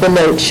the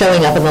note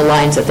showing up in the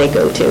lines that they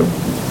go to.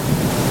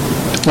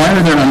 Why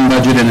are there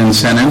unbudgeted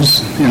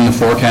incentives in the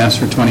forecast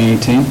for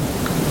 2018?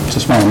 It's a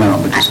small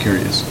amount, but just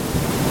curious.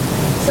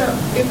 So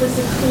it was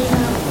a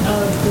cleanup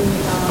of the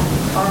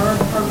R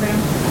program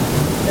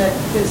that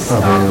just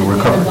stopped at the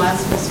end of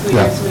last fiscal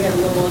year, so we had a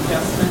little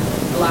adjustment,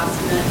 the last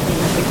minute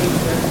payment that came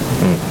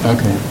through.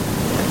 Okay.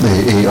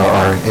 The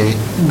ARRA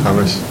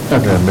covers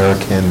the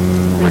American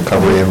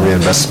Recovery and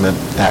Reinvestment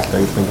Act,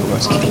 I think it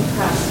was.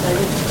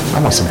 I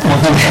want some.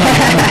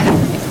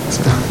 So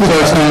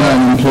it's not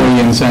an employee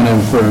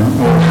incentive or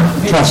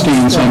trustee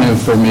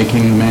incentive for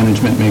making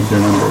management make their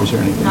numbers or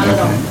anything? Not at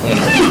all.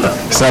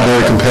 It's not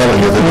very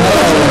compelling, is it?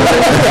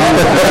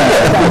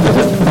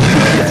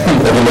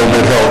 Every little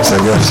bit helps,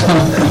 I guess.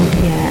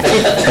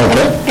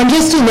 Okay. And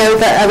just to note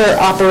that other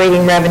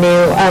operating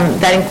revenue,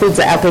 that includes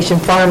the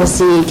outpatient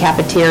pharmacy,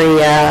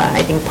 cafeteria,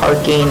 I think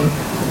parking.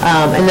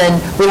 And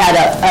then we had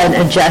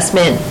an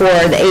adjustment for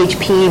the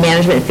HP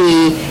management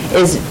fee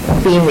is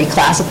being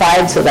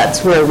reclassified, so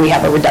that's where we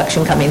have a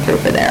reduction coming through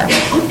for there.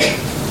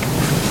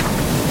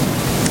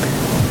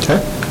 Okay.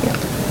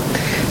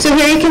 So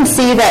here you can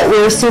see that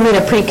we're assuming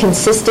a pretty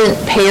consistent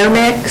payer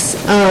mix,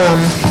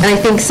 and I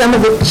think some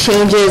of the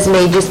changes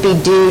may just be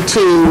due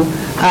to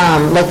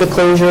like the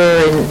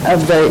closure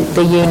of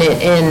the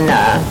unit in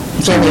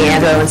San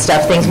Leandro and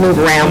stuff. Things move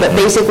around, but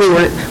basically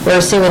we're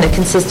assuming a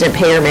consistent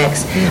payer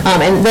mix.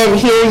 And then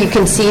here you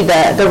can see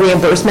the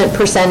reimbursement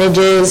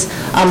percentages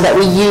that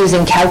we use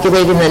in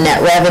calculating the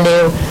net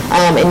revenue,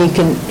 and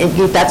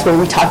that's where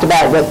we talked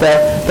about what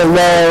the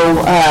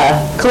low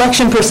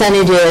collection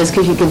percentages,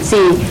 because you can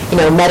see,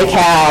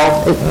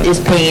 Medi-Cal is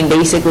paying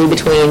basically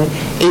between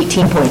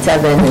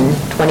 18.7 and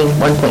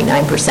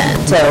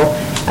 21.9%. So,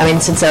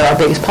 since they're our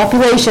biggest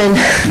population,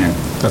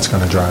 that's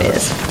going to drive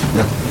it.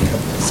 Yeah.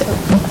 So,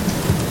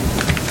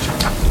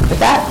 with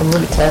that, I'll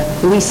move it to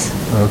Luis.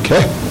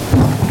 Okay.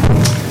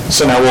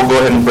 So now we'll go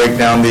ahead and break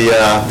down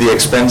the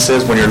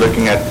expenses. When you're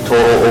looking at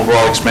total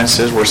overall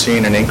expenses, we're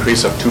seeing an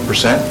increase of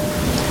 2%,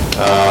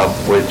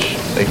 which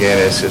again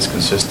is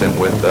consistent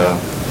with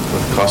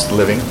cost of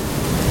living.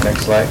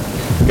 Next slide.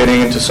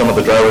 Getting into some of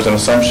the drivers and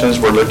assumptions,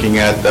 we're looking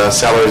at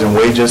salaries and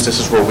wages. This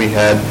is where we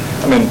had,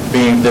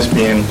 being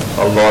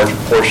a large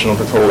portion of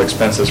the total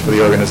expenses for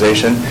the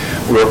organization,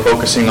 we were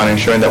focusing on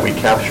ensuring that we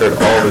captured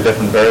all the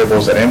different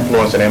variables that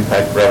influence and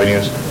impact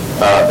revenues,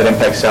 that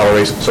impact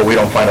salaries, so we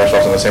don't find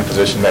ourselves in the same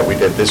position that we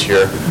did this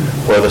year,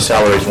 where the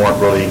salaries weren't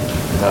really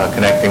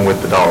connecting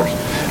with the dollars,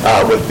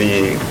 with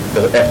the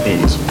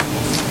FTEs.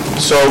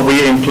 So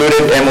we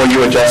included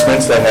MOU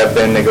adjustments that have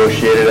been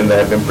negotiated and that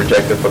have been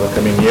projected for the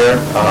coming year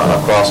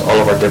across all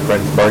of our different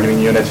bargaining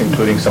units,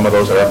 including some of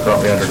those that are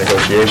currently under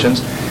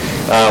negotiations.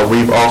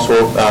 We've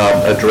also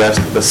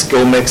addressed the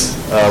skill mix.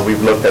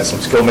 We've looked at some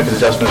skill mix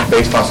adjustments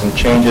based on some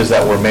changes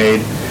that were made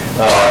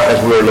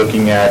as we were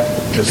looking at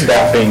the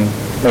staffing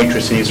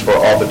matrices for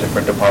all the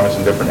different departments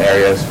in different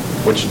areas,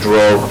 which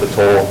drove the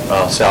total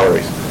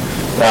salaries.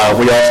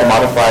 We also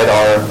modified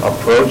our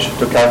approach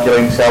to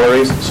calculating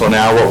salaries. So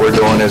now what we're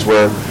doing is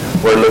we're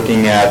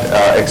looking at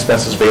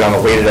expenses based on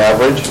a weighted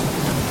average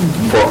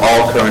for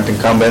all current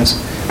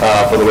incumbents,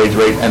 for the wage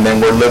rate. And then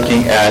we're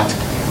looking at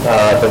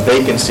the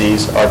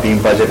vacancies are being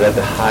budgeted at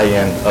the high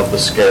end of the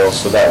scale,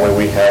 so that way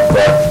we have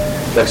that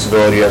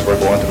flexibility as we're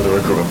going through the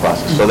recruitment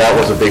process. So that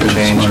was a big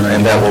change,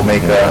 and that will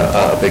make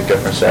a big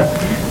difference there.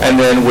 And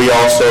then we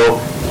also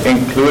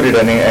included,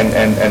 and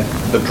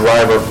the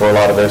driver for a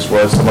lot of this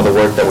was some of the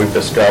work that we've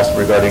discussed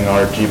regarding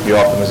our GPO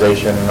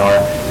optimization and our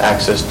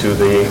access to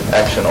the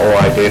Action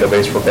OI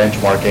database for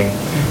benchmarking.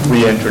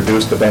 We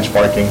introduced the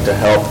benchmarking to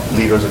help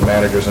leaders and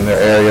managers in their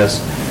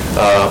areas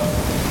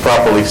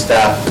properly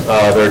staff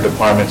their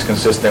departments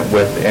consistent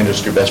with the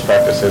industry best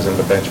practices and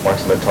the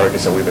benchmarks and the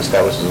targets that we've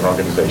established as an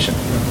organization.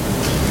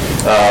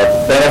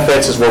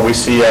 Benefits is where we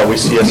see a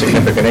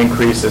significant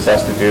increase. This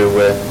has to do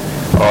with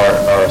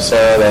our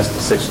SARA,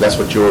 that's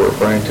what you were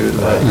referring to.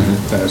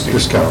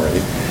 Discount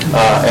rate.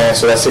 And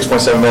so that's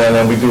 6.7 million,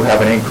 and we do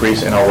have an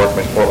increase in our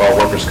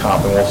workers'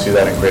 comp, and we'll see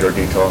that in greater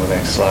detail in the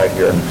next slide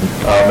here.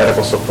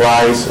 Medical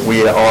supplies,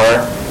 we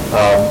are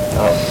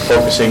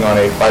focusing on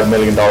a $5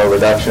 million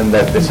reduction.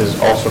 That this is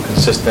also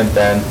consistent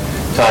and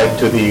tied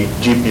to the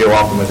GPO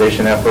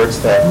optimization efforts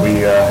that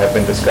we have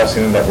been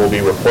discussing and that we'll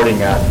be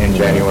reporting at in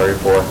January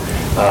for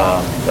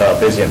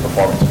Vizient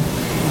performance.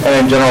 And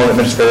in general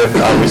administrative,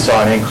 we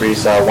saw an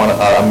increase.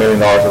 $1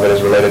 million of it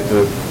is related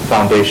to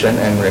foundation,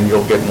 and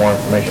you'll get more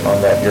information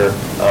on that here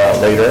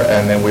later.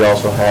 And then we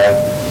also have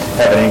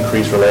an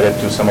increase related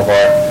to some of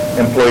our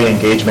employee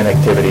engagement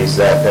activities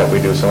that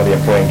we do, some of the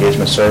employee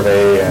engagement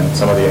survey and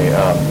some of the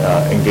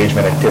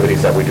engagement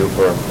activities that we do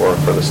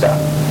for the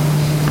staff.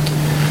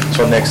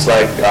 So next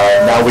slide.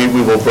 Now we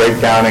will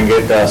break down and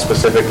get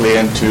specifically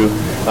into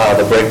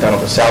the breakdown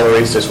of the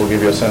salaries. This will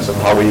give you a sense of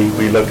how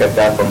we look at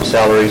that from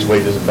salaries,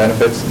 wages, and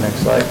benefits.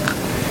 Next slide.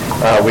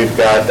 We've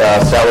got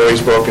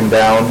salaries broken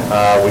down.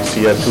 We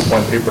see a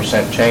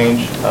 2.3%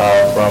 change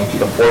from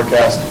the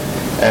forecast.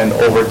 And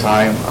over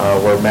time,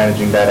 we're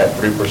managing that at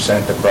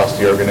 3% across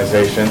the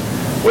organization,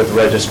 with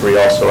registry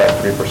also at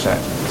 3%.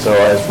 So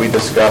as we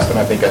discussed, and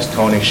I think as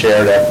Tony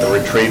shared at the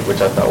retreat,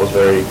 which I thought was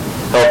very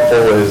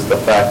helpful, is the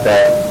fact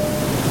that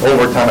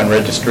overtime and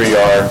registry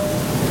are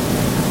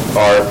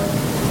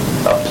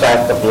a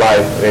fact of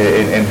life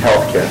in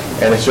healthcare.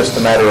 And it's just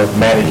a matter of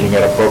managing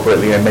it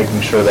appropriately and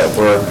making sure that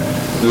we're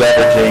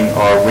leveraging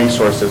our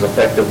resources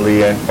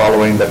effectively and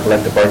following the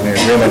collective bargaining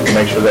agreement to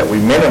make sure that we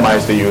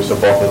minimize the use of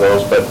both of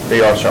those, but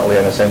they are certainly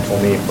an essential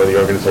need for the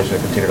organization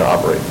to continue to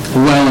operate.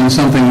 Well, and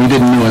something we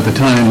didn't know at the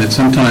time, that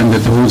sometimes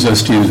it behooves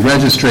us to use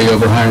registry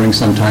over hiring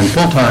sometime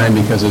full-time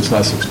because it's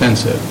less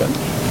expensive, but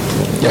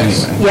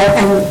anyway. Yeah,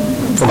 and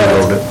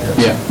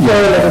Yeah. go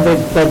a little bit,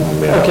 but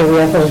okay, we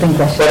have holding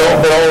questions.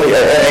 But only,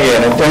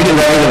 again, We didn't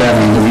know that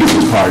in the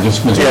reasons part,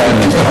 just Mr.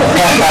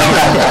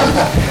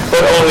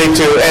 But only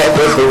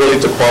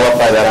to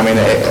qualify that, I mean,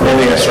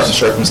 only in certain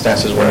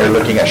circumstances when you're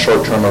looking at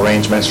short-term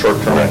arrangements,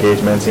 short-term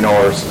engagements,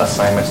 or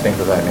assignments, things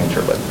of that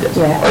nature, but yes.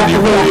 Yeah. Or the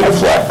ability to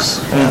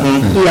flex.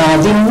 Yeah,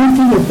 the only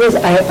thing is this,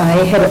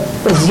 I had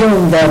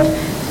assumed that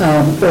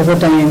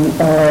overtime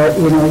or,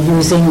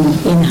 using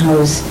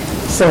in-house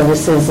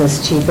services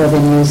is cheaper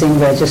than using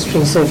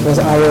registry, so it was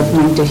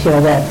eye-opening to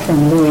hear that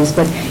from Luis.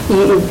 But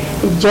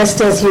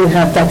just as you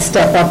have that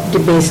step up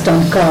based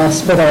on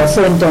cost, but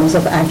also in terms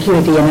of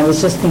acuity, and I was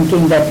just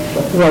thinking that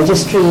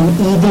registry in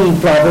ED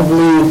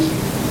probably,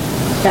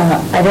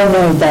 I don't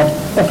know if that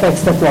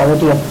affects the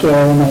quality of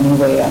care in any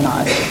way or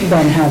not,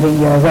 than having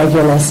your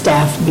regular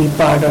staff be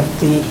part of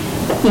the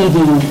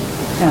ED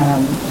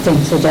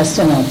thing. So just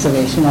an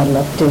observation. I'd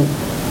love to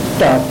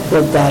talk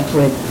with that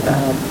with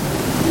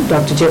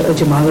Dr.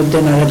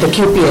 Jamaluddin or at the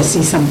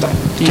QPSC sometime.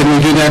 Can we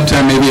do that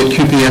maybe at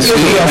QPSC?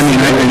 I mean,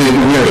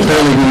 we are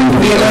clearly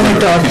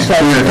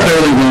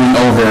going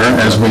over,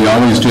 as we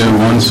always do,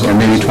 once or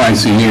maybe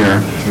twice a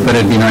year, but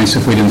it'd be nice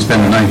if we didn't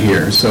spend the night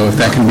here. So if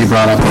that can be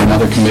brought up in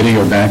another committee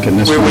or back in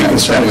this one,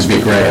 that would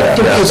be great.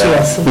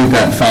 We've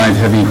got 5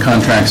 heavy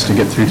contracts to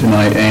get through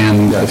tonight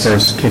and the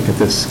first kick at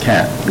this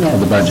cat of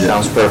the budget.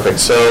 Sounds perfect.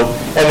 So,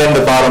 and then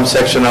the bottom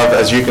section of,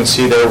 as you can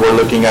see there, we're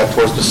looking at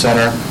towards the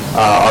center.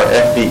 Our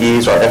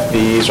FTEs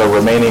are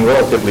remaining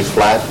relatively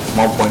flat,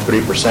 1.3%.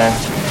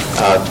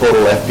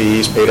 Total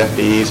FTEs, paid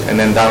FTEs, and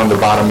then down on the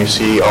bottom you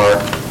see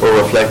we're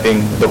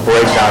reflecting the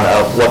breakdown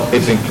of what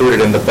is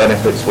included in the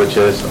benefits, which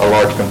is a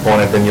large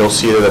component. And you'll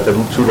see that the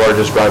 2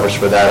 largest drivers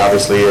for that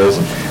obviously is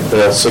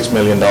the $6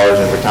 million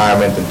in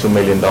retirement and $2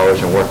 million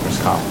in workman's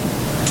comp.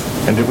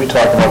 And did we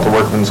talk about the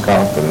workman's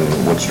comp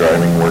and what's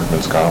driving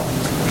workman's comp?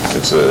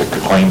 It's a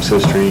claims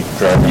history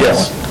driving?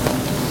 Yes.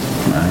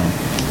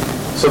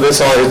 So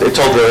this all, it's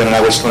all driven, and I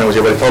wish Tony was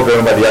here, but it's all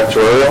driven by the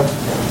actuarial.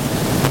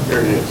 Here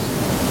it is.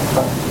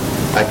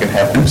 I can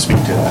have him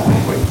speak to that.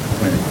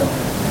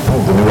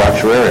 Oh, the new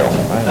actuarial.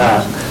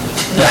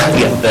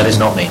 Yeah, that is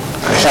not me.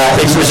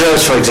 It's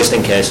reserves for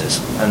existing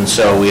cases, and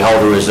so we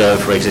hold a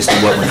reserve for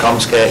existing workman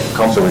comp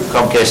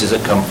cases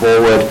that come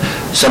forward.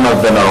 Some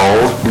of them are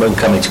old and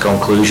coming to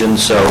conclusion,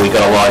 so we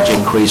got a large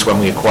increase when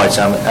we acquired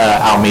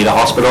Alameda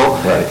Hospital.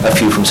 Right. A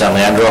few from San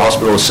Leandro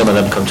Hospital. Some of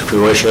them come to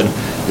fruition.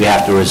 We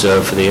have to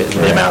reserve for the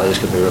amount that is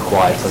going to be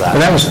required for that. But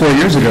that was 4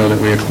 years ago that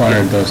we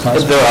acquired those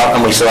hospitals. There are,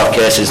 and we still have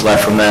cases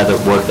left from there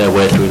that work their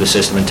way through the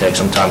system and take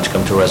some time to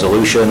come to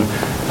resolution.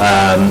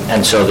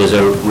 And so there's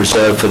a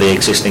reserve for the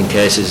existing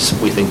cases.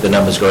 We think the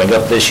number's going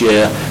up this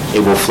year. It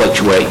will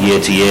fluctuate year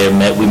to year.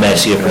 We may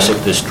see a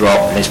precipitous drop,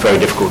 and it's very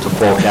difficult to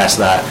forecast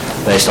that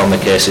based on the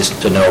cases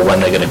to know when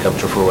they're going to come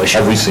to fruition.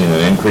 Have we seen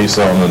an increase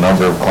on the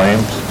number of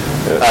claims?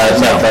 No.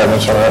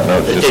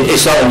 No,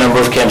 It's not the number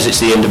of claims, it's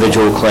the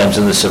individual claims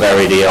and the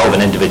severity of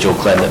an individual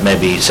claim that may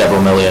be several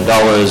 $1 million.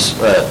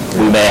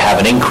 We may have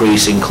an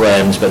increase in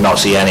claims, but not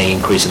see any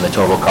increase in the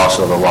total cost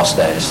or the lost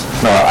days.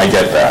 No, I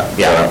get that.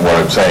 Yeah. What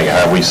I'm saying,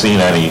 have we seen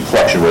any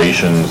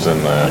fluctuations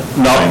in the...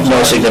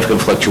 No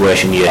significant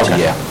fluctuation year to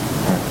year.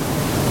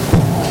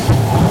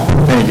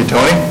 Thank you,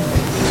 Tony.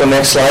 So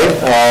next slide.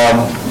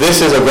 This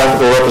is a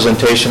graphical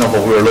representation of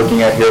what we're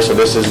looking at here. So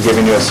this is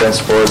giving you a sense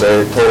for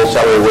the total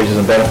salary, wages,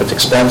 and benefits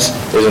expense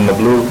is in the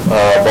blue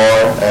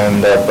bar,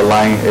 and the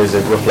line is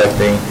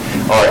reflecting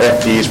our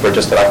FTEs per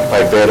adjusted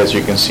occupied bed. As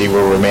you can see,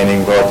 we're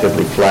remaining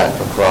relatively flat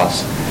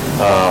across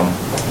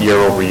year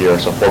over year,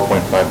 so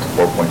 4.5 to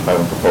 4.5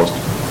 in proposed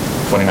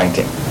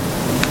 2019.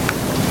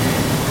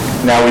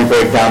 Now we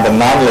break down the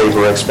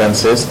non-labor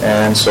expenses,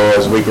 and so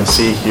as we can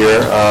see here,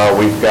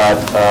 we've got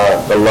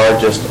the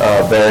largest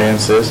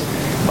variances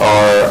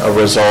are a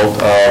result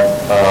of,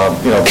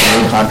 the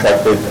new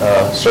contracted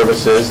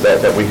services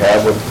that we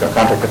have with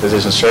contracted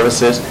physician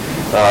services.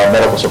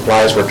 Medical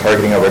supplies, we're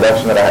targeting a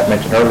reduction that I had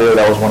mentioned earlier.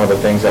 That was one of the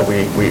things that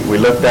we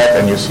looked at,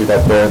 and you see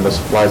that there in the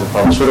supplies and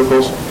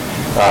pharmaceuticals.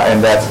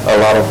 And that's a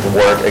lot of the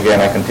work, again,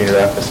 I continue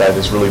to emphasize,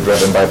 is really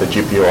driven by the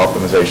GPO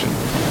optimization.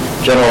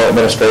 General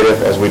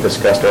administrative, as we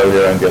discussed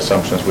earlier, and the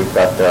assumptions, we've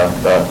got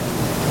the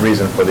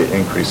reason for the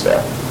increase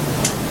there.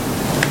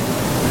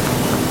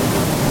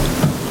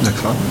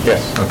 Next one?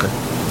 Yes. Okay.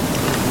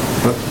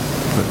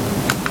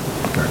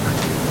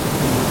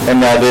 And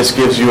now this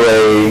gives you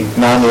a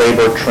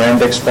non-labor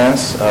trend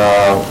expense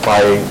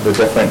by the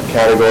different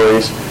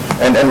categories.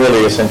 And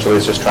really, essentially,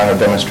 it's just trying to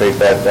demonstrate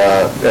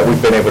that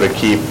we've been able to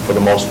keep, for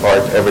the most part,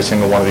 every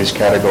single one of these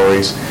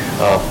categories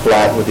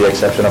flat, with the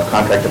exception of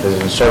contracted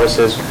physician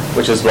services,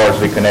 which is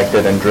largely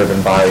connected and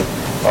driven by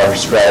our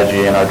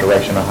strategy and our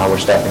direction on how we're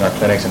staffing our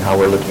clinics and how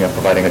we're looking at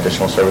providing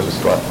additional services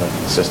throughout the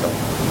system.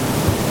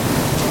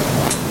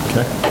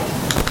 Okay.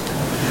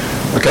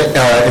 Okay,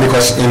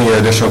 any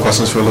additional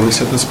questions for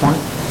Luis at this point?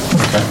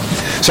 Okay.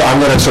 So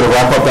I'm going to sort of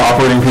wrap up the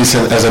operating piece,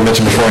 as I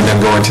mentioned before, and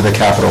then go into the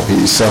capital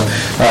piece. So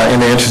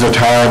in the interest of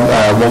time,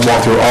 won't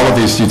walk through all of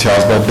these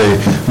details, but the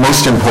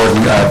most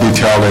important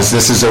detail is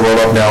this is a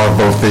roll-up now of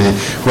both the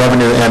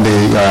revenue and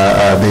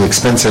the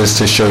expenses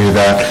to show you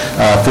that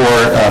for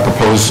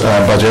proposed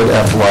budget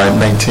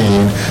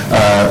FY19,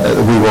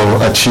 we will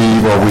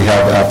achieve, or we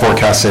have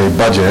forecasted a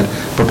budget,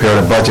 prepared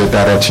a budget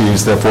that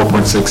achieves the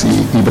 4.6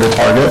 EBITDA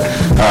target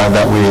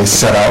that we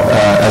set out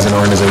as an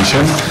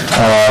organization.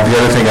 The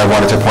other thing I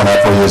wanted to point out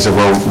for you is the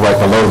row right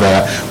below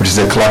that, which is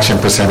the collection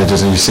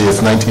percentages, and you see it's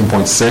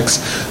 19.6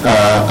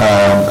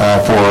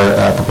 for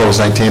proposed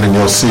 19, and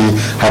you'll see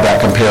how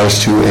that compares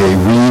to a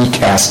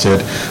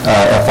recasted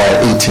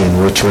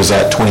FY18, which was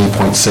at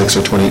 20.6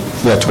 or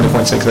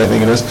 20.6, I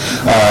think it is.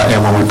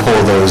 And when we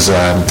pull those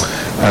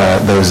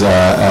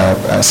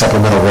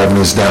supplemental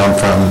revenues down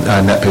from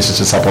net patients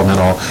to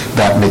supplemental,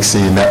 that makes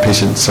the net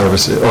patient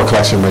service or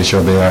collection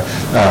ratio there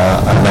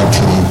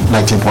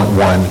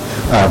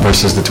 19.1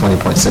 versus the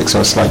 20.6,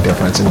 so a slight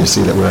difference, and you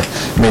see that we're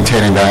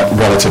maintaining that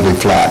relatively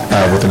flat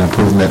with an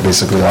improvement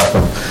basically off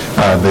of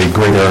the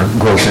greater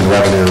growth in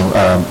revenue,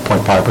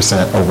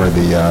 0.5%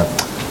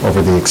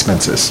 over the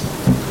expenses.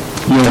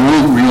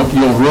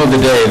 You'll rue the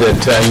day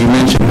that you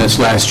mentioned this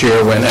last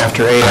year when,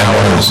 after 8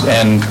 hours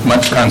and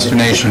much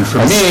consternation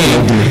from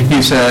me,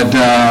 you said,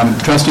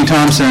 Trustee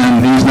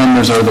Thompson, these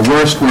numbers are the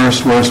worst.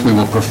 We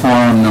will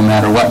perform no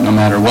matter what.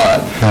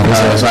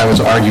 As I was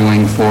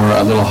arguing for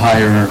a little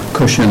higher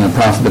cushion of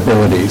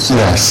profitability. So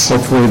yes.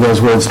 Hopefully those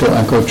words still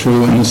echo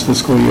true in this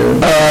fiscal year.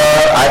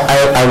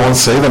 I won't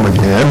say them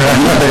again. I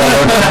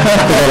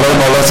think I learned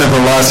my lesson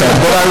from last time.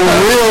 But I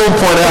will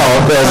point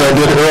out, as I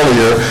did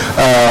earlier,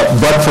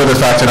 but for the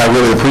fact that I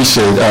really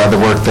appreciate the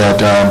work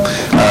that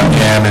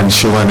Ann and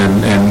Shulin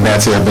and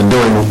Nancy have been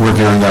doing,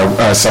 reviewing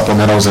our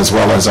supplementals as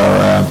well as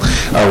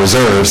our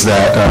reserves,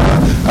 that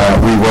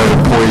we were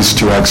poised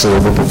to actually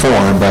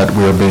overperform, but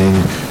we're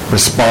being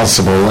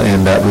responsible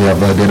in that we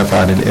have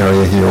identified an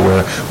area here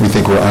where we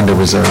think we're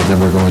under-reserved, and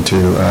we're going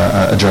to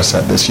address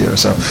that this year.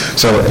 So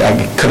I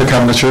could have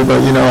come to true,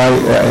 but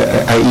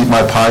I eat my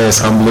pie as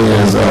humbly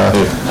as...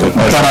 But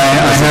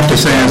I have to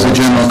say, as a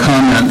general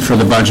comment for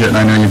the budget, and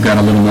I know you've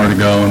got a little more to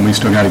go, and we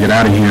still got to get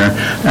out of here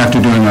after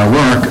doing our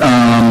work,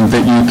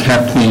 that you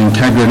kept the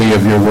integrity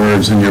of your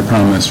words and your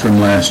promise from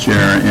last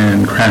year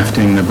in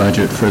crafting the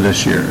budget for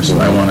this year.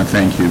 So I want to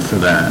thank you for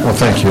that. Well,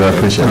 thank you. I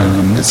appreciate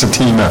it. It's a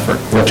team effort.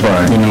 We're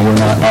trying. we're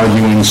not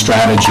arguing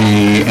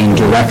strategy and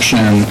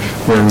direction,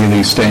 we're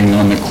really staying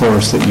on the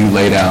course that you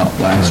laid out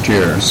last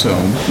year, so,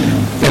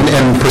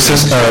 And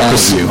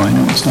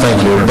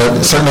thank you,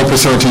 but certainly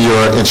pursuant to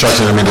your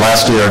instructions, I mean,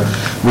 last year,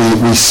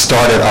 we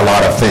started a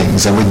lot of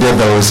things, and we did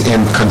those to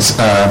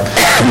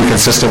be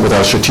consistent with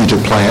our strategic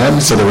plan,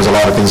 so there was a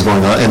lot of things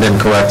going on, and then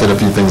corrected a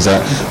few things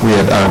that we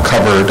had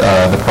covered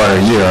the prior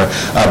year.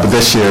 But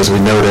this year, as we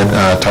noted,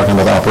 talking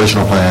about the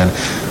operational plan,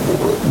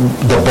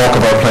 the bulk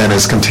of our plan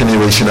is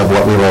continuation of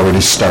what we've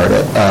already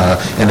started,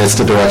 and it's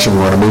the direction we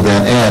want to move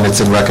in, and it's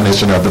in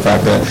recognition of the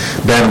fact that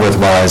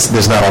bandwidth-wise,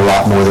 there's not a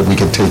lot more that we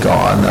can take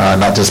on,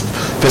 not just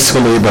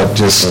fiscally, but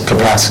just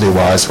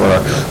capacity-wise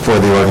for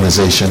the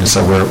organization.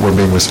 So we're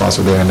being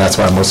responsible there, and that's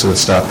why most of the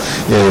stuff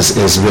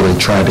is really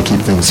trying to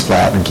keep things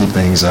flat and keep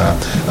things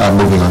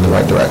moving on the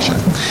right direction.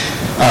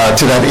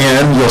 To that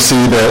end, you'll see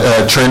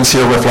the trends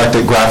here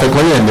reflected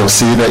graphically, and you'll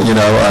see that,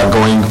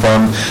 going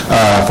from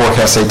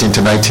forecast 18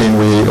 to 19,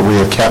 we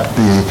have kept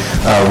the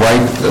right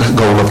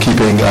goal of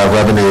keeping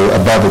revenue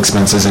above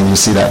expenses, and you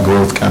see that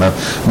growth kind of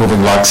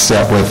moving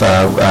lockstep with,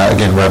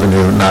 again,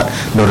 revenue not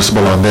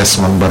noticeable on this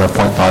one, but a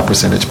 0.5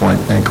 percentage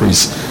point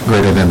increase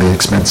greater than the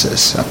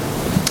expenses.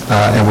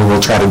 And we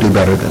will try to do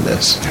better than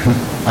this.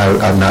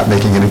 I'm not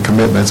making any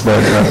commitments, but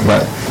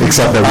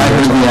except that we I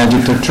heard the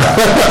adjective try.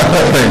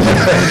 Thank you.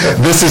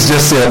 This is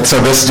just it.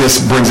 So this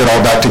just brings it all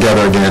back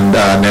together again.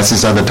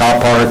 Nancy's done the top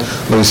part,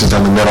 Luis has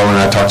done the middle, and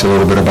I talked a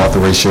little bit about the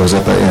ratios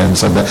at the end.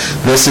 So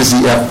this is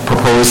the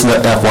proposed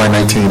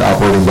FY19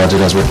 operating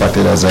budget as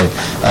reflected as a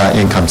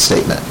income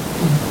statement.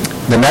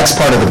 The next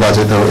part of the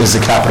budget, though, is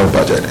the capital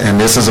budget, and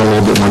this is a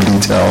little bit more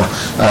detail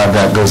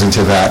that goes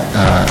into that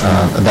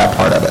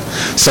part of it.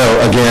 So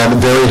again,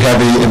 very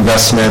heavy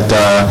investment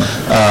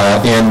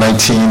in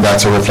 19.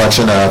 That's a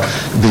reflection of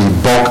the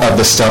bulk of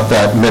the stuff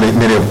that many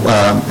of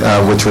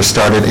which were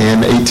started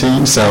in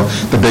 18. So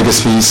the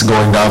biggest piece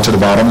going down to the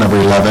bottom, number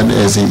 11,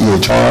 is the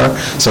EHR.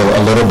 So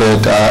a little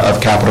bit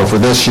of capital for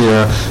this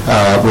year,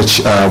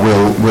 which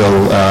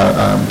we'll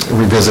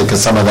revisit because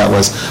some of that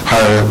was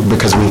higher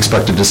because we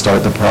expected to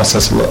start the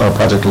project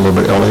a little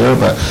bit earlier,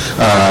 but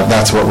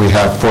that's what we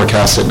have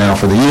forecasted now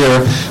for the year.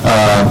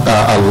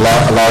 A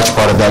large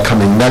part of that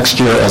coming next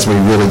year as we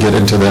really get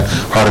into the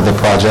heart of the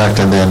project,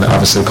 and then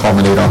obviously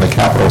culminate on the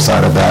capital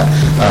side of that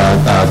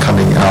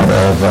coming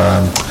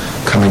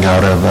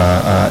out of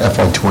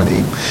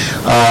FY20.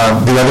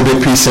 The other big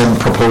piece in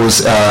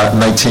proposed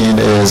 19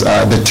 is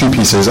the two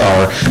pieces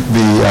are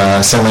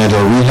the San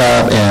Leandro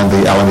Rehab and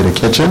the Alameda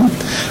Kitchen.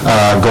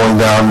 Going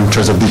down in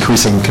terms of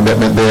decreasing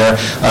commitment there,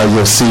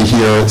 you'll see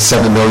here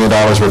 $7 million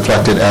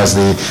reflected as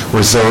the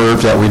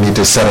reserve that we need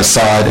to set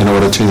aside in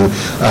order to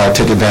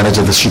take advantage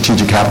of the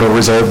strategic capital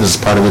reserve. This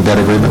is part of the debt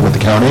agreement with the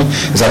county.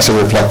 It's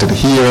actually reflected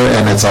here,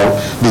 and it's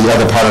the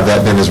other part of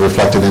that then is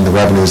reflected in the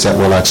revenues that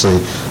we'll actually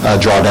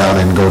draw down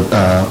and go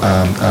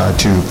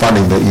to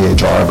funding the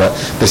EHR, but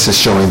this is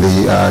showing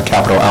the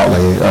capital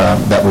outlay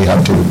that we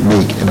have to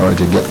make in order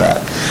to get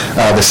that.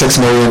 The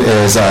 $6 million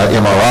is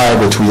MRI,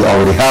 which we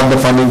already have the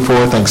funding for,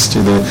 thanks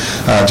to the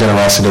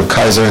generosity of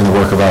Kaiser and the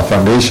work of our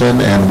foundation,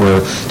 and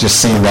we're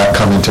just seeing that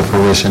come into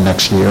fruition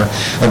next year.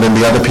 And then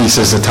the other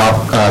pieces, the top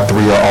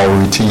three are all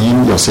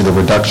routine. You'll see the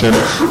reduction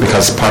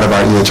because part of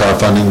our EHR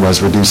funding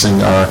was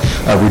reducing our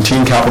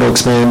routine capital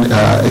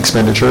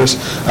expenditures.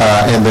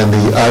 And then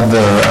the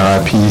other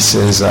piece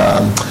is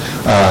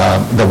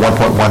the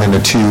 1.1 and the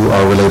 2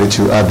 are related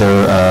to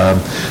other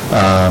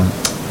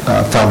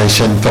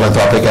foundation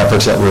philanthropic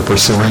efforts that we're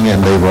pursuing,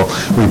 and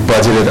we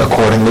budgeted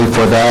accordingly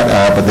for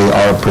that, but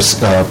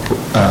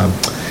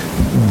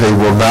they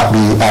will not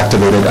be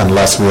activated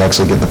unless we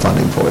actually get the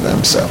funding for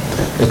them. So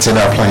it's in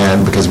our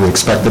plan because we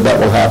expected that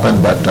will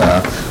happen, but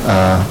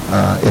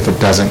if it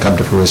doesn't come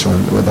to fruition,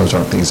 those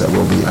aren't things that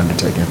will be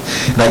undertaken.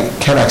 And I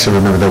can't actually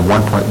remember the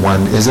 1.1.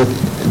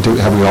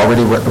 Have we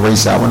already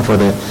raised that one for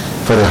the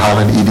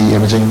Highland ED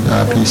imaging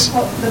piece?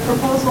 The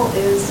proposal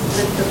is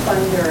with the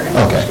funder, and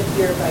Okay. we should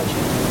hear by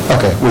June.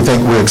 Okay,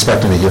 we're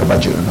expecting to hear by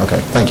June. Okay,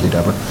 thank you,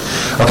 Deborah.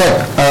 Okay,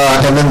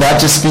 and then that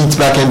just feeds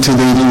back into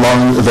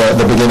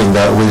the beginning.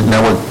 Now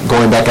we're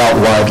going back out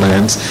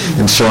Wildlands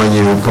and showing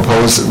you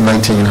proposed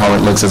 19, how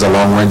it looks as a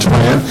long-range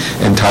plan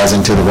and ties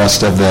into the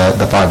rest of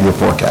the 5-year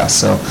forecast.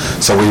 So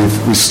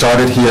we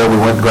started here, we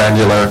went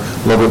granular,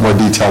 a little bit more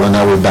detail, and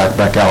now we're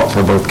back out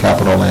for both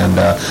capital and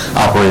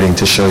operating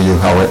to show you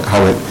how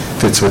it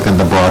fits within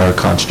the broader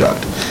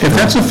construct. If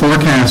that's a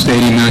forecast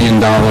 $80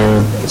 million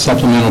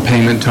supplemental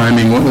payment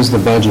timing, what was the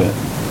budget?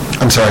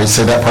 I'm sorry,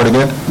 say that part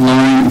again?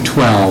 Line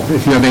 12.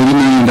 If you have $80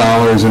 million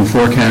in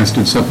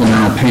forecasted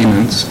supplemental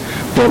payments,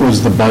 what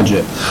was the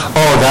budget?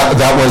 Oh,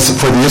 that was,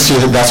 for this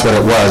year, that's what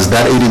it was.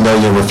 That $80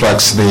 million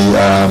reflects the,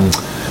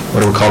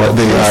 what do we call it?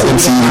 The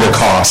NCE, the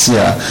costs,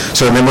 yeah.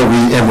 So remember,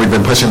 we've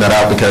been pushing that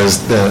out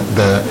because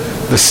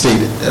the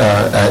state,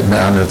 I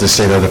don't know if the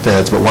state or the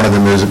feds, but one of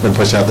them has been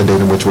pushing out the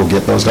date in which we'll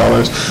get those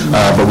dollars.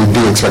 But we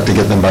do expect to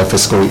get them by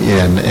fiscal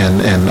end,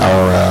 and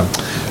our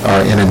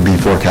our NNB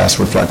forecast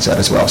reflects that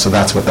as well. So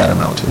that's what that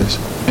amount is.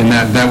 And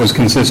that was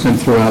consistent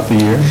throughout the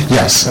year?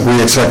 Yes,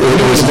 we expect,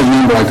 it was the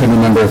number, I couldn't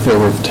remember if there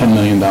were $10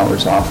 million off or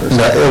something.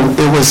 No,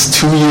 it was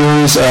 2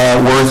 years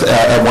worth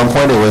at one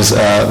point. It was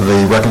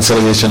the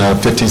reconciliation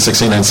of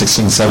 15-16 and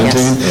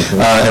 16-17.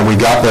 And we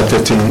got the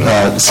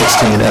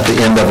 15-16 at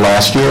the end of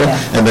last year,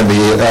 and then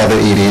the other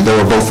 80, they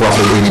were both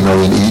roughly 80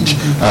 million each.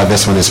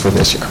 This one is for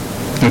this year.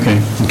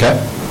 Okay. Okay.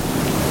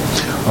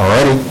 All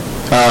righty.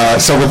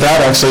 So with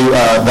that, actually,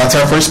 that's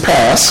our first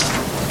pass.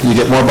 You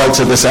get more bites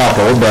of this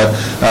apple, but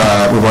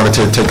we wanted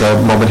to take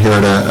a moment here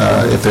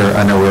to,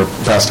 I know we're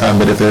past time,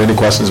 but if there are any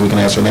questions we can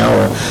answer now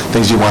or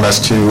things you want us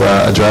to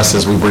address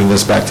as we bring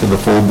this back to the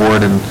full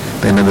board and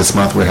the end of this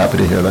month, we're happy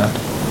to hear that.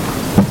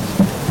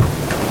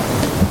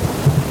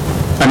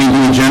 I mean, do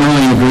you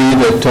generally agree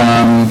that,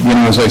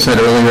 as I said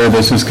earlier,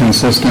 this is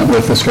consistent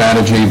with the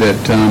strategy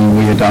that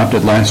we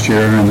adopted last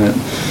year and that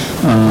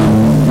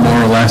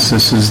more or less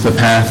this is the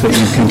path that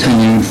you've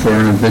continued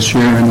for this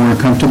year and we're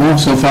comfortable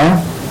so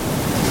far?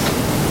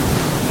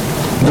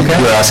 Okay.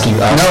 You're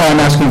asking us? No, I'm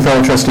asking fellow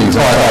trustees.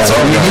 You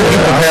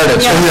prepared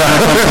it, so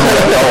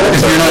if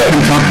you're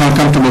not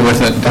comfortable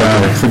with it,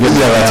 forget that.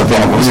 Yeah, that's a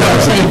problem.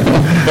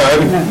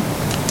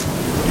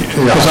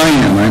 Because I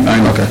am.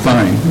 I'm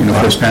fine.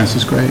 First pass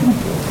is great.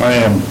 I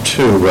am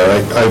too, but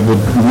I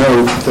would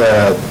note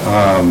that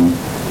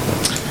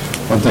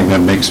one thing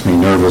that makes me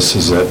nervous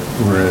is that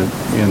we're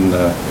in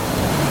the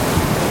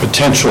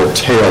potential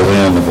tail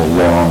end of a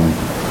long,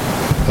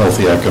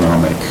 healthy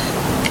economic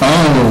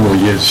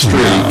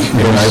streak.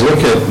 When I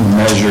look at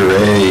Measure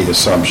A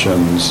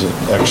assumptions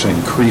actually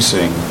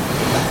increasing,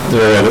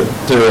 they're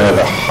at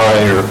a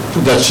higher,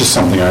 that's just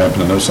something I happen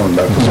to know something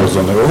about because I was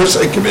on the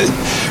oversight committee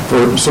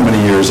for so many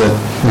years that,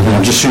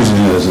 I'm just using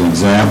it as an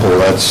example,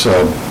 that's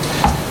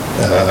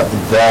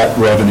that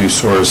revenue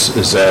source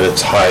is at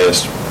its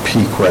highest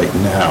peak right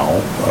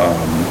now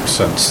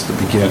since the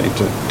beginning,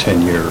 to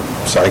 10-year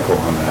cycle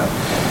on that.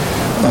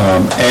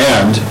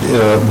 And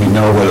we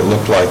know what it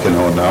looked like in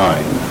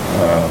 2009.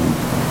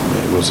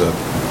 It was a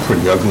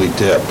pretty ugly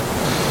dip.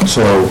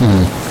 So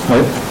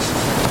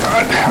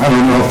I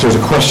don't know if there's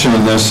a question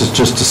in this, it's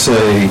just to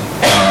say,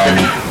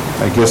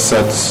 I guess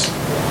that's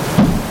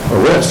a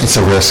risk. It's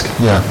a risk,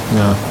 yeah.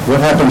 What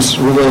happens,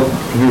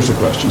 here's the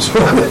question.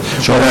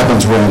 What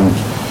happens when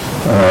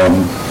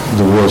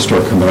the wheels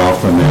start coming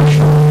off the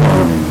national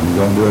economy and we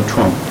go into a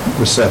Trump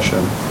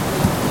recession?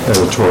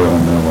 Editorial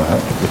know that.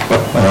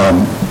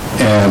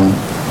 And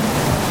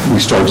we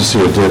start to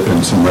see a dip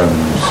in some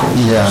revenues,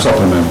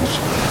 supplementals.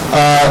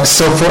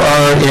 So for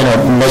our,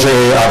 Measure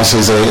A obviously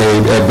is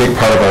a big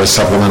part of our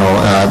supplemental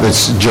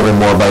that's driven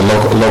more by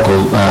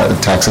local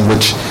taxing,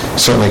 which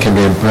certainly can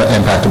be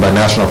impacted by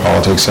national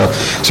politics. So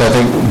I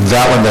think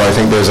that one, though, I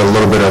think there's a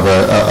little bit of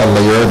a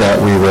layer that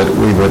we would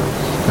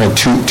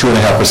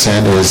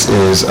 2.5% is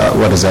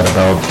what is that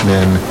about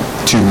then?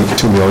 $2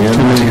 million?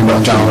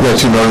 Yeah,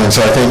 $2 million.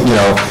 So I think,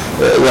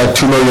 that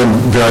 $2 million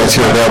variance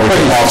here or there we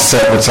can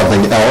offset with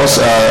something else.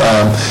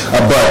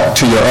 But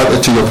to your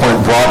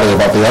point broadly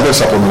about the other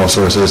supplemental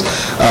sources,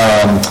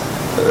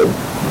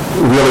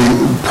 really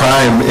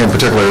Prime in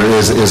particular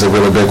is a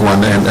really big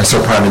one, and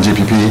so Prime and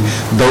GPP.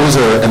 Those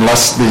are,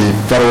 unless the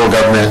federal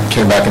government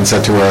came back and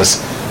said to us,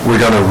 we're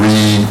going to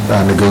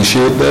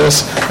renegotiate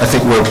this, I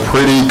think we're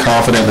pretty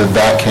confident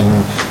that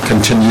can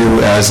continue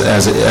as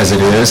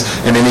it is.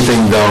 And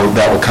anything, though,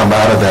 that will come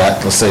out of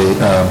that, let's say,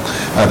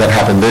 that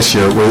happened this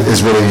year, is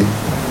really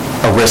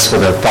a risk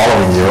for the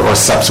following year or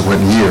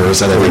subsequent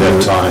years. We have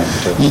time.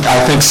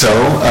 I think so.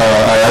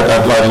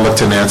 I'd like to look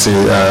to Nancy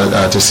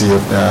to see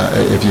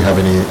if you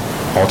have any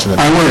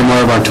alternate. I worry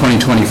more about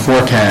 2020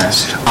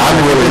 forecast.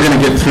 We're going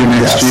to get through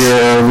next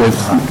year with,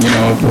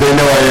 They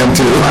know I am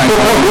too.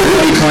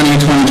 2020,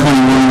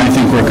 2021, I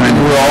think we're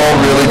all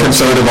really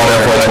concerned about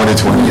FY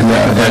 2020.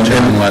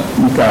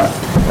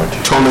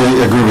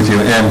 Totally agree with you.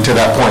 And to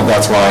that point,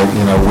 that's why,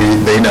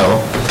 they know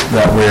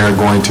that we're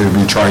going to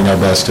be trying our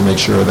best to make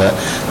sure that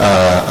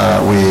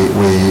we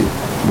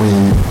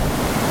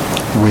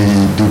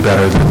do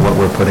better than what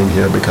we're putting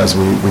here, because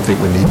we think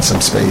we need some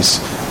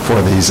space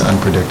for these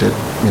unpredicted,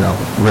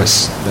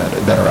 risks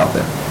that are out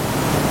there.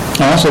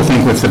 I also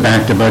think with the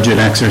back-to-budget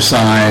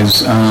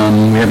exercise,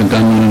 we haven't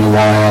done one in a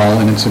while,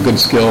 and it's a good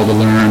skill to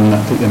learn.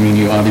 I mean,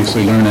 you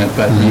obviously learn it,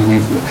 but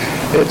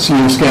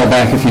you scale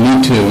back if you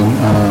need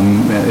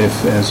to,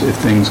 if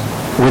things...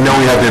 We know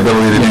we have the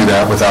ability to do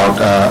that without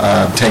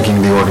tanking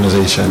the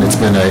organization. It's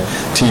been a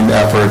team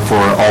effort for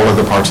all of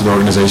the parts of the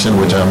organization,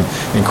 which I'm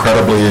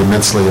incredibly,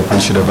 immensely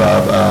appreciative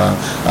of.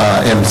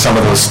 And some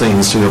of those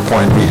things, to your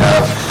point, we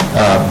have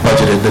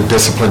budgeted the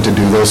discipline to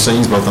do those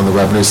things, both on the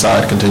revenue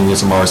side, continuing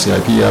some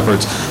RCIP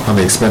efforts, on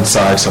the expense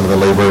side, some of the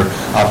labor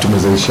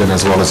optimization,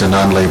 as well as the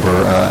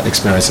non-labor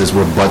experiences.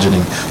 We're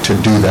budgeting to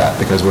do that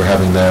because we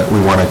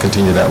want to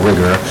continue that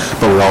rigor,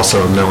 but we're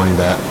also knowing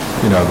that,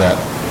 that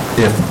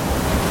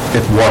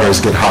if waters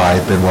get high,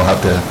 then we'll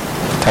have to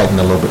tighten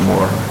a little bit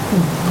more.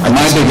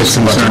 My biggest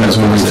concern is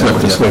when we flip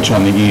the switch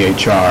on the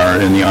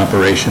EHR and the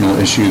operational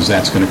issues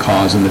that's going to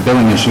cause and the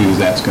billing issues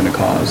that's going to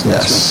cause.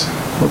 Yes.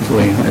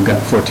 Hopefully, I've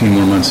got 14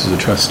 more months as a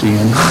trustee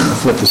and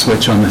flip the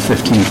switch on the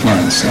 15th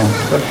month, so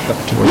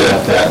to worry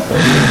about that.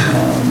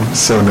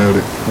 So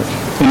noted.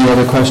 Any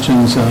other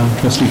questions,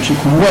 Trustee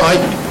Chiquin? Well,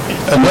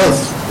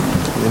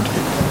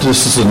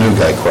 this is a new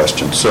guy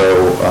question.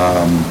 So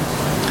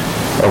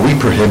are we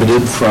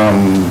prohibited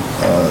from,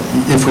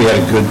 if we had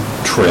a good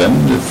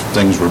trend, if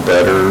things were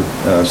better,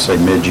 say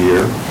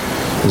mid-year,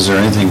 is there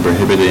anything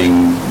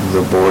prohibiting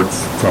the board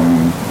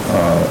from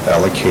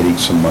allocating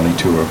some money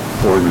to a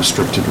board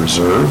restricted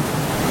reserve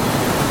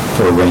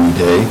for a rainy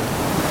day?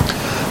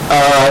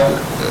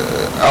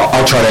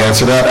 I'll try to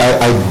answer that.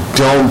 I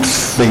don't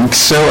think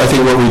so. I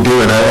think what we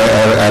do, and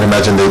I'd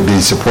imagine they'd be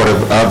supportive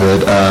of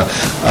it,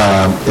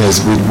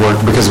 is we work,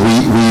 because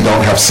we don't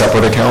have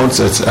separate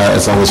accounts. It's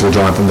as long as we're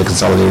drawing from the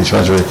consolidated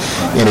treasury,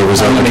 any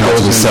reserve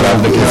accounts we set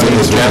up. The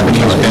Japanese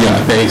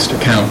bank-based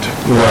account.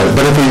 Right,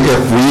 but if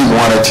we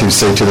wanted to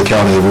say to the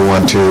county, we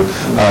want to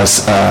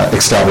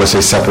establish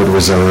a separate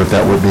reserve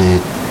that would be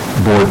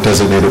board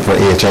designated for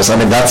AHS. I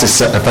mean, that's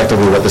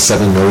effectively what the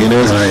 $7 million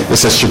is. Right.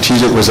 It's a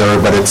strategic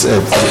reserve, but it's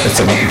a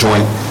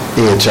joint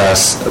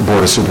AHS Board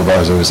of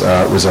Supervisors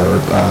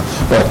reserve.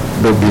 But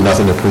there'd be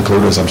nothing to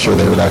preclude us. I'm sure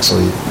they would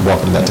actually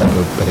welcome that type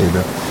of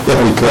behavior. If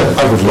we could.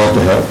 I would love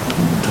to have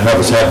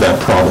us have that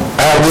problem.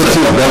 I would too.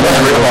 That would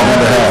be a great problem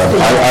to have.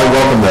 I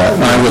welcome that.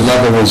 I would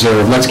love a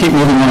reserve. Let's keep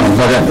moving on,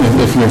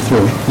 if you're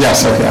through.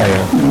 Yes, okay, I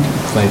am.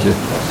 Thank you.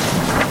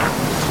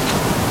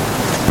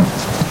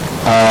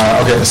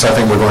 Okay, so I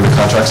think we're going to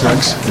contracts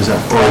next? Is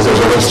that? Or is there a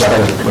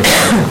retrospective?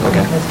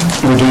 Okay.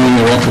 We're doing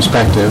the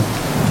retrospective.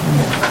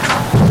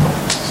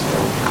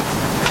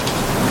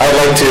 I'd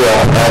like to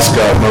ask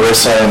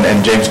Marissa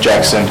and James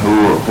Jackson,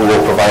 who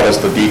will provide us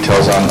the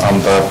details on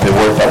the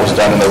work that was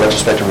done in the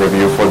retrospective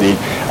review for the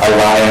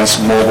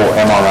Alliance Mobile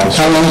MRI.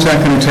 How long is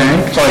that going to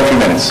take? It's only a few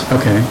minutes.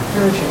 Okay.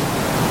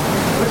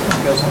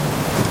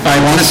 I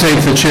want to take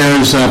the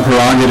chair's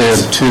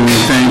prerogative to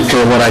thank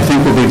for what I think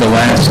will be the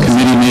last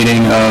committee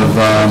meeting of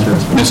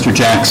Mr.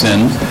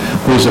 Jackson,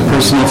 who is a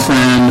personal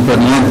friend,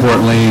 but more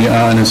importantly,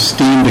 an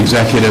esteemed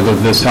executive of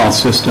this health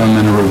system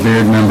and a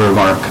revered member of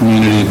our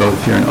community, both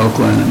here in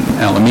Oakland and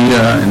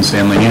Alameda and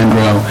San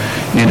Leandro.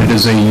 And it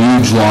is a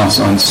huge loss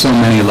on so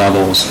many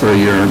levels for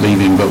your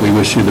leaving, but we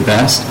wish you the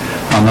best.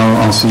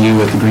 I'll see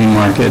you at the Green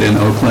Market in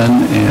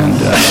Oakland, and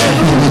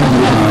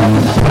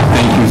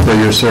thank you for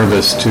your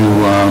service to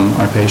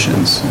our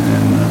patients.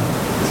 And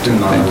thank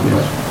you.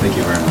 Thank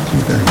you very much.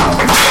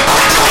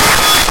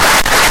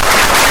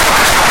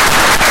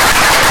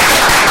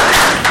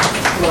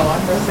 Hello,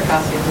 I'm Marissa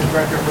Cassius, the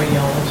Director of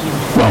Radiology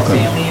at Welcome.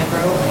 San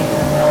Leandro,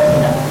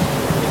 and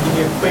I'll give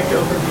you a quick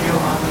overview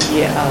on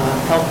the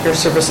healthcare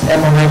service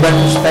MRI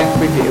retrospect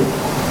review.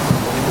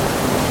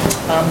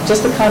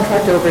 Just a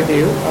contract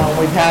overview.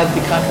 We've had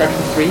the contract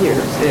for 3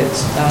 years. It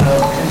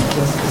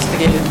was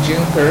instigated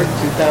June 3rd,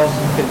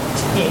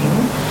 2015.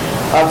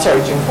 I'm sorry,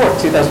 June 4th,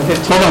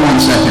 2015. Hold on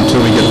 1 second until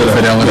we get the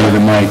fidelity of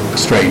the mic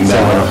straightened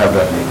out. I don't have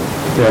that.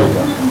 There we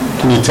go.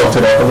 Can you tilt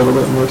it up a little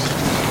bit more?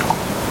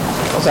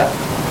 What's that?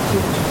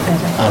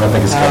 I don't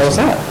think it's How's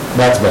that?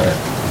 That's better.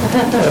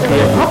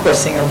 Okay, opera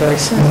singer very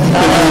soon.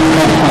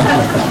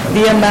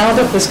 The amount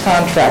of this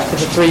contract for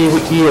the 3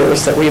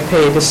 years that we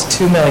paid is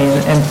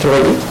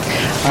 $2,000,003.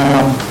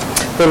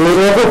 The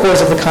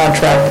deliverables of the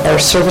contract are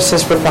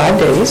services for 5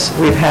 days.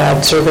 We've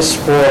had service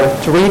for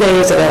 3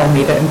 days at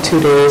Alameda and 2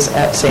 days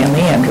at San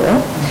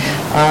Leandro.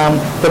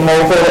 The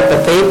mobile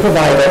that they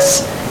provide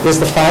us is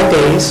the 5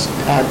 days,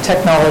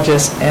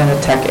 technologist and a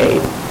tech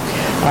aide.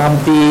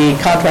 The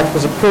contract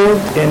was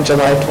approved in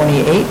July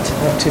 28,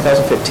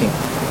 2015.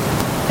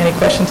 Any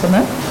questions on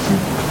that?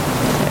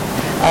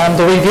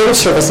 The review of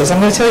services, I'm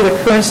going to tell you the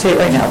current state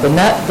right now. The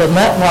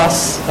net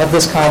loss of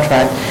this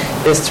contract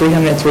is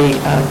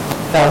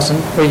 $303,000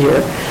 per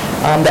year.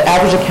 The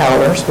average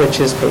encounters, which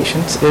is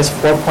patients, is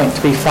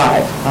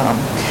 4.35.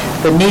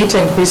 The need to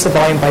increase the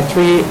volume by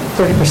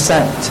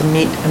 30% to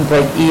meet and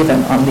break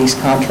even on these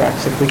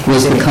contracts if we continue.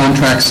 Was the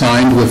contract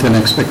signed with an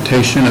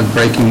expectation of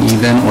breaking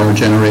even or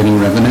generating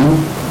revenue?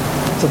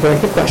 It's a very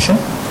good question.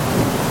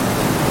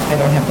 I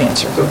don't have the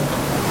answer.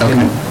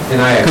 Okay.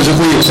 Because if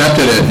we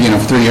accepted it,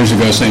 3 years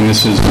ago, saying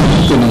this is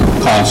going to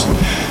cost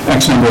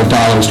X number of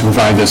dollars to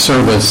provide this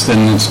service,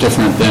 then it's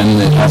different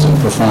than it hasn't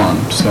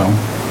performed, so.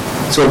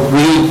 So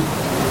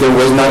there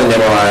was not an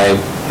MRI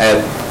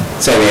at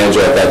San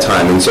Leandro at that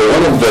time, and so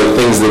one of the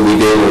things that we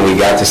did when we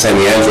got to San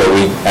Leandro,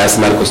 we asked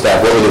the medical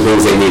staff what were the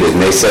things they needed,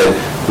 and they said,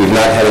 we've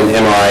not had an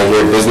MRI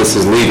here, business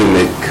is leaving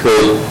that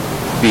could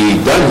be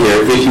done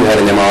here if you had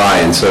an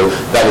MRI, and so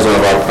that was one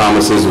of our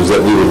promises, was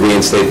that we would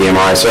reinstate the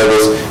MRI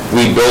service.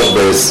 We built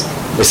this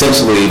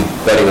essentially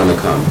betting on the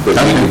come, that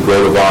we could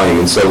grow the volume,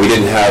 and so we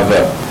didn't have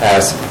a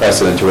past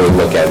precedent to really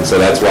look at, and so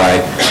that's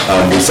why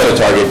we set a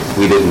target,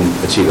 we didn't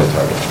achieve that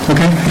target.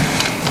 Okay.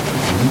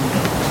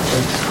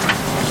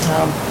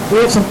 We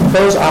have some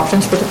proposed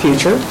options for the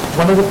future.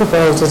 One of the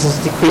proposals is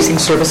decreasing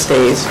service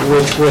days,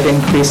 which would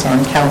increase our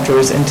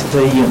encounters into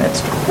the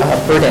units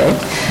per day.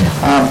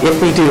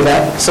 If we do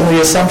that, some of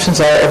the assumptions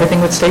are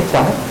everything would stay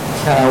flat.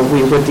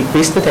 We would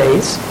decrease the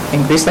days,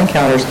 increase the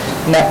encounters,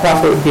 net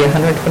profit would be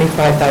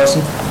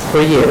 $125,000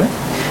 per year,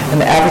 and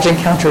the average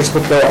encounters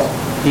would go up.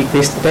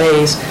 Decrease the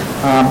days,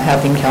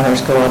 have the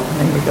encounters go up, and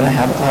then you're going to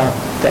have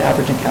the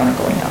average encounter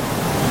going up.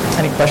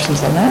 Any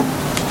questions on that?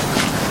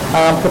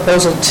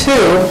 Proposal 2,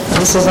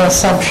 this is an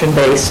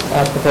assumption-based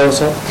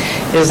proposal,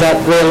 is that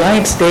the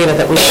Alliance data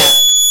that we have,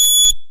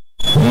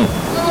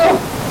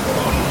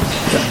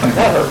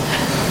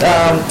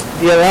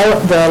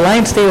 the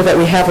Alliance data that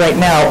we have right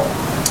now,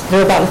 there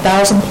are about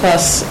 1,000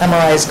 plus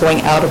MRIs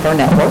going out of our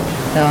network.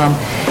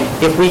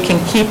 If we can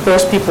keep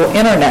those people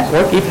in our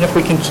network, even if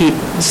we can keep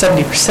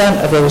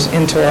 70% of those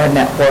into our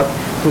network,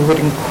 we would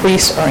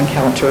increase our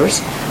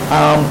encounters.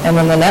 And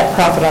then the net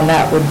profit on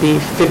that would be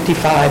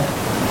 $55,000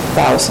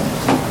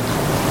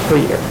 per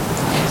year.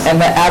 And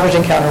the average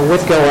encounter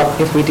would go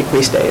up if we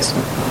decrease days.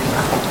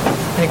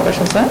 Any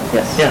questions on that?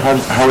 Yes. Yeah,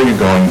 how are you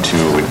going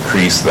to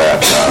increase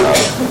that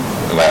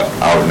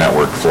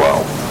out-of-network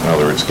flow? In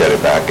other words, get it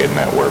back in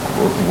network.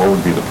 What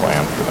would be the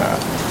plan for that?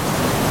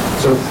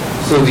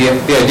 So the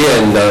idea,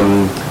 and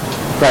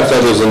perhaps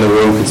others in the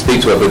room could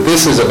speak to it, but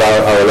this is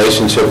about our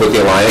relationship with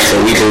the Alliance,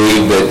 and we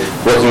believe that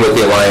working with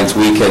the Alliance,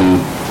 we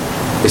can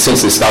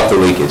essentially stop the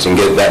leakage and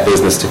get that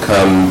business to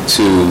come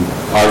to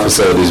our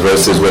facilities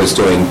versus what it's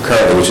doing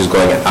currently, which is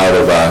going out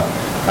of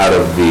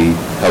the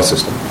health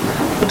system.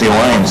 But the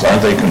Alliance, aren't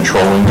they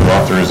controlling the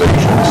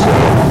authorization? So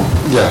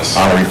yes.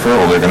 On a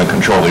referral, they're going to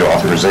control the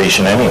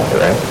authorization anyway,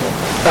 right?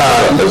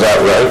 Is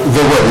that right? They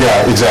would,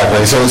 yeah,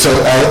 exactly. So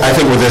I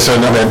think with this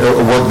one, I mean,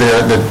 what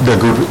the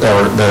group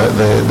or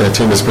the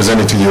team is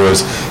presenting to you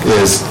is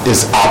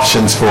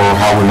options for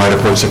how we might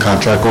approach the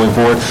contract going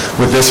forward.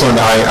 With this one,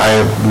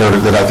 I have noted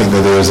that I think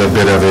that there is a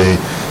bit of a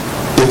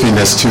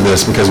iffiness to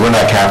this because we're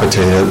not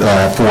capitated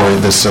for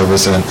this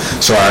service, and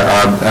so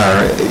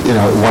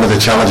one of the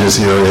challenges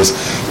here is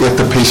if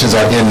the patients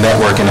are in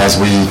network and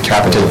as we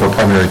capitate for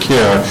primary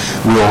care,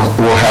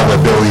 we'll have the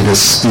ability to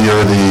steer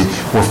the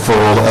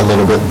referral a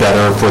little bit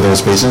better for those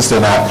patients.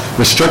 They're not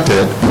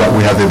restricted, but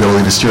we have the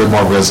ability to steer it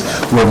more because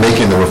we're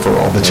making the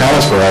referral. The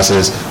challenge for us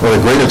is, or the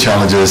greater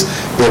challenge is,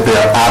 if they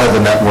are out of the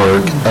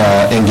network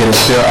and getting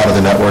care out of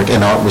the network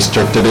and aren't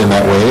restricted in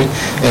that way,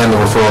 and the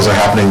referrals are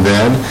happening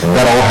then,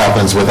 that all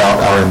happens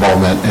without our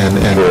involvement, and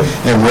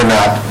we're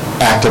not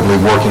actively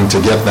working to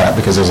get that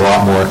because there's a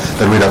lot more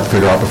that we'd have to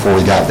figure out before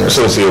we got there.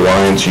 So is the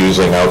Alliance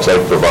using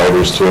outside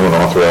providers too and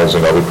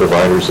authorizing other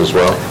providers as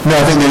well? No,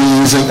 I think they're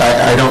using,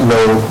 I don't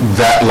know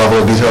that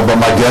level of detail,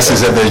 but my guess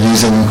is that they're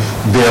using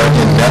their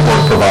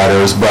in-network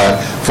providers, but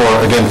for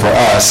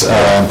us,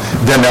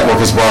 their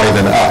network is broader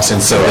than us, and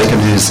so they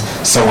can use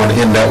someone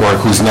in-network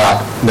who's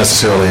not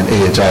necessarily an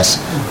AHS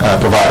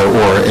provider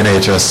or an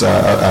AHS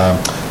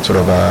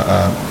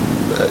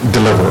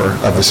deliverer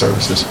of the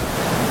services.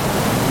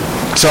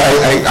 So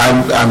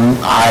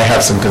I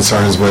have some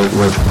concerns with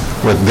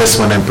this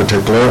one in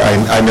particular.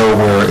 I know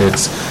where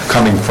it's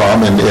coming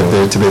from, and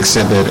to the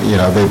extent that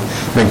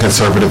they've been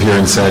conservative here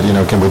and said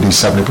can we do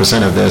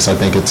 70% of this? I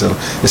think it's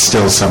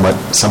still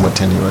somewhat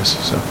tenuous.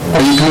 So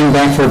are you coming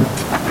back for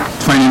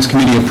Finance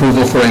Committee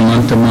approval for a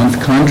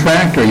month-to-month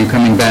contract, or are you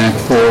coming back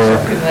for?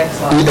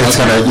 It's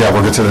gonna, yeah,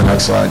 we'll get to the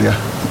next slide. Yeah.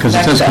 Because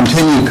it says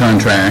continued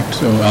contract,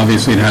 so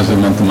obviously it has a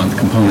month-to-month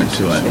component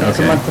to it. It's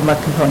a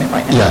month-to-month component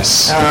right now.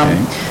 Yes.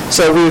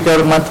 So we would go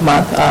to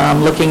month-to-month,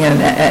 looking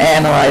and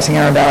analyzing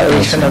our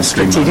evaluation of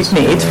strategic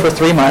needs for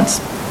 3 months,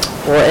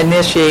 or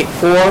initiate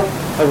a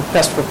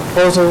request for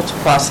proposal to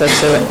process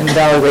and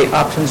evaluate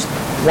options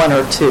 1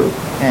 or 2,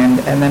 and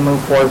then move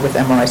forward with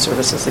MRI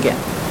services again.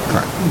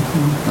 Correct.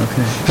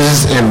 Okay.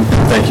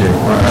 Thank you,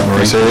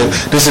 Marissa.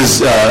 This is,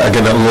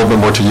 again, a little bit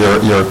more to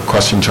your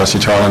question, Trustee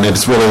Charland.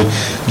 It's really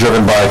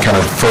driven by kind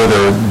of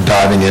further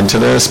diving into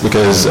this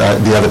because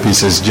the other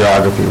piece is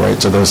geography, right?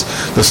 So those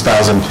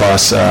 1,000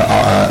 plus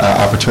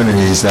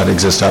opportunities that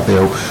exist out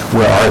there,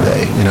 where are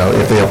they?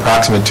 If they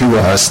approximate to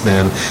us,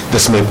 then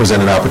this may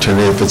present an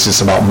opportunity. If it's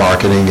just about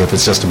marketing, if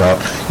it's just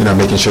about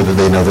making sure that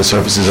they know the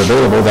services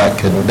available, that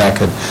could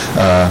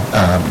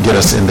get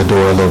us in the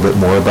door a little bit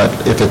more. But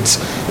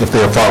if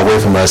they are far away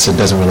from us, it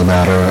doesn't really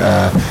matter.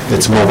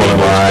 It's mobile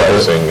and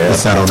live.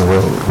 It's not on the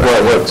road.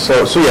 Right.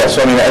 So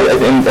I mean,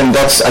 and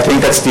I think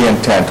that's the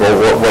intent.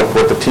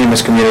 What the team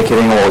is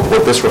communicating, or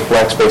what this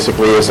reflects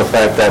basically, is the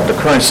fact that the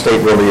current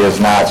state really is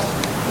not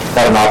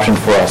an option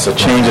for us. A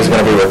change is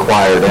going to be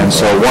required, and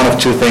so one of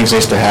two things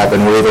needs to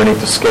happen. We either need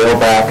to scale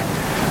back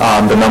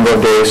the number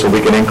of days so we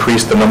can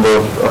increase the number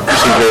of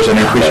procedures and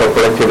increase our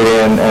productivity,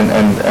 or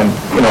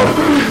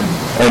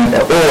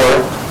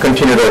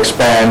continue to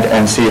expand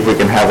and see if we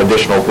can have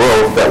additional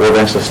growth that will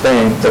then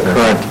sustain the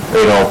current,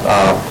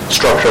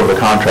 structure of the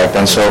contract.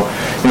 And so,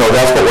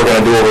 that's what we're going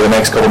to do over the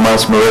next couple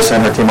months. Marissa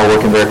and her team are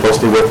working very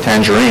closely with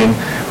Tangerine,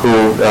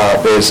 who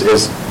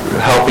is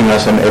helping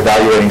us in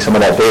evaluating some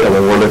of that data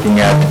when we're looking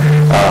at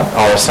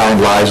our assigned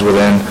lives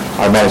within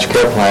our managed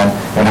care plan,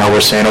 and how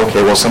we're saying,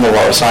 okay, well, some of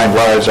our assigned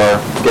lives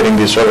are getting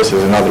these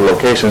services in other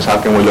locations.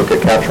 How can we look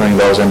at capturing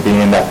those and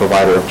being that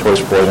provider of choice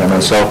for them?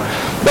 And so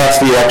that's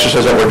the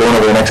exercise that we're doing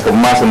over the next couple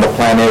months, and the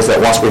plan is that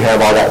once we have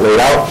all that laid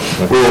out,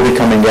 we will be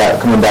coming back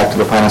to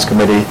the Finance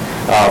Committee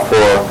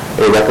for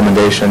a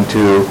recommendation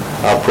to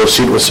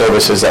proceed with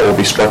services that will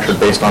be structured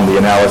based on the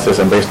analysis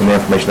and based on the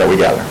information that we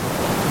gather.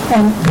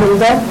 And will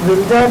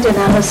that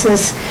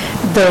analysis,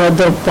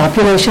 the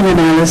population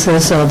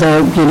analysis or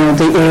the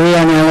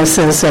area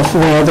analysis of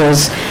where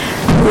those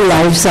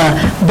lives are,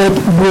 but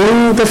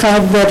will the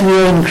fact that we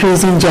are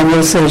increasing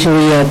general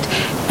surgery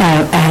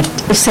at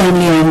San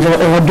Leandro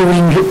or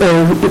doing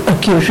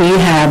acute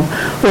rehab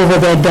over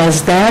there,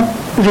 does that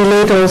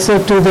relate also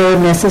to the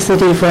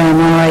necessity for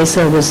MRI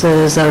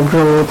services or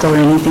growth or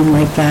anything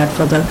like that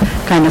for the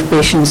kind of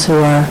patients who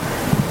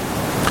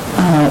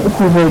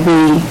will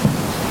be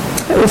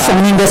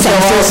finding the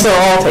census? So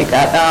I'll take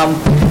that.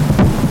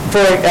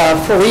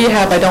 For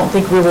rehab, I don't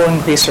think we will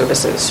increase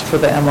services for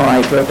the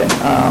MRI-driven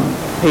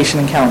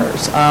patient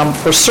encounters.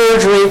 For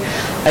surgery,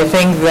 I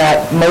think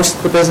that most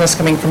of the business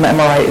coming from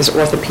MRI is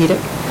orthopedic.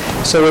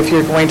 So if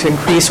you're going to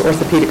increase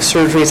orthopedic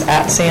surgeries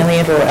at San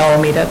Leandro or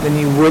Alameda, then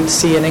you would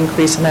see an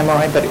increase in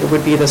MRI, but it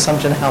would be the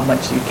assumption how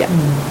much you get.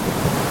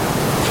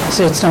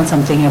 So it's not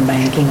something you're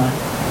banking on?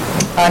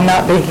 I'm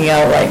not banking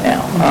out right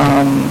now.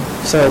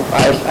 So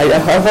I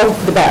hope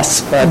the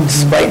best, but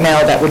right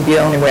now that would be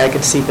the only way I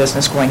could see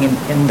business going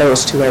in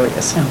those two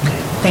areas.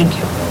 Okay, thank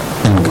you.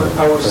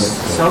 Our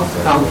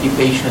South-County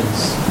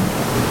patients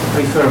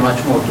prefer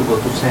much more to go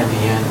to San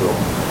Leandro.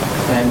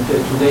 And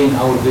today in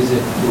our visit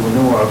to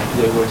Newark,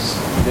 they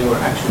were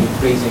actually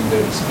praising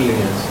their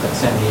experience at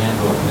San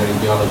Leandro in the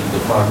radiology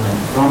department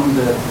from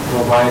the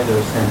provider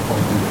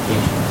standpoint and the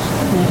patients.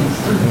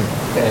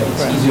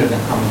 It's easier than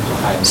coming to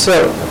Highland.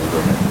 So,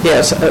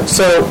 yes.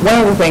 So one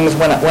of the things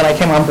when I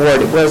came on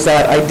board was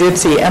that I did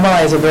see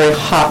MRI is a very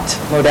hot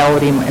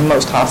modality in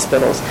most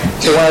hospitals.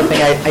 So one of the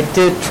things I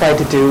did try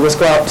to do was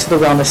go out to the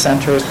wellness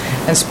centers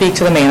and speak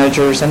to the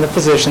managers and the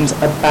physicians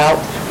about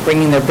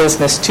bringing their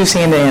business to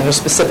San Leandro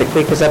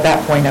specifically, because at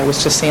that point I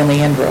was just San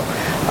Leandro.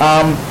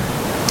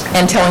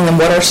 And telling them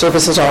what our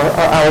services are,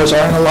 our hours are,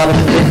 and a lot of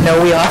them didn't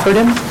know we offered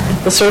them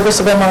the service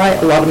of MRI.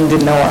 A lot of them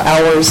didn't know our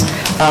hours.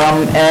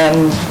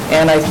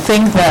 And I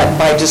think that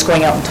by just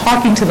going out and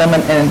talking to them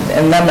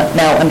and them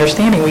now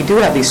understanding we do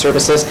have these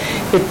services,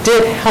 it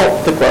did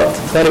help the growth,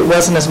 that it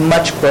wasn't as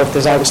much growth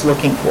as I was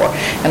looking for.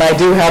 And I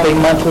do have a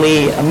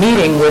monthly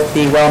meeting with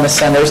the wellness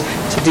centers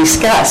to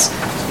discuss,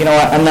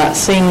 I'm not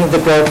seeing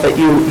the growth that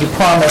you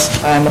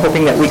promised. I'm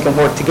hoping that we can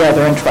work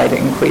together and try to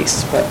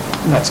increase, but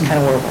that's kind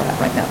of where we're at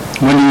right now.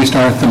 When do you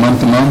start the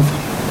month-to-month?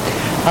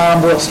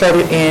 We'll start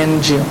it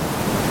in June.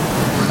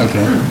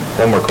 Okay.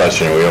 One more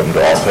question. Are we open to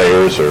all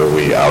payers, or are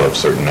we out of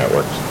certain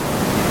networks?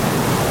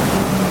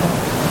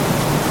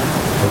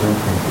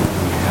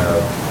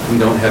 We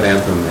don't have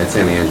Anthem at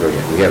San Leandro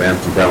yet. We have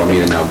Anthem for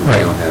Alameda now, but we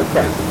don't have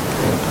Anthem.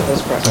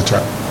 That's correct. That's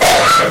right.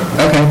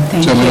 Okay,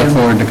 Thank so we look you.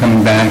 forward to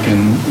coming back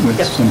and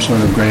with some sort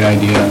of great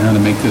idea on how to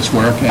make this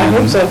work. I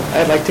hope so.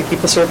 I'd like to keep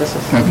the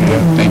services. Okay,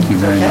 thank you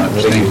very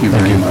much. Thank you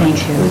very much.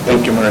 Thank you.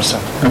 Thank you, Marissa.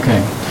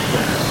 Okay.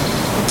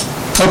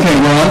 Okay,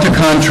 we're on to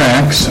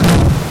contracts.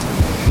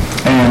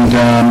 And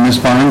Ms.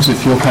 Barnes,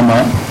 if you'll come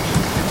up.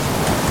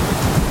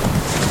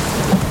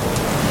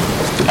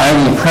 I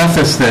will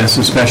preface this,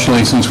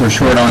 especially since we're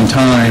short on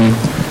time,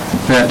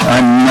 that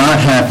I'm not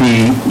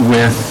happy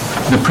with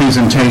the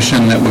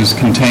presentation that was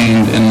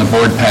contained in the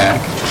board pack.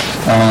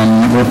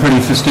 We're pretty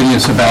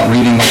fastidious about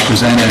reading what's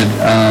presented,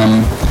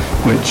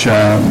 which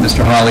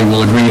Mr. Hawley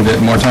will agree that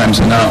more times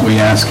than not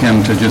we ask him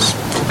to just,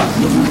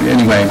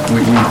 anyway,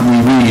 we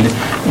read.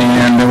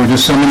 And there were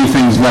just so many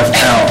things left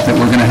out that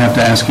we're going to have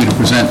to ask you to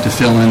present to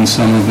fill in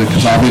some of the,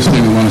 because obviously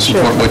we want to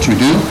support what you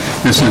do.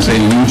 This is a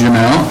huge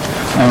amount,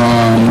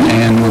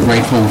 and we're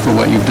grateful for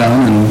what you've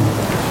done, and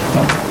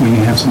we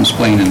have some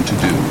splaining to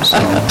do, so.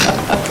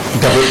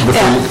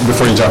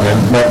 Before you jump in,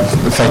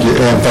 thank you,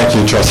 and thank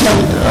you,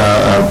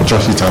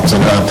 Trustee Thompson.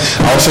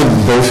 Also,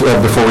 both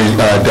before we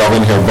delve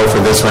in here, both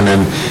for this one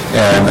and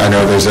I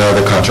know there's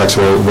other contracts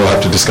we'll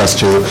have to discuss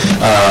too.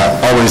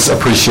 Always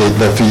appreciate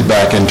the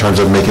feedback in terms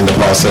of making the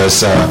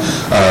process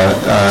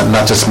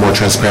not just more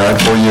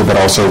transparent for you, but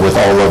also with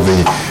all of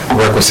the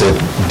requisite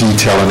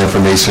detail and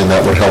information that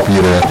would help you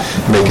to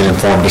make an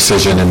informed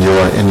decision in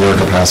your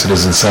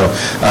capacities. And so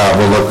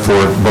we'll look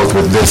forward both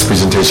with this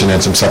presentation and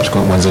some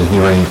subsequent ones in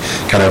hearing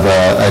kind of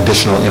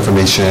additional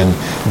information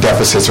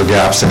deficits or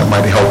gaps that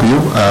might help you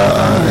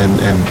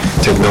and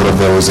take note of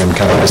those and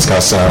kind of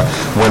discuss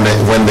when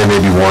they may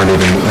be warranted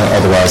and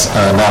otherwise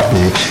not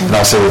be. And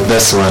I'll say with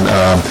this one,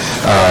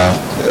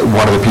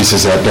 one of the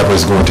pieces that Deborah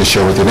is going to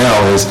share with you now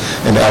is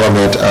an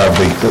element of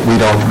we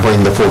don't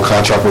bring the full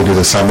contract, we do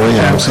the summary.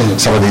 And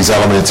some of these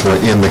elements were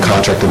in the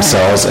contract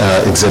themselves,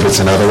 exhibits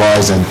and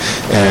otherwise, and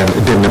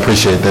didn't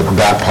appreciate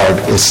that part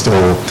is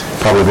still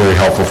probably very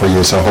helpful for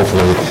you. So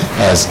hopefully,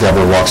 as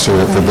Deborah walks through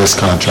it for this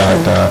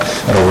contract,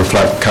 it'll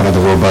reflect kind of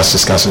the robust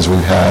discussions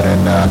we've had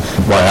and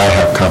why I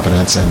have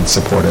confidence and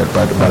support it.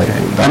 But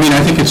I mean,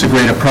 I think it's a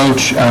great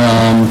approach.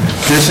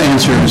 This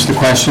answers the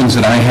questions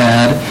that I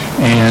had,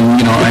 and,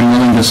 you know, I'm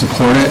willing to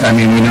support it. I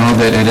mean, we know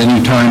that at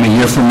any time a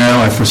year from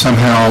now, if for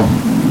somehow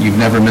you've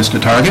never missed a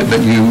target,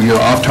 but you're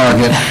off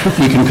target,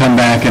 we can come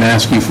back and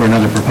ask you for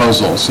another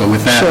proposal. So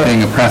with that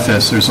being a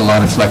preface, there's a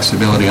lot of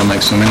flexibility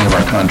unlike so many of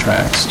our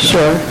contracts.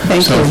 Sure,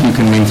 thank you. So if you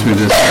can move through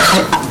this.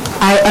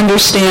 I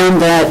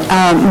understand that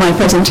my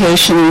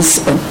presentation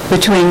is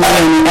between me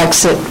and the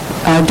exit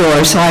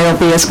door, so I will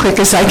be as quick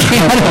as I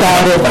can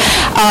about it.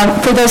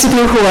 For those of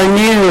you who are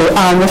new,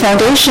 the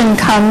foundation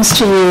comes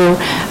to you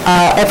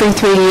every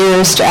 3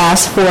 years to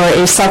ask for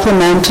a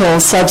supplemental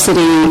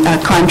subsidy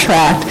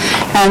contract.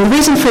 And the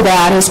reason for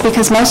that is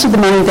because most of the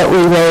money that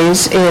we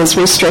raise is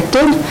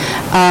restricted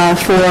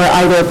for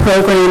either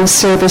programs,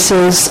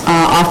 services,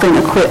 often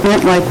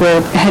equipment, like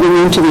we're heading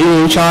into the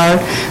EHR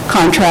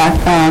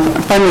contract,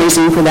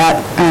 fundraising for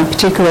that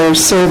particular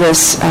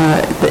service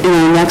in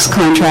our next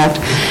contract.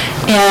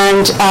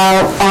 And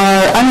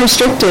our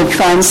unrestricted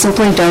funds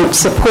simply don't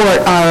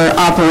support our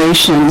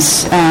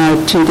operations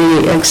to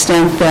the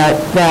extent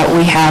that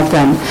we have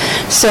them.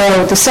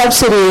 So the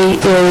subsidy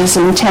is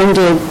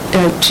intended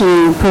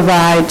to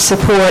provide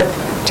support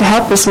to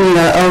help us meet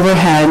our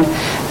overhead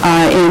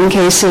in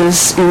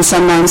cases, in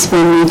some months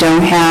when we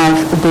don't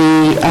have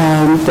the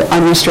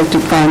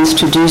unrestricted funds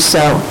to do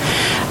so.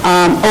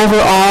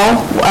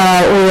 Overall,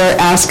 we're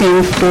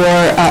asking for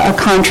a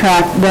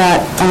contract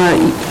that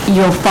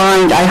you'll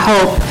find, I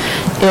hope,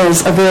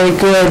 is a very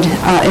good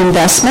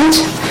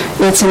investment.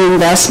 It's an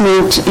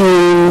investment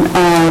in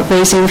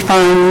raising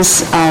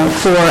funds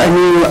for a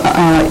new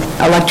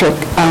electric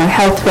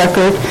health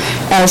record,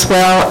 as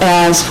well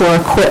as for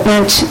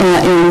equipment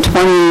in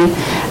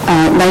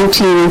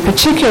 2019 in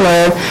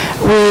particular.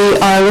 We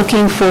are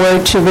looking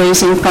forward to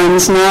raising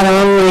funds not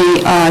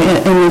only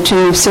in the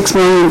tune of $6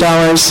 million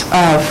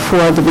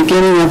for the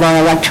beginning of our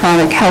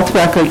electronic health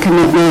record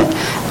commitment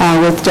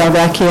with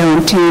Delvecchio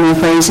and team of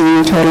raising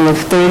a total of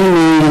 $30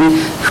 million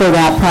for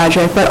that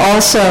project, but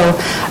also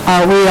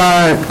we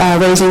are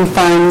raising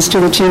funds to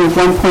the tune of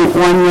 $1.1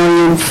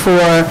 million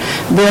for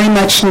very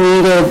much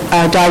needed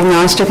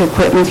diagnostic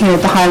equipment here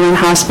at the Highland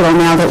Hospital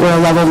now that we're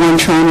a level 1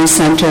 trauma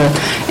center,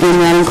 and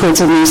that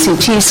includes an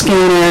ECT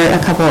scanner,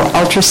 a couple of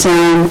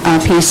ultrasound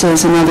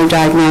pieces, and other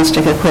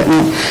diagnostic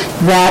equipment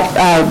that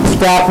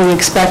we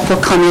expect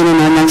will come in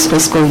our next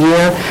fiscal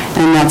year,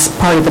 and that's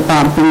part of the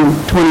bump in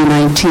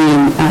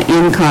 2019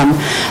 income.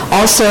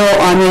 Also,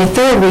 on May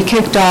 3rd, we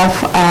kicked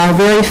off our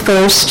very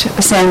first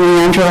San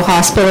Leandro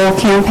Hospital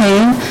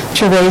campaign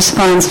to raise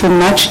funds for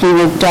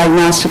much-needed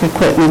diagnostic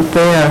equipment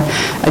there,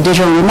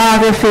 digital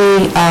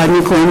mammography,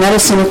 nuclear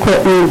medicine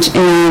equipment,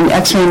 and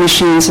x-ray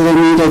machines that are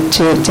needed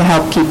to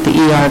help keep the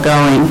ER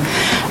going.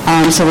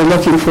 So we're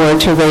looking forward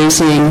to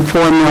raising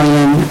 $4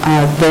 million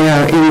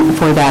there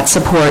for that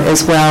support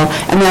as well.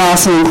 And that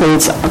also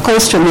includes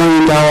close to $1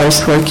 million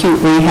for acute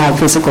rehab,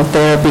 physical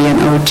therapy,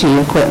 and OT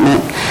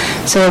equipment.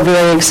 So we're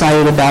very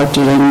excited about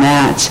doing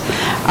that.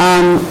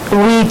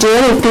 We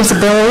did a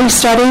feasibility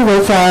study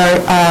with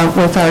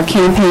our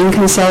campaign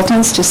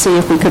consultants to see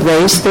if we could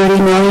raise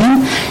 $30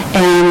 million,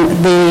 and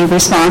the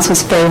response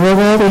was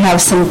favorable. We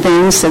have some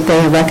things that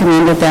they have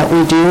recommended that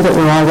we do that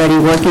we're already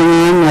working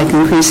on, like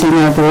increasing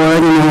our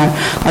board. And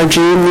our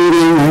June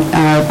meeting,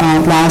 our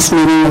last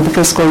meeting of the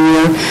fiscal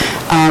year,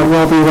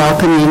 we'll be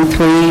welcoming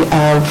 3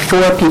 of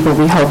 4 people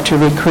we hope to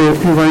recruit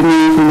who are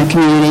new from the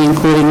community,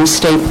 including a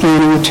state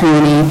planning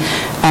attorney,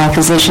 a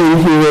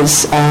physician who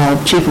is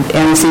chief of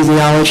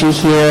anesthesiology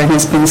here and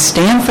has been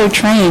Stanford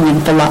trained in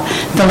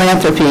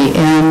philanthropy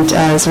and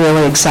is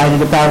really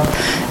excited about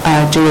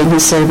doing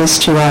his service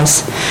to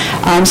us.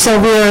 So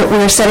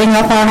we're setting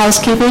up our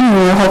housekeeping.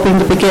 We're hoping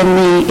to begin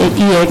the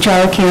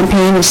EHR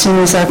campaign as soon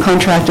as our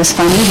contract is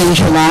funded in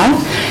July,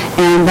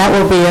 and that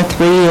will be a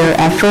 3-year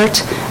effort.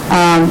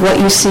 What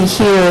you see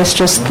here is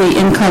just the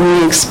income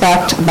we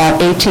expect, about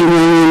 $18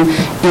 million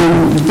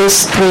in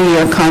this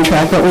 3-year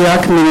contract, but we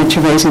are committed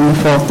to raising the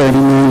full $30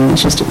 million.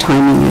 It's just a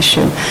timing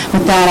issue.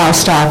 With that, I'll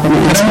stop and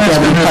ask if you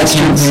have any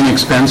questions. Campaign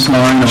expense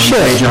line on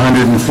page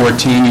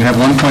 114, you have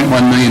 $1.1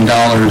 million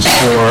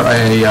for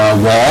a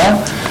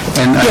wall.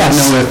 And I don't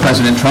know if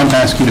President Trump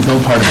asked you to build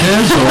part of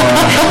his, or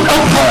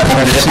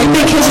but it seems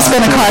I think his is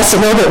going to cost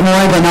a little bit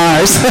more than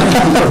ours.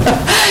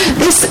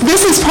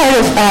 This is part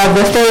of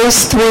the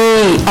Phase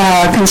 3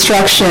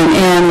 construction,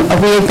 and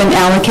we have been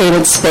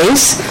allocated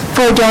space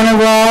for a donor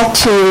wall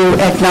to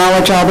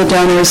acknowledge all the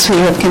donors who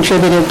have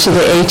contributed to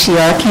the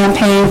ATR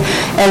campaign,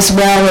 as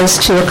well as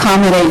to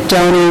accommodate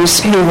donors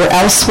who were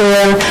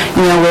elsewhere,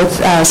 with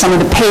some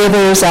of the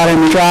pavers out in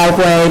the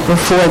driveway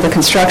before the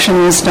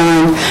construction was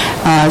done,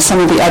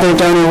 some of the other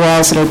donor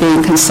walls that are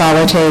being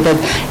consolidated,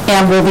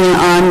 and will be an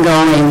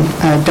ongoing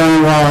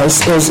donor wall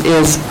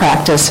is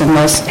practice in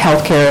most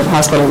healthcare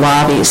hospital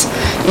lobbies.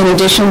 In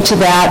addition to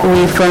that,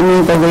 we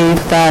firmly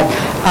believe that,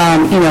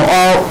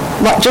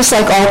 just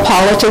like all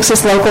politics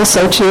is local,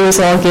 so too is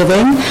all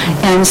giving.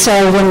 And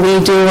so when we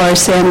do our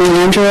San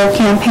Leandro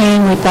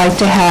campaign, we'd like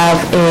to have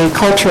a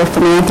culture of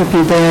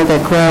philanthropy there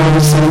that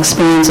grows and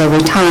expands over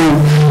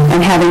time.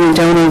 And having a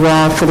donor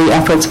wall for the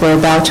efforts we're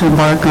about to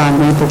embark on,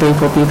 we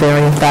believe will be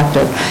very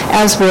effective,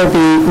 as will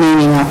be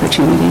naming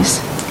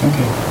opportunities.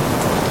 Okay.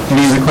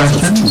 Any other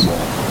questions?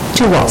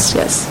 2 walls,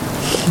 yes.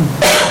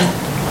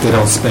 They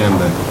don't span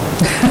then.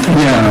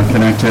 Yeah,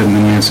 connected, and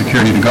then you have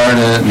security to guard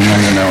it, and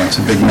it's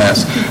a big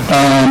mess.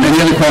 Any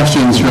other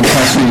questions from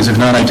trustees? If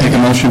not, I take a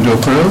motion to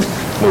approve.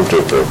 Move to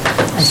approve.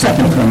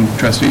 Second from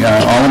trustee.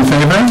 All in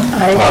favor?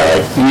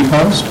 Aye. Any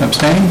opposed?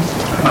 Abstain?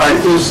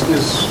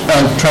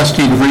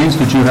 Trustee DeVries,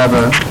 did you have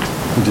a?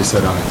 He just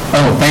said aye.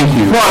 Oh, thank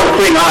you. No, I'm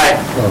saying aye.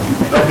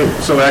 Okay,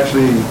 so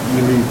actually,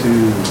 you need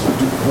to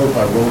vote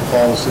by roll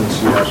call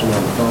since you have someone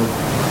on the phone.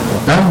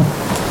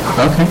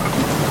 Oh, okay.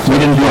 We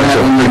didn't do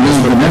that when we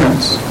moved the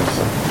minutes.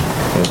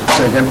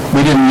 Second.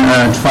 We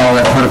didn't follow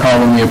that protocol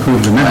when we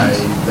approved the minutes.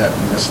 I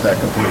missed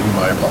that completely,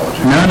 my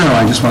apologies. No,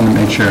 I just wanted to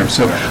make sure.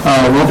 So,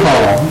 roll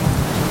call.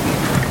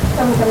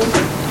 Let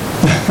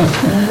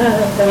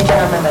me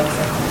turn on my mic.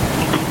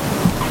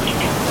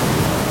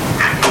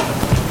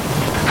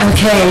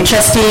 Okay,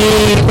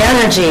 trustee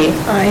Banerjee.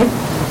 Aye.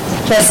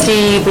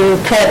 Trustee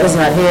Bouquet was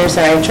not here,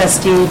 sorry.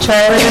 Trustee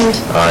Charland.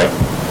 Aye.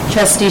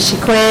 Trustee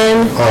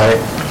Chiquin. Aye.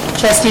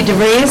 Trustee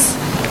DeVries.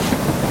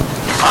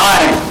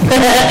 Aye.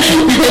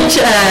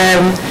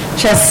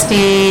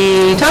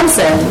 Trustee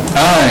Thompson.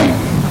 Aye.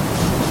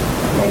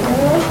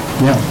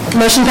 Yeah.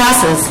 Motion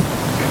passes.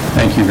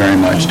 Thank you very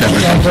much,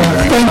 Deborah.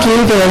 Thank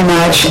you very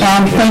much.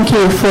 Thank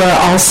you for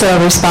also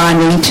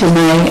responding to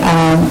my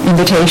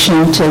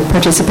invitation to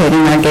participate in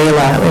our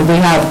gala. We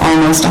have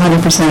almost 100%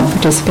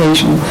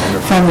 participation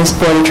from this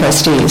Board of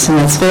Trustees, and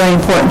it's very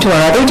important to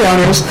our other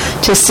donors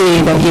to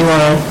see that you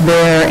are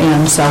there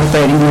and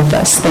celebrating with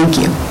us. Thank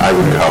you. I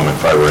would come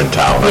if I were in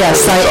town.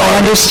 Yes, I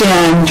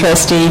understand,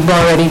 Trustee. You've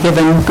already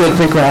given good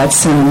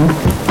regrets, and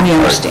we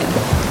understand.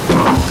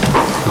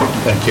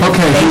 Thank you.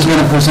 Okay, who's going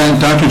to present?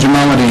 Dr.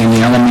 Jamaleddine in the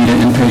Alameda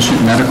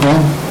Inpatient Medical.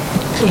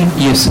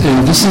 Yes,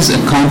 this is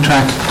a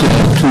contract to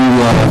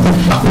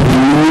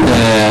renew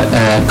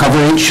the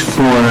coverage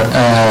for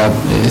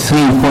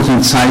 3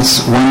 important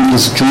sites. One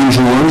is John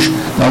George,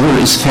 the other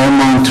is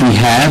Fairmont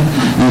Rehab,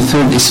 and the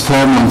third is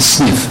Fairmont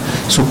SNF.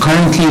 So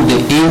currently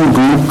the AIM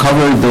group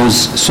covered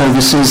those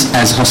services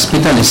as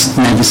hospitalist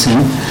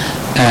medicine.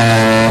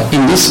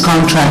 In this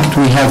contract,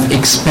 we have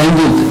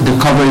expanded the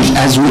coverage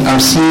as we are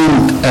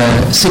seeing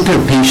sicker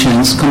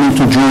patients coming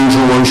to John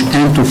George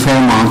and to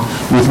Fairmont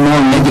with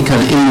more medical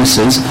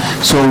illnesses.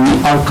 So we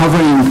are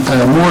covering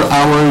more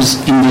hours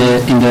in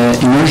the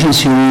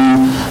emergency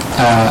room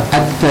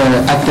at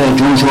the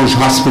John George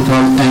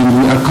Hospital,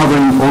 and we are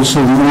covering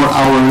also more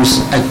hours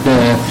at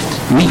the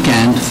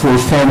weekend for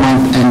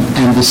Fairmont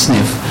and the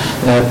SNF.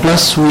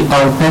 Plus, we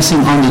are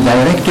passing on the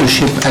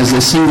directorship as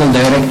a single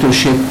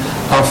directorship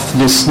of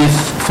the SNF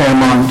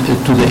Fairmont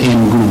to the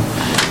AIM group.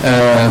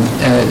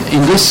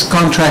 In this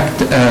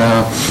contract,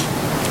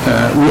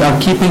 we are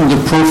keeping the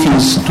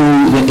profits to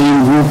the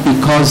AIM group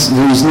because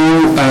there is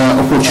no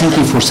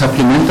opportunity for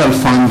supplemental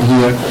fund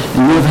here.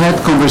 And we have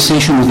had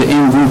conversation with the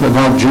AIM group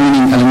about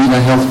joining Alameda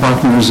Health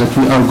Partners that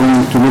we are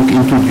going to look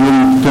into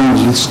during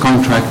terms of this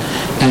contract.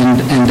 And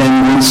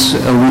then once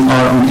we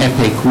are on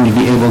EPIC, we'll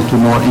be able to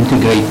more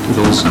integrate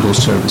those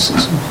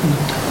services.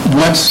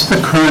 What's the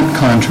current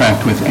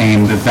contract with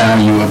AIM, the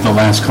value of the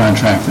last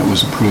contract that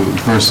was approved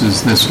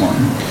versus this one?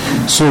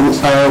 So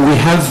we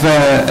have,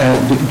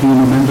 do you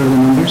remember the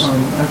numbers?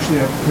 Actually,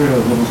 I prepared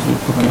a little,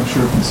 I'm not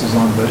sure if this is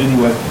on, but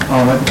anyway,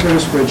 I prepared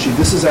a spreadsheet.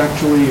 This is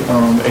actually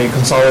a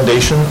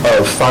consolidation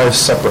of 5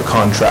 separate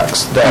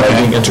contracts that are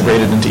being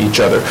integrated into each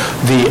other.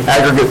 The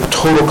aggregate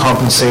total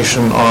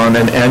compensation on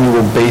an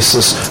annual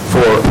basis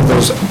for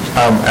those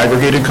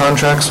aggregated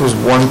contracts was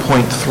 $1.3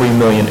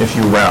 million if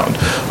you round.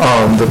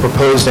 The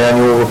proposed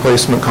annual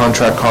replacement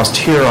contract cost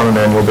here on an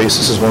annual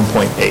basis is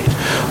 $1.8.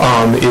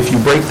 If you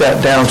break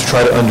that down to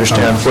try to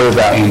understand where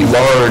that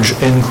large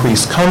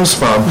increase comes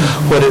from,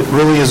 what it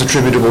really is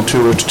attributable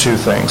to are 2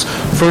 things.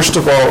 First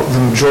of all, the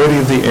majority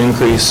of the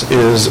increase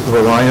is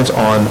reliant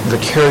on the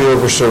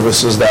carryover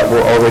services that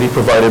were already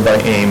provided by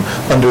AIM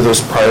under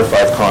those prior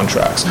 5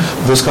 contracts.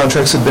 Those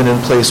contracts had been in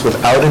place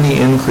without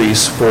any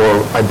increase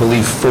for, I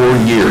believe, 4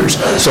 years,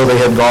 so they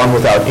had gone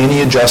without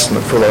any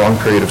adjustment for a long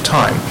period of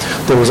time.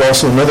 There was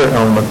also another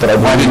element that I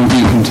believe... Why didn't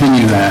you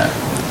continue that?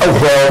 Oh,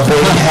 well,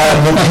 they had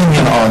an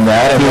opinion on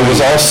that, and there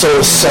was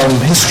also some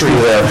history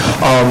there.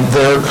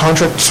 Their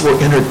contracts were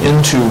entered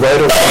into right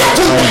around the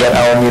time that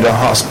Alameda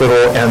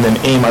Hospital and then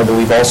AIM, I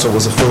believe, also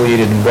was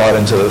affiliated and brought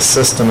into the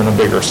system in a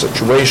bigger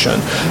situation.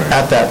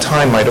 At that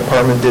time, my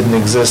department didn't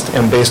exist,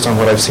 and based on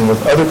what I've seen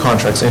with other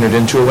contracts entered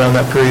into around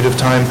that period of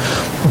time,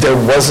 there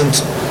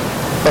wasn't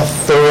a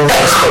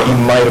thoroughness that you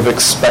might have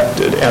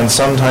expected, and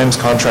sometimes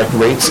contract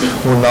rates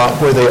were not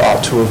where they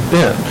ought to have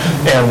been.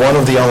 And one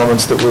of the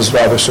elements that was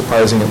rather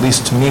surprising, at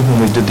least to me when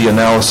we did the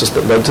analysis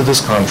that led to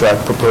this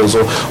contract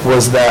proposal,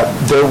 was that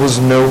there was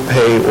no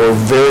pay or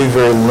very,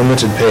 very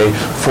limited pay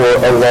for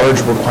a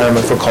large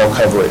requirement for call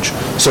coverage.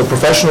 So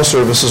professional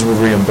services were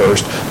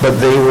reimbursed,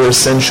 but they were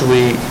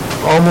essentially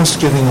almost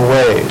giving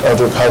away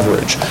other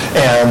coverage,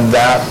 and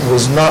that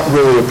was not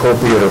really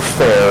appropriate or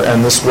fair,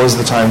 and this was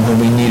the time when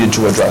we needed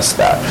to address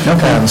that.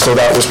 Okay. And so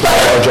that was where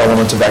a large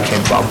element of that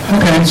came from.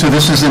 Okay, so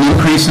this is an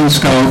increase in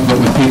scope, but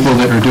with people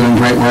that are doing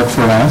great work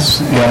for us.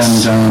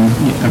 Yes. And,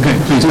 okay,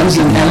 please. There was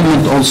an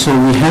element also,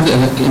 we had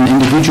an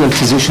individual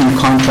physician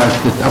contract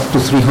that up to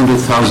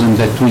 300,000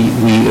 that we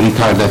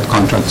retired that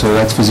contract, so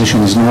that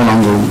physician is no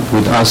longer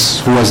with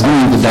us, who was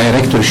doing the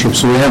directorship,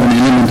 so we have an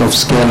element of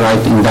scale right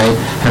in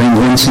having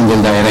one single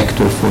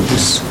director for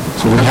this.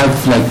 So we have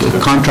like a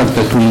contract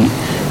that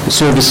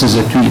services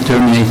that we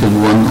terminated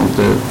one of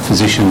the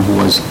physician who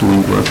was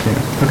doing work there.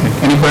 Okay,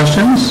 any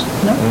questions?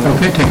 No.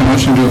 Okay, take a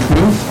motion to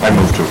approve. I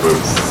move to approve.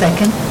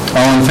 Second.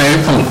 All in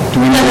favor? Oh, do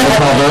we need a roll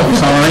call vote?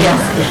 Sorry.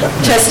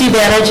 Trustee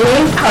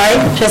Banerjee?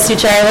 Aye. Trustee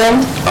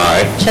Chiland?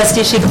 Aye.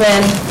 Trustee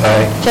Chiquin?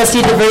 Aye.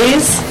 Trustee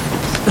DeVries?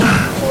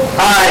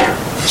 Aye.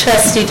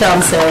 Trustee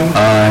Thompson?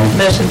 Aye.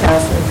 Motion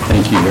passes.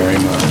 Thank you very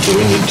much. Do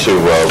we need to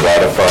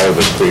ratify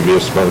the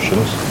previous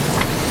motions?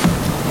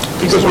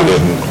 Because we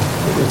didn't.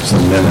 It's the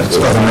minutes.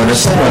 Well,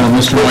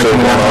 Mr. White, can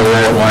we have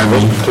that? Why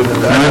we?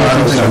 I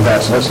don't think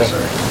that's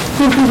necessary.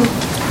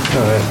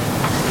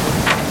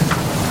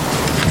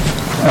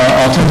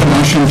 I'll take a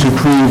motion to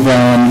approve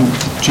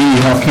GE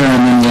Healthcare,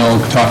 and then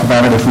we'll talk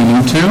about it if we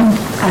need to.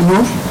 I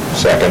move.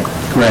 Second.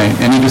 Great.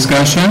 Any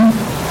discussion?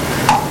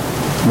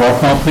 Roll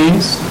call,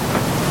 please.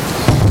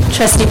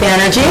 Trustee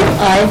Banerjee?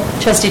 Aye.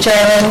 Trustee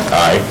Chiland?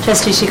 Aye.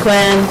 Trustee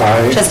Chiquin?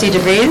 Aye. Trustee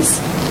DeVries?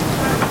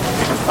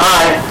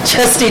 Aye.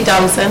 Trustee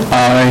Thompson?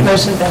 Aye.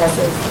 Motion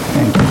passes.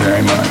 Thank you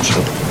very much.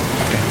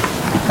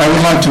 I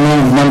would like to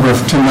move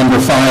to number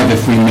 5,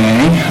 if we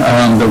may,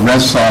 the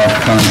ResSolve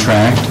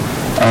contract.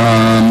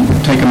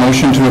 Take a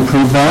motion to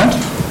approve that.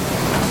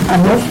 I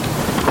move.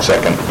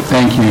 Second.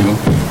 Thank you.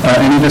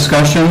 Any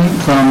discussion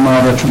from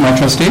my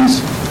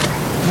trustees?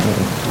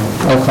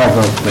 Roll call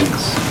vote,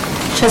 please.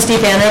 Trustee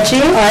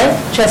Banerjee? Aye.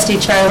 Trustee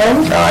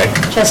Chiland? Aye.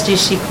 Trustee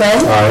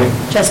Chiquin? Aye.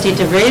 Trustee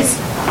DeVries?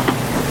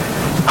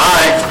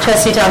 Aye.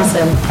 Trustee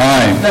Thompson?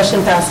 Aye.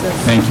 Motion passes.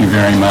 Thank you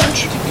very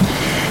much.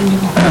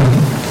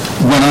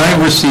 When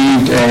I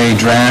received a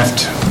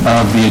draft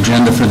of the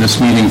agenda for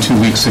this meeting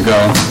 2 weeks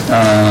ago,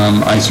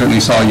 I certainly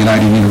saw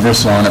United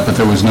Universal on it, but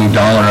there was no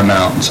dollar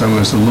amount, so I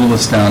was a little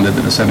astounded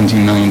that a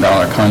 $17 million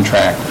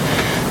contract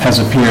has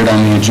appeared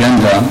on the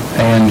agenda,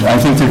 and I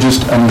think there are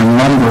just a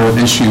number of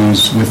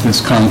issues with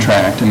this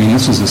contract. I mean,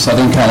 this is a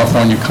Southern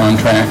California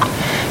contract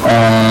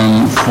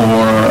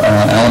for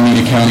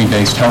Alameda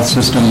County-based health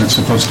system that's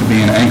supposed to be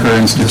an anchor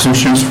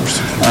institution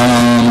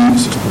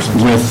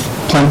with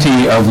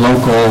plenty of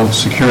local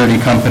security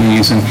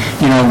companies, and,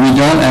 you know, we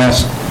don't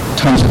ask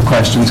tons of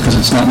questions because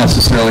it's not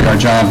necessarily our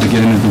job to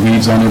get into the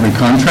weeds on every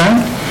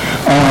contract.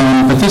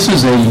 But this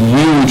is a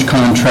huge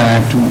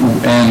contract,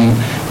 and,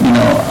 you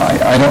know,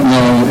 I don't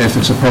know if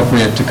it's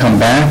appropriate to come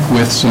back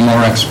with some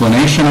more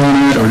explanation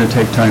on it or to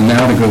take time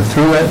now to go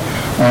through it.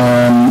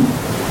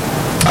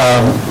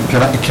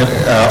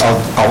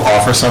 I'll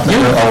offer something.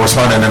 I'll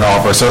respond and then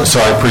offer. So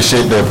I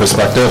appreciate the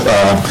perspective.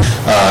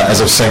 As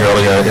I was saying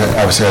earlier,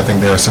 obviously I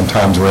think there are some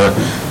times where,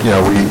 you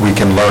know, we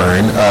can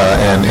learn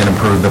and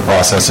improve the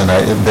process, and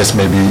this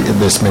may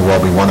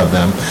well be one of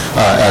them,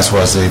 as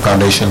was the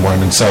foundation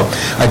one. And so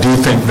I do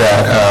think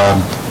that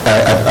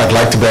I'd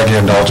like to beg your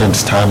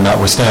indulgence, time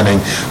notwithstanding,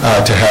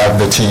 to have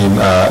the team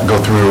go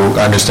through,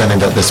 understanding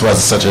that this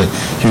was such a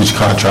huge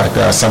contract,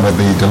 some of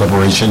the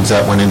deliberations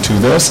that went into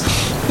this,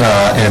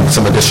 and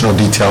some additional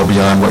detail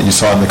beyond what you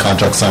saw in the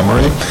contract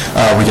summary.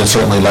 We can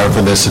certainly learn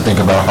from this to think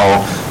about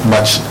how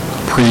much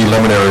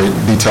preliminary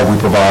detail we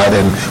provide,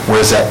 and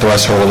where's that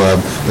threshold of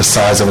the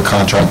size of a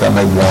contract that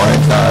may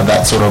warrant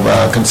that sort of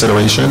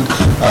consideration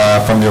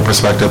from your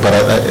perspective. But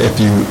if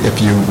you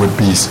would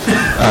be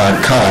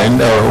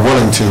kind or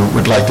willing to,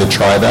 would like to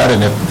try that,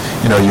 and if,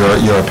 you know,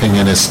 your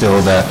opinion is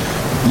still that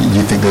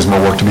you think there's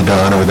more work to be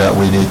done or that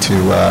we need to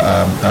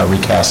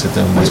recast it,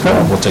 then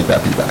we'll take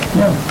that feedback.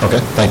 Yeah.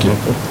 Okay, thank you.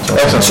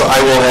 Excellent. So I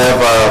will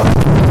have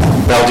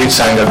Baljit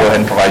Sangha go ahead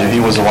and provide you.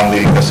 He was the one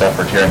leading this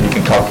effort here, and he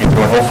can talk you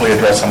through and hopefully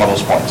address some of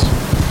those points.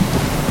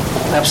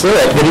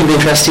 Absolutely. Good evening,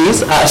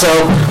 trustees. So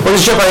we'll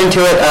just jump right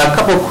into it. A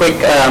couple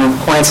quick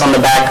points on the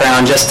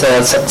background just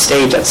to set the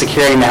stage at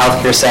Securing the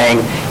Healthcare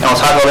setting, and I'll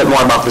talk a little bit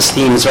more about this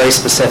theme. It's very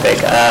specific.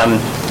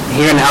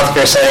 Here in the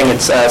healthcare setting,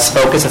 it's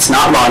focused. It's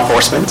not law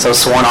enforcement, so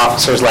sworn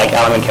officers like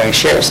Alameda County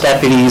Sheriff's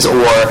deputies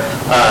or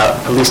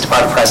police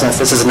department presidents.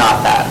 This is not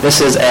that.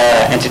 This is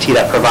an entity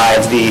that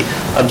provides the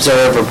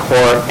observe,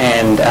 report,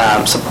 and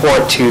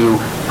support to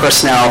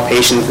personnel,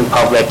 patients, and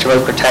public to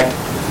really protect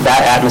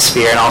that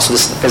atmosphere and also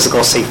just the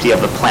physical safety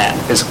of the plant,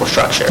 physical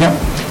structure.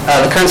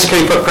 The current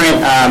security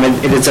footprint,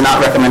 it is a not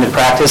recommended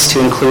practice to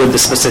include the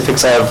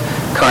specifics of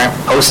current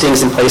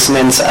postings and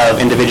placements of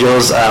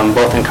individuals,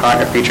 both in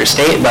current or future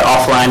state, but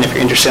offline, if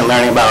you're interested in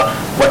learning about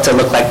what to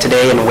look like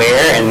today and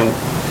where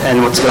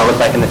and what's going to look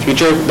like in the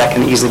future, that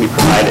can easily be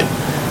provided.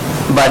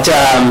 But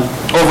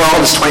overall,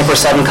 there's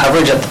 24/7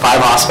 coverage at the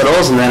 5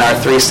 hospitals, and then our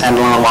 3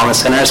 standalone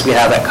wellness centers, we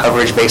have that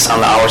coverage based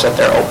on the hours that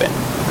they're open.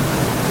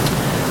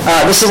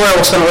 This is where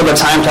we'll spend a little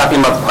bit of time talking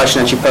about the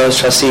question that you posed,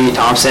 Trustee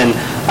Thompson.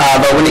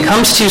 But when it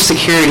comes to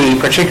security,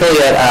 particularly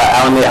at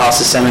Alameda Health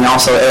System and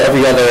also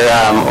every other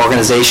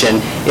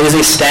organization, it is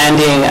a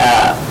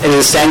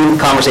standing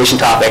conversation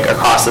topic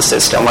across the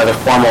system, whether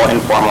formal or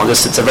informal.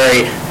 It's a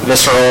very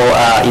visceral,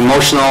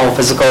 emotional,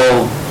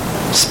 physical,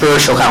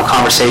 spiritual kind of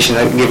conversation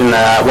given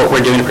what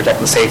we're doing to protect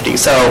the safety.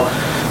 So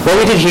what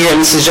we did here, and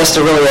this is just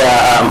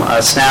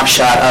a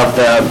snapshot of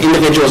the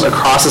individuals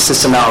across the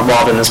system that are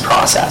involved in this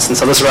process. And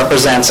so this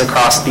represents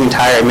across the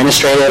entire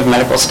administrative,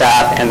 medical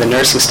staff, and the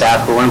nursing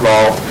staff who were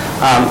involved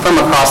from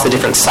across the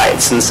different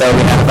sites. And so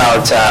we had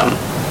about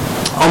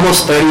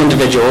almost 30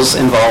 individuals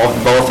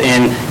involved, both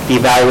in the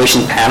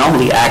evaluation panel,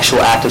 the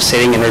actual act of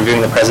sitting and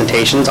reviewing the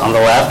presentations on the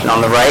left and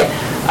on the right,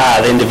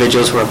 the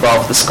individuals who are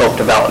involved with the scope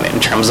development in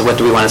terms of what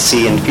do we want to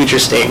see in future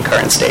state and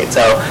current state.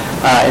 So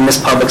in this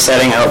public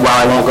setting, while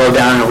I won't go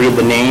down and read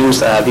the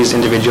names, these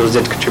individuals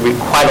did contribute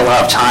quite a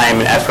lot of time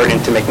and effort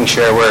into making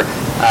sure we're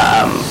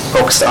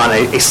focused on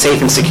a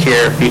safe and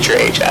secure future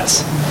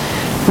HS.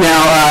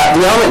 Now,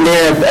 the element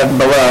there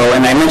below,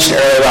 and I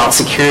mentioned earlier about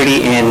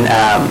security in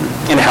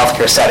a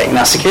healthcare setting.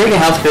 Now, security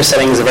in a healthcare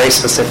setting is a very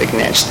specific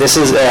niche. This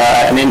is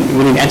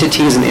we need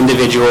entities and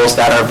individuals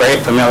that are very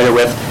familiar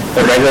with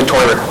the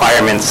regulatory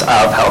requirements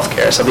of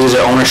healthcare. So these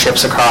are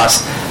ownerships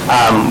across,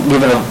 we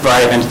have a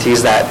variety of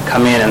entities that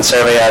come in and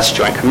survey us,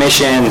 Joint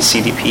Commission,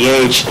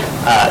 CDPH,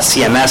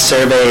 CMS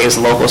surveys,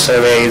 local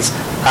surveys.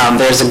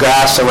 There's a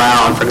grasp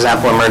around, for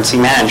example, emergency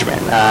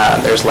management.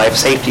 There's life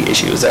safety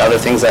issues. There are other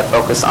things that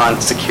focus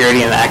on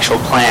security and the actual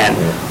plan,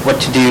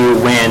 what to do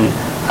when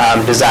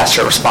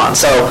disaster response.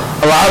 So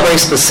a lot of very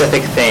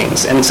specific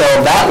things. And so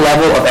that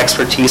level of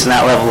expertise and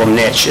that level of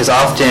niche is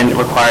often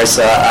requires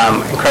an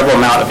incredible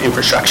amount of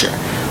infrastructure,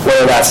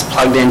 whether that's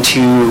plugged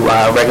into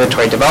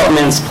regulatory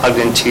developments, plugged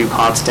into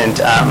constant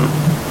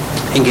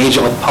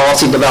engagement with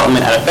policy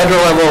development at a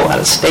federal level, at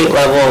a state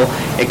level.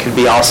 It could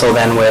be also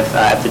then with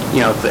the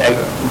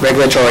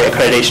regulatory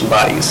accreditation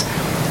bodies.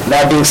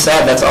 That being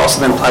said, that's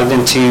also then plugged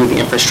into the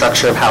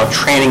infrastructure of how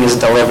training is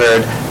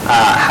delivered,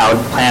 how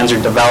plans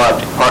are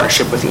developed in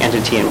partnership with the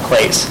entity in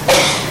place.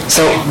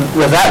 So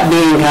with that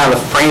being kind of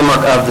the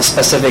framework of the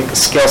specific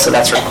skill set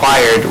that's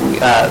required,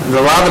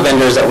 a lot of the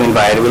vendors that we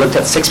invited, we looked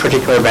at 6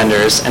 particular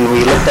vendors, and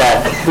we looked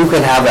at who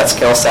can have that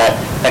skill set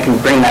that can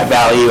bring that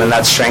value and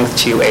that strength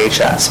to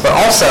AHS. But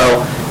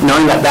also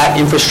knowing that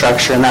that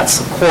infrastructure and that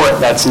support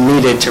that's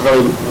needed to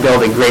really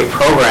build a great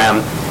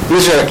program,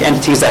 these are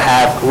entities that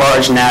have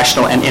large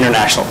national and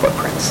international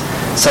footprints.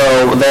 So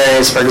there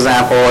is, for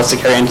example, a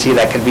security entity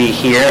that could be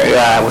here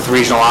with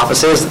regional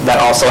offices that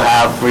also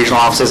have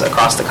regional offices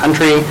across the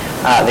country.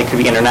 They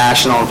could be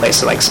international in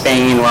places like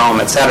Spain,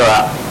 Rome, etc.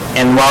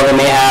 And while they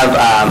may have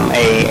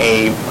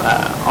a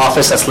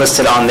office that's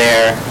listed on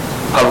their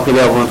publicly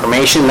available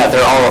information, that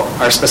they're all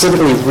are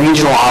specifically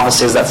regional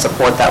offices that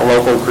support that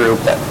local group,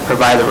 that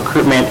provide the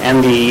recruitment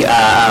and the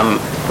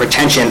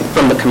retention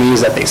from the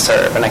communities that they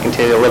serve. And I can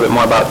tell you a little bit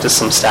more about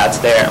just some stats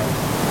there.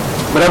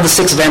 But of the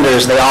 6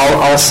 vendors, they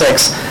all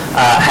 6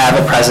 have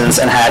a presence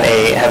and have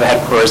a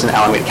headquarters in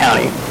Alameda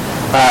County.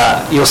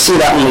 You'll see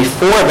that only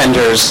 4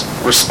 vendors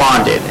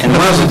responded. And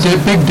there's a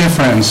big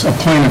difference, a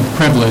point of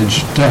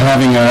privilege, to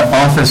having an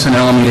office in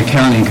Alameda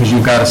County because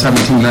you've got a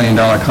 $17 million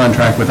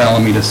contract with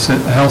Alameda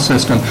Health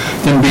System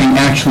than being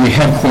actually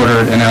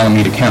headquartered in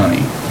Alameda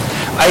County.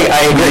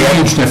 I agree. It's a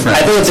huge difference.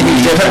 I think it's a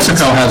huge difference.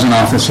 Mexico has an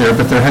office here,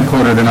 but they're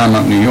headquartered in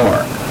Onmont, New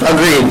York.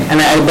 Agreed. And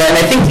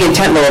I think the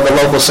intent, though, of the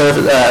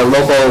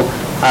local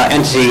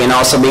entity and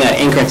also being an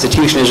anchor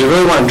institution is you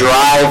really want to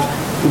drive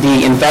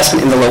the investment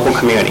in the local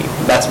community.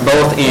 That's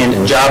both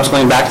in jobs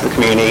going back to the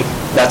community.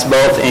 That's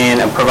both in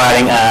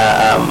providing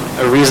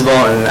a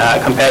reasonable and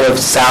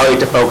competitive salary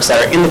to folks that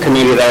are in the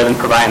community that have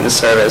been providing the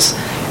service.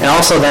 And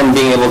also then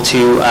being able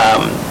to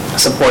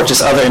support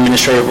just other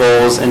administrative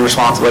roles and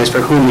responsibilities for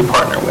whom we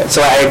partner with.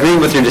 So I agree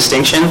with your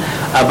distinction,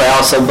 but I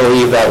also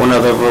believe that one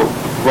of the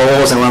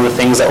roles and one of the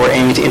things that we're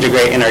aiming to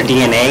integrate in our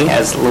DNA,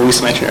 as Luis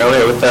mentioned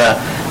earlier with the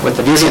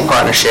Vizient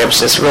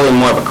partnerships, is really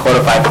more of a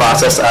codified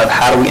process of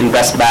how do we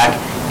invest back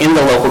in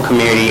the local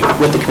community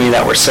with the community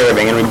that we're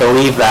serving. And we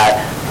believe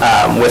that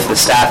with the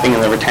staffing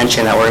and the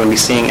retention that we're going to be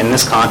seeing in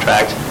this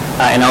contract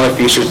and other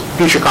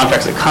future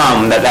contracts that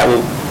come, that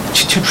will,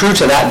 true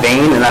to that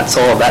vein and that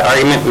soul of that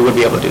argument, we would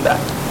be able to do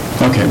that.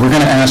 Okay, we're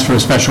going to ask for a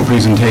special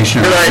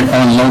presentation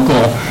on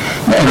local,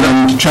 and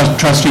then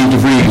Trustee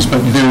DeVries,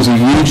 but there's a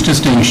huge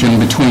distinction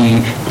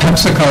between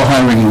PepsiCo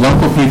hiring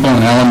local people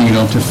in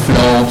Alameda to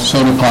fill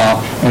soda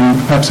pop and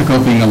PepsiCo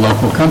being a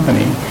local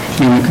company.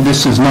 asking that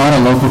this is not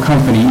a local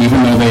company,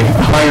 even though they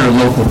hire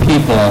local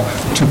people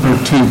to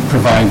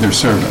provide their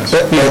service.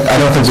 I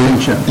don't think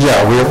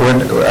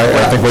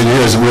I think what you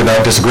hear is we're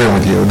not disagreeing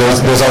with you.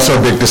 There's also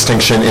a big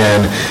distinction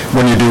in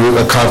when you do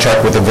a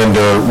contract with a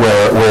vendor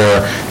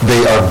where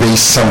they are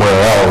based somewhere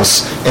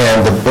else,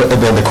 and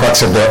then the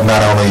crux of that,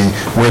 not only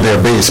where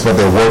they're based, but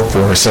their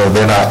workforce. So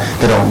they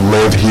don't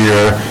live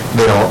here.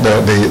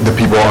 The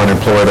people aren't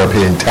employed or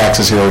paying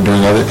taxes here or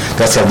doing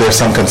that stuff. There's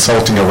some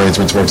consulting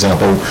arrangements, for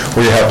example,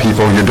 where you have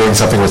people, you're doing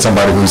something with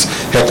somebody who's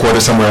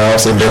headquartered somewhere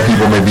else, and their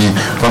people may be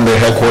from their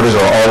headquarters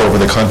or all over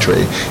the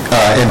country,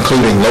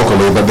 including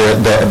locally, but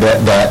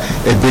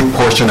a big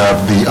portion of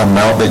the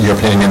amount that you're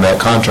paying in that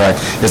contract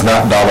is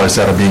not dollars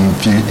that are being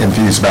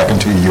infused back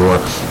into your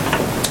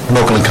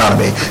local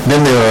economy.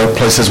 Then there are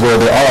places where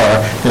there are,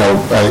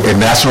 a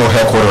national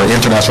headquarters or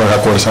international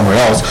headquarters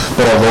somewhere else,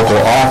 but a local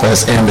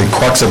office, and the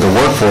crux of the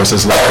workforce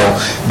is local.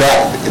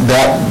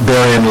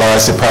 Therein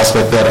lies the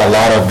prospect that a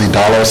lot of the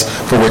dollars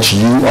for which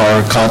you are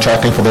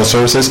contracting for those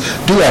services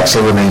do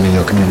actually remain in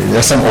your community.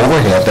 There's some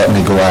overhead that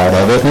may go out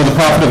of it. Well, the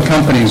profit of the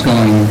company is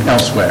going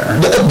elsewhere.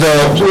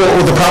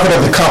 The profit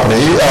of the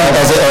company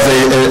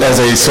as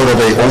a sort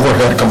of a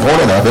overhead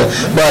component of it,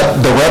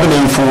 but the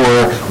revenue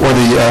or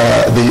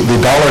the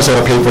dollars that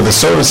are paid for the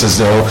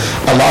services, though,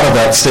 a lot of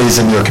that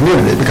stays in your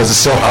community because it's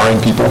still hiring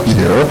people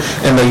here,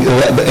 and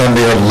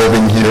they're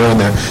living here,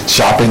 and they're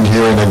shopping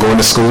here, and they're going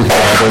to school here,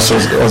 and those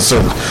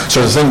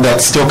sort of things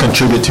that still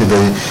contribute to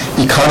the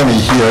economy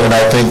here. And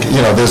I think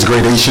there's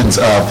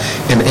gradations of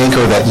an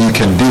anchor that you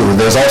can do.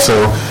 There's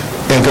also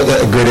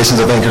gradations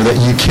of anchor that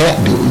you can't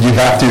do. You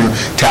have to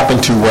tap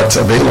into what's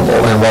available,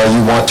 and while you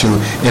want to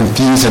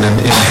infuse and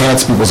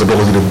enhance people's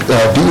ability to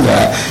do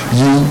that,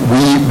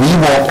 we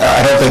won't,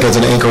 I don't think as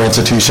an anchor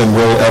institution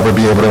we'll ever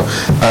be able to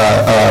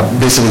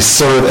basically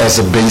serve as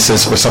a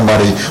basis for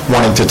somebody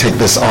wanting to take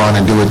this on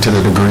and do it to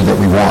the degree that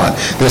we want.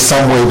 There's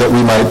some way that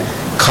we might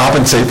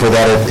compensate for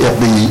that if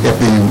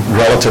the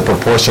relative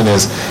proportion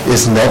is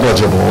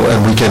negligible,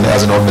 and we can,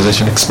 as an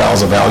organization,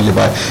 espouse a value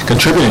by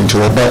contributing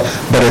to it.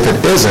 But if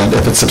it isn't,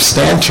 if it's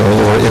substantial,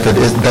 or if it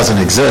doesn't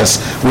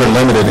exist, we're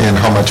limited in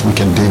how much we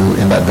can do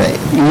in that vein.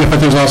 Yeah,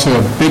 but there's also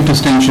a big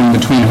distinction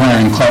between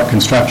hiring Clark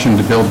Construction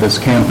to build this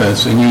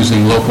campus and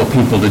using local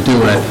people to do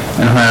it,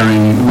 and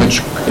hiring you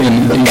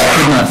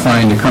could not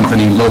find a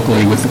company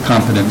locally with the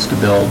competence to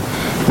build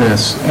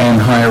this,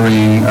 and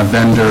hiring a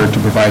vendor to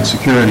provide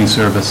security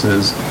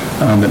services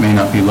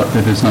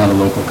that is not a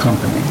local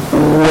company.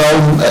 Well,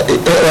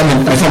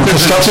 I think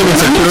construction and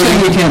security. I'm not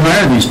saying we can't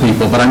hire these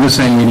people, but I'm just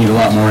saying we need a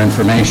lot more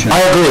information. I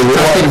agree.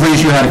 Dr.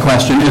 DeVries, you had a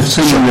question. If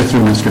soon you're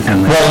through, Mr.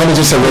 Finley. Well, let me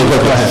just say really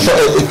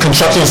quick.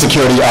 Construction and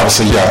security,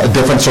 obviously, a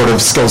different sort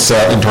of skill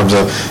set in terms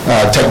of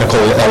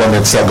technical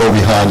elements that go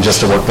behind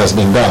just the work that's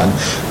being done.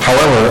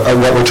 However,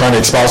 what we're trying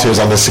to espouse here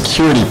is on the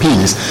security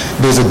piece.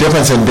 There's a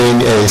difference in being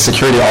a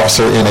security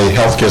officer in a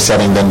healthcare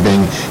setting than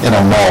being in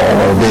a mall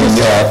or being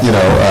at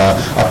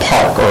a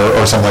park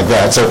or something like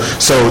that.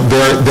 So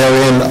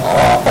therein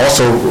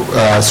also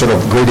sort of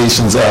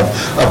gradations of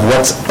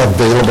what's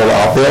available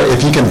out there.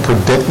 If you can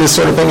predict this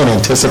sort of thing and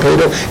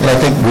anticipate it, and I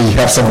think we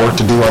have some work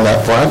to do on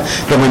that front,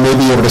 then we may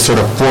be able to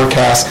sort of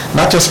forecast,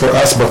 not just for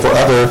us, but for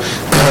other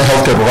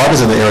healthcare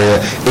providers in the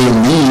area, a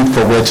need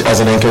for which, as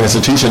an anchor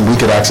institution, we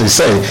could actually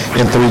say,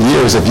 in 3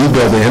 years, if you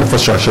build the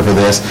infrastructure for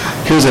this,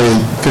 here's a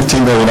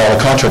 $15 million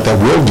contract that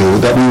we'll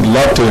do, that we would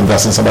love to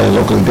invest in somebody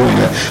locally doing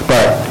it.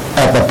 But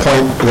at the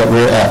point that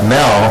we're at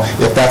now,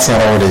 if that's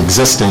not already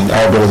existing,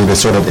 our ability to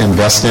sort of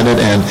invest in it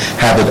and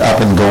have it up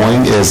and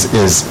going is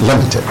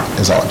limited,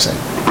 is all I'm saying.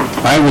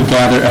 I would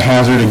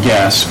hazard a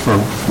guess, for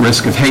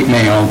risk of hate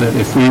mail, that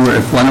if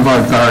one of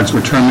our guards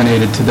were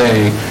terminated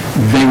today,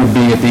 they would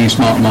be at the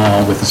Eastmont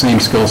Mall with the same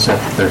skill set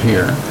that they're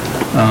here.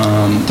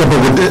 But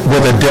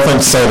with a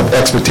different set of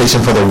expectation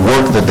for the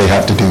work that they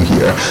have to do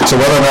here. So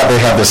whether or not they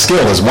have the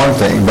skill is one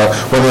thing, but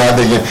whether or not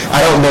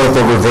I don't know if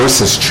the reverse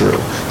is true.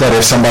 That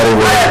if somebody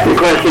were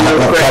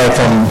hired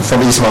from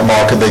Eastmont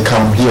Mall, could they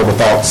come here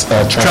without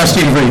training?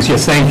 Trustee DeVries,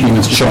 yes, thank you,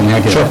 Mr. Finley. I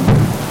get it.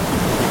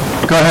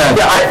 Go ahead.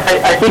 Yeah,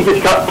 I think this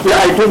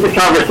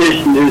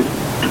conversation is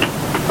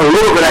a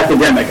little bit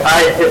academic.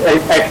 I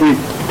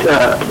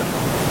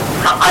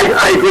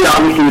agree,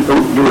 obviously,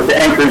 with the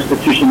anchor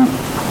institution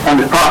and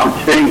the profit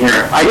staying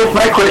here. I guess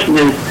my question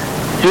is,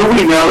 do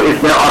we know if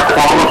there are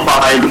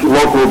qualified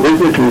local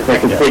businesses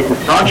that can take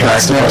this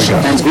contract,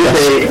 and do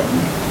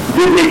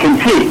they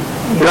compete?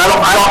 Because I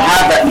don't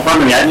have that in front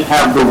of me. I just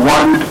have the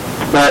one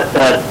that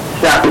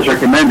staff is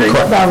recommending.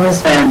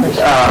 And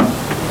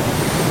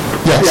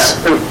yes.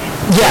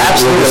 Yeah,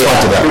 absolutely.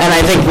 And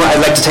I think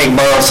I'd like to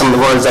borrow some of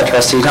the words that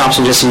Trustee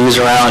Thompson just used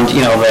around,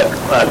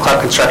 the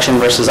Clark Construction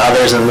versus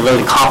others, and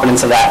the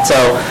competence of that. So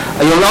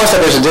you'll notice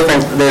that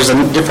there's a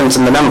difference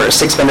in the numbers.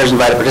 6 vendors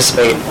invited to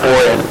participate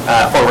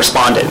or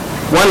responded.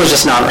 One was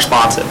just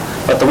non-responsive.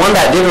 But the one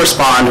that did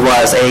respond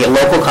was a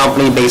local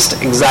company based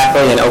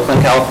exactly in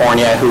Oakland,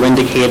 California, who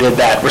indicated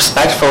that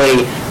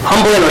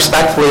humbly and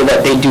respectfully,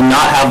 that they do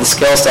not have the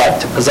skill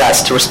set to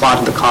possess to respond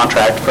to the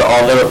contract for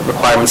all the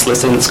requirements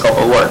listed in the scope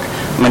of work,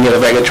 many of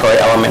the regulatory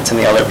elements and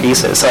the other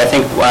pieces. So I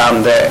think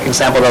the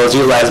example that was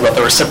utilized about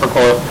the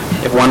reciprocal,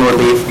 if one were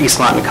to leave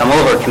East Mountain and come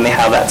over, can they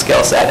have that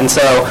skill set? And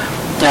so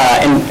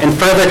in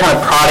further kind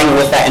of prodding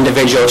with that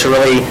individual to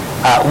really,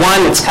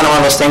 one, it's kind of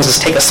one of those things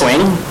is take a swing.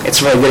 It's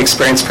a really good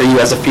experience for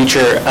you as a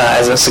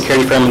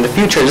security firm in the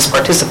future. Just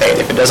participate.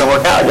 If it doesn't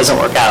work out, it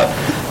doesn't work out.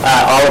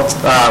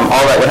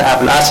 All that would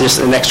happen to us is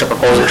just an extra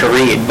proposal to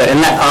read. But in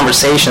that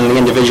conversation, the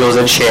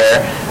individuals did share,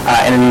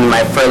 and in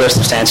my further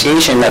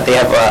substantiation, that they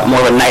have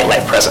more of a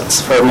nightlife presence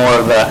for more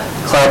of the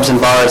clubs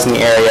and bars in the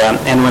area.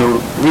 And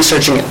when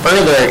researching it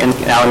further in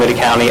Alameda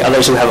County,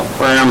 others who have a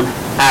firm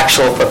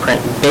actual footprint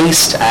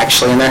based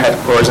actually in their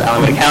headquarters in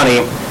Alameda County,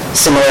 it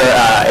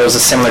was a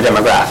similar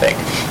demographic.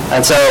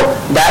 And so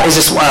that is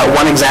just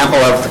one example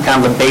of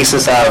kind of the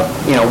basis of,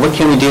 what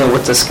can we do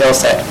with the skill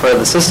set for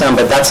the system,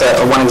 but that's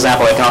one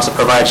example I can also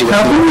provide you with.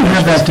 How can we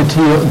have that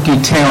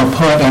detail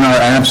put in our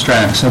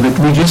abstract so that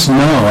we just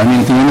know? I mean,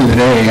 at the end of the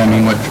day,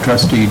 what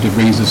Trustee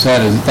DeVries has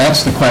said is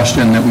that's the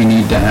question that we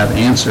need to have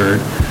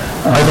answered.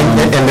 I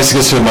think, and this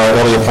gets to my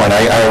earlier point,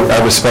 I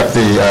respect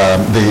the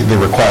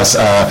request.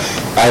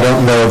 I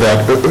don't know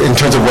that, in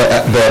terms of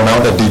the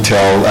amount of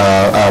detail,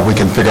 we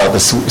can figure out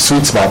the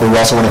sweet spot, but we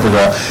also want to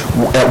figure out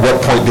at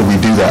what point do we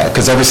do that?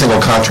 Because every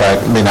single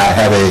contract may not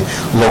have a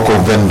local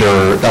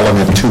vendor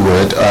element to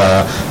it,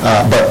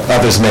 but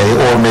others may,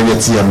 or maybe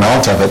it's the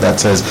amount of it that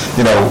says,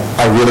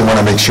 I really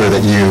want to make sure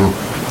that you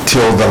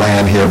till the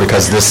land here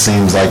because this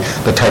seems like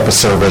the type of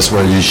service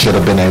where you should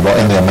have been able,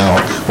 in the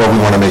amount, where we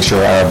want to make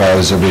sure our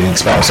values are being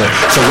espoused.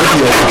 So we'll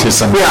be open to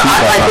some feedback.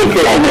 I think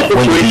that in a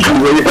situation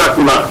where you're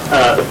talking about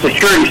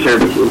security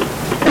services,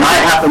 and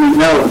I happen to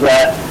know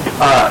that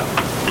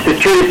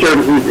security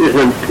services is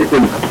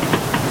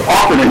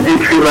often an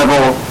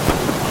entry-level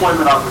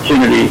employment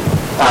opportunity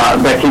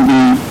that can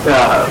be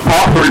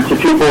offered to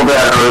people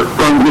that are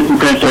from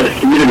disenfranchised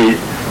communities.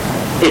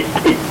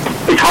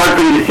 It's hard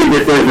for me to see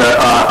that there's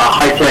a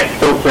high-tech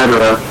skill set or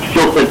a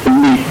skill set to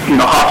meet,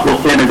 hospital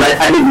standards.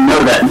 I didn't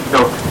know that. And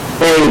so,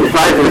 A, the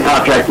size of the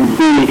contract, and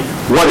B,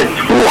 what it's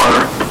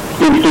for,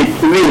 indicates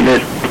to me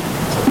that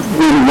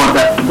we would want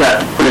that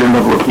put in a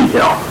level of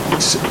detail.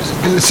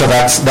 So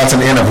that's an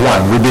N of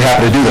one. We'd be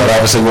happy to do that.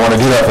 Obviously, we want to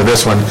do that for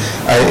this one.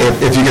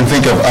 If you can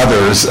think of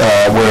others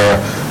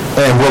where,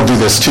 and we'll do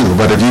this too,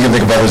 but if you can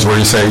think of others where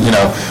you say,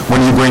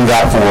 when you bring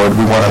that forward,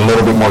 we want a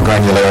little bit more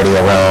granularity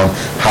around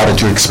how did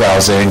you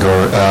espouse the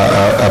Anchor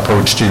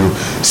approach to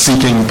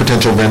seeking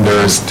potential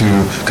vendors, to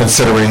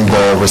considering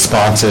the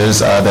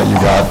responses that you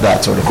got,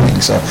 that sort of thing.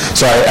 So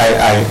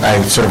I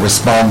sort of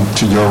respond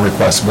to your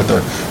request with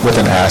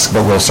an ask,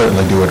 but we'll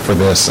certainly do it for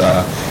this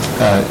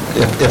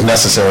if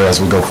necessary as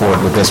we go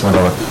forward with this one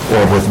or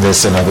with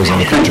this and others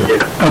in the future.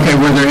 Okay,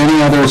 were there any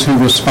others who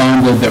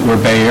responded that were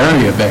Bay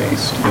Area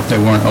based, if they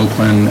weren't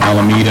Oakland,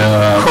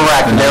 Alameda?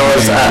 Correct. There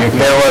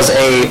was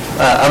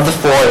of the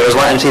four, there was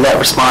one entity that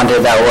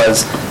responded that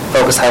was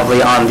focused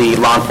heavily on the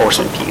law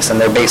enforcement piece, and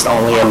they're based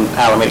only in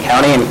Alameda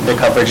County, and their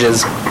coverage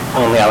is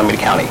only Alameda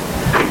County.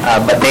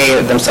 But they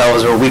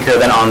themselves were weaker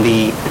than on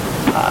the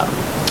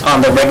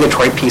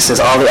regulatory pieces,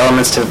 all the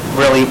elements to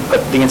really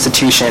put the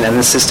institution and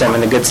the system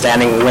in a good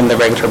standing when the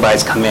regulatory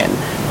bodies come in.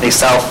 They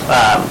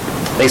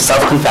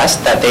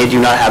self-confessed that they do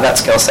not have that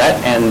skill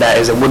set, and that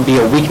it would be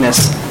a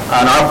weakness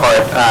on our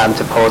part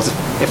to pose,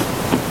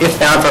 if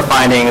found for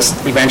findings,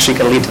 eventually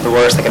could lead to the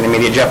worst, like an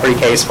immediate jeopardy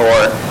case for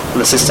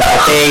the system.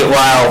 If they,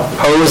 while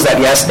posed that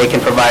yes, they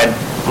can provide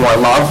more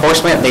law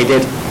enforcement, they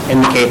did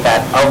indicate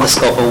that of the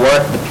scope of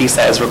work, the piece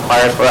that is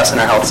required for us in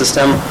our health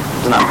system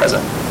was not present.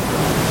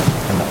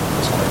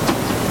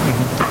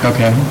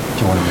 Okay.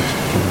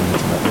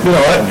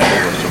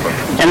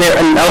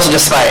 And also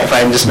just if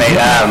I just made,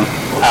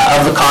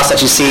 of the cost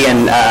that you see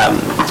in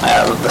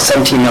the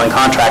 17 million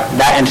contract,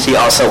 that entity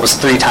also was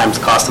 3 times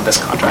the cost of this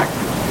contract.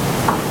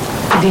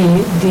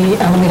 The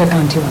Alameda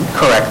County one?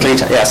 Correct.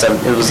 Yes,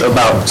 it was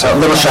about a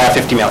little shy of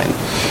 50 million.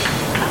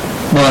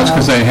 Well, that's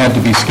because they had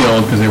to be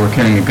skilled because they were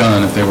carrying a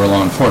gun if they were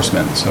law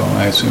enforcement. So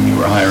I assume you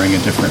were hiring a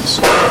different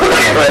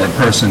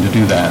person to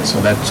do that. So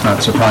that's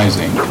not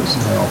surprising.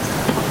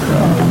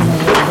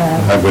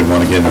 I wouldn't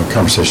want to get into a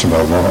conversation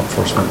about law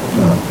enforcement.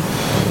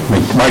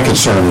 My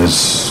concern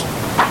is,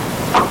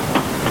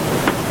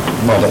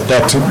 well,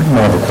 that's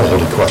more of a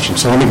quality question.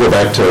 So let me go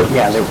back to,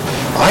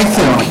 I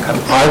think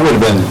I would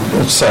have been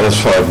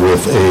satisfied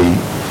with a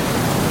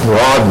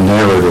broad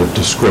narrative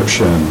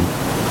description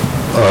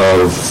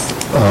of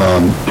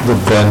the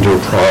vendor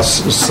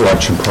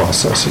selection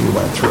process that you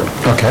went through.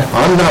 Okay.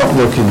 I'm not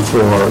looking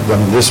for,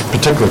 this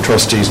particular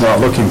trustee is not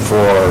looking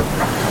for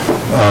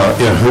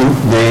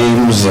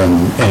names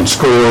and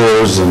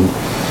scores, and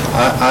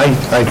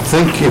I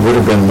think it would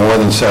have been more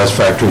than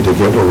satisfactory to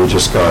get what we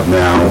just got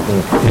now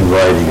in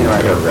writing in a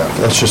paragraph.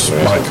 That's just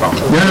my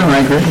comment. Yeah, I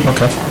agree.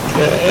 Okay.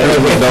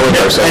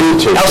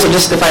 And also,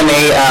 just if I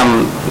may,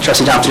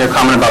 Trustee Thompson, your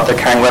comment about the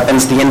carrying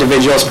weapons, the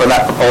individuals for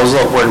that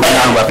proposal were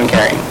non-weapon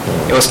carrying.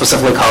 It was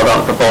specifically called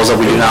out in the proposal,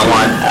 we do not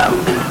want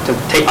to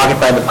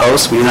occupy the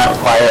post, we do not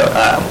require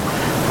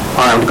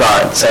armed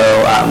guard, so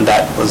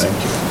that was,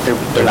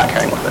 they're not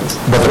carrying weapons.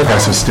 But the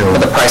price was still...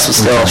 But the price was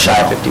still shy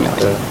of $50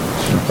 million.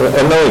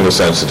 And knowing the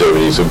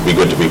sensitivities, it would be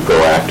good to be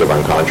proactive on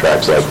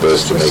contracts like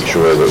this to make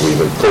sure that we've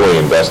fully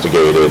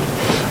investigated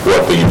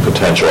what the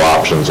potential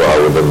options are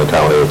within the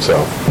county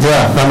itself.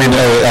 Yeah, I mean,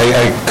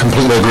 I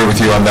completely agree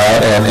with you on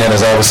that, and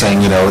as I was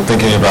saying,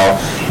 thinking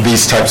about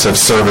these types of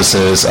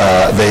services,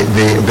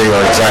 they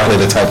are exactly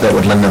the type that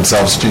would lend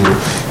themselves to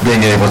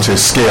being able to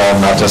scale,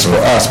 not just for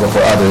us, but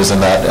for others,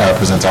 and that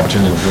presents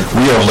opportunity.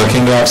 We are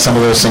looking at some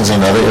of those things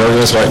in other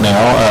areas right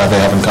now. They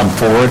haven't come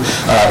forward,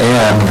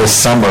 and this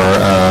summer,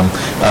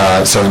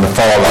 so in the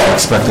fall, I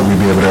expect that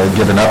we'll be able to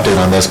give an update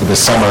on this, but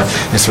this summer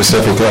in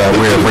specific,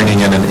 we are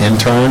bringing in an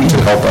intern to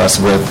help us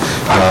with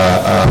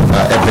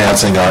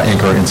advancing our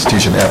anchor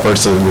institution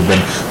efforts. So we've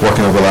been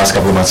working over the last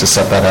couple of months to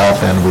set that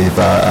up, and we've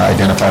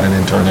identified an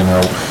intern, and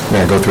we're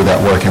going to go through that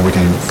work, and we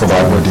can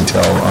provide more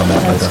detail on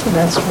that later.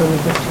 That's really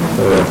good.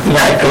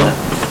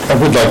 I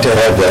would like to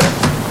add that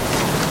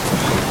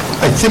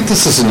I think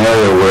this is an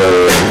area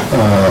where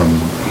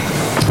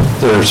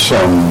there's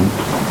some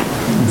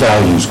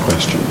values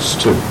questions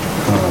too.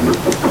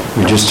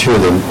 We just hear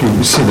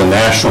you see the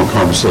national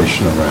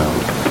conversation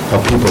around how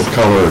people of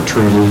color are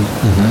treated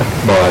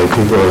by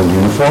people in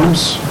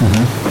uniforms,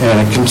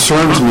 and it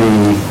concerns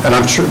me, and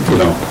I'm sure,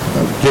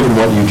 given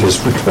what you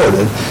just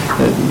reported,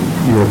 that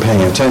you were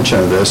paying attention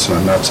to this, and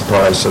I'm not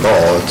surprised at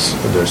all.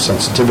 There's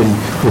sensitivity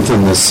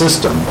within this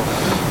system.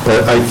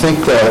 But I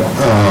think that,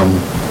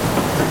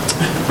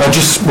 I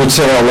just would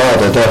say out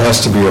loud that has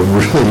to be a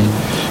really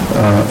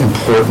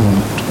important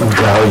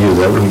value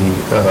that we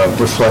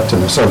reflect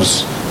in this. I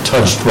was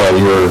touched by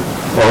your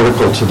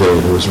article today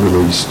that was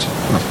released,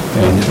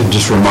 and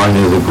just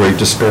reminded of the great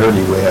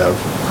disparity we have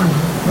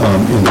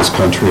in this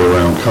country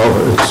around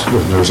color.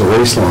 There's a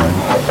race line.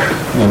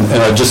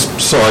 And I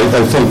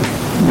think,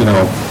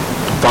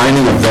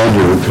 finding a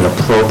vendor who can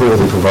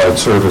appropriately provide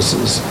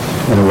services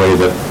in a way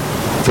that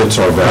fits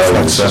our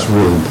values is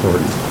really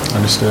important.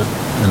 Understood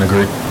and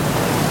agreed.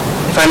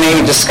 If I may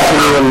just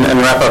continue and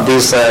wrap up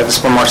these,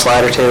 just one more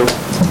slide or two.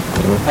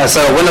 So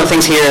one of the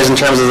things here is in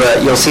terms of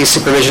you'll see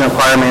supervision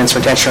requirements,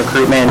 retention,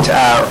 recruitment,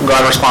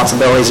 guard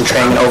responsibilities, and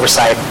training and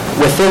oversight.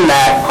 Within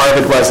that, part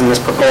of it was in this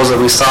proposal,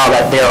 we saw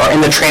that there are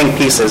in the training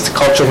pieces,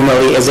 cultural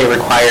humility is a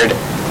required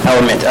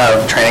element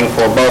of training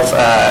for both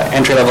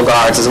entry-level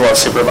guards as well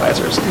as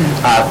supervisors.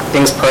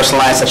 Things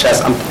personalized such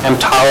as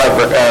EMTALA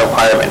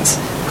requirements,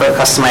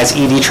 customized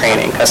ED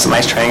training,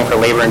 customized training for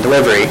labor and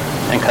delivery,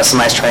 and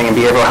customized training in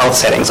behavioral health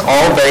settings,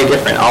 all very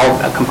different, all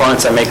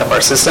components that make up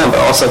our system, but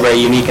also very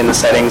unique in the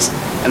settings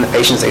and the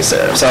patients they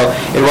serve. So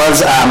it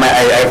was,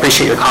 I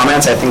appreciate your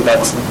comments. I think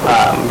that's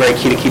very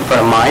key to keep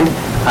front of mind,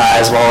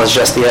 as well as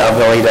just the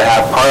ability to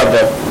have part of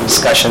the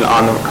discussion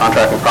on the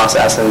contracting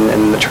process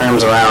and the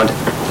terms around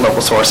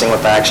local sourcing,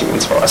 what that actually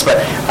means for us.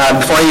 But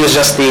before you was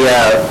just the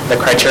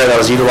criteria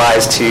that was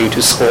utilized to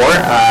score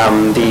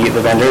the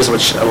vendors,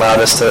 which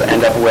allowed us to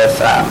end up with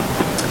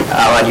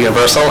Allied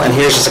Universal. And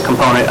here's just a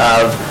component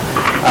of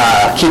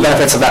key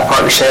benefits of that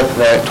partnership: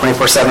 the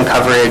 24/7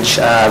 coverage,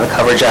 the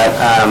coverage at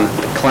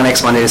the clinics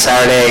Monday to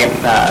Saturday,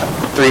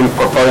 3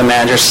 portfolio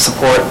managers to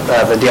support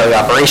the daily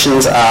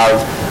operations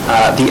of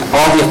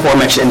all the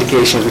aforementioned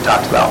indications we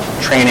talked about: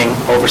 training,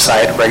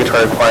 oversight,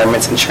 regulatory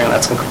requirements, ensuring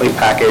that's a complete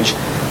package.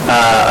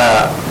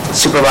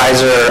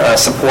 Supervisor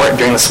support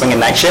during the swing and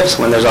night shifts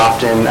when there's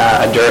often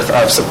a dearth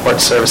of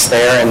support service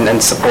there and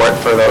support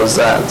for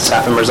those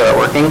staff members that are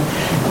working.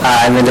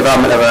 And then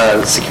development of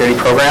a security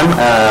program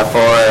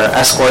for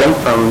escorting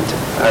from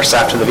our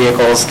staff to the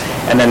vehicles.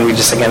 And then we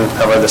just again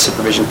cover the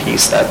supervision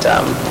piece that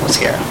was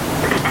here.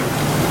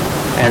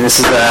 And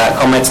this is the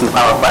culminates in the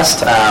final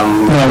request.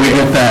 No, we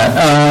get that.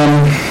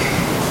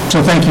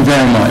 So thank you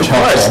very much. Of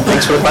course.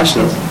 Thanks for the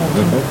questions.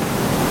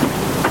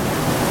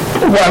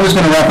 Well, I was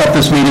going to wrap up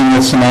this meeting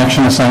with some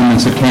action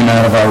assignments that came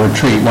out of our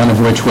retreat, one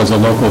of which was a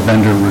local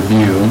vendor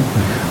review,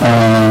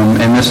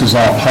 and this is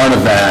all part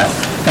of that.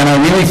 And I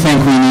really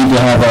think we need to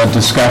have a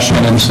discussion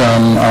and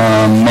some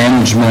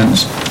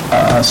management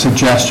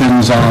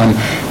suggestions on,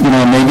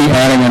 maybe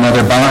adding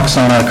another box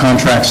on our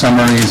contract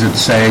summaries that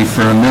say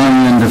for $1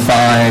 million to $5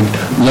 million,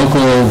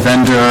 local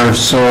vendor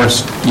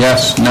sourced,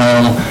 yes,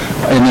 no,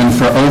 and then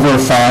for over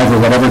 $5 or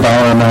whatever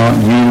dollar amount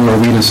you or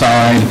we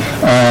decide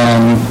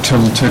to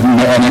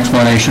an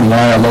explanation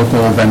why a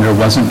local vendor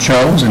wasn't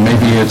chosen.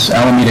 Maybe it's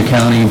Alameda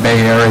County, Bay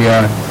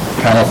Area,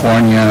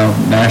 California,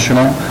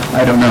 national,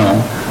 I don't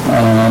know.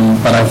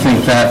 But I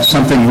think that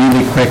something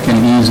really quick and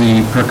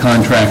easy per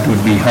contract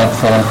would be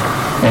helpful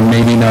and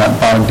maybe not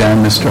bog down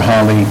Mr.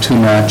 Hawley too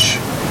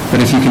much. But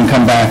if you can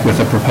come back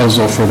with a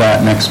proposal for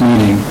that next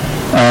meeting,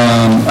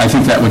 I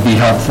think that would be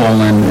helpful,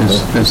 and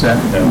is that,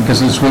 because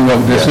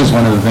this is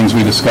one of the things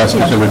we discussed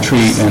at the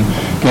retreat, and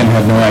again,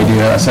 had no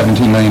idea a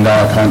 $17 million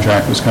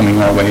contract was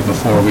coming our way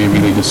before we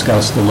really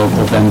discussed the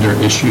local vendor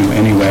issue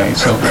anyway.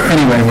 So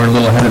anyway, we're a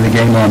little ahead of the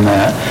game on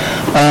that.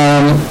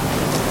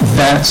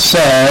 That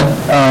said,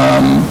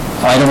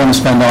 I don't want to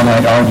spend all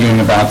night arguing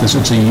about this.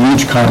 It's a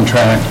huge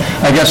contract.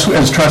 I guess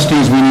as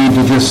trustees, we need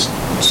to just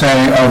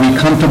say, are we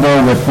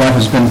comfortable with what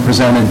has been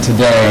presented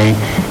today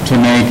to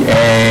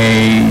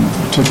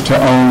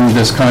own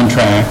this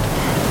contract?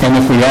 And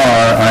if we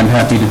are, I'm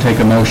happy to take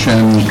a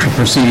motion to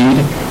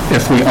proceed.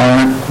 If we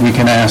aren't, we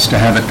can ask to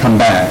have it come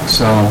back.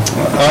 So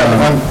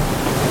I'm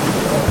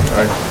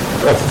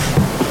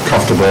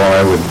comfortable,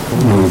 I would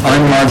move.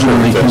 I'm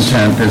marginally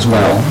content as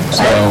well,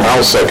 so. I'll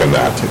second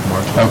that.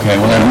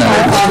 Okay, well,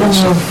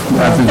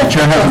 the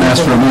chair hasn't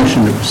asked for a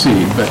motion to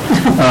proceed, but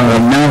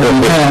now that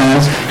he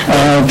has,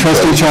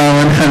 trustee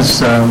Challen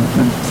has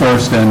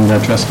first, and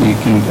trustee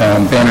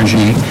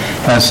Banerjee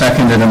has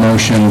seconded a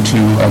motion to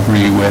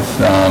agree with.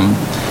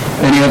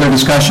 Any other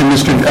discussion?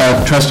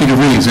 Trustee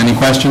DeVries, any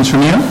questions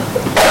from you?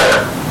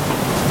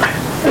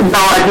 No,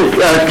 I just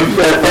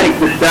thank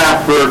the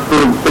staff for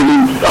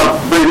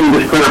bringing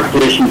this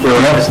clarification to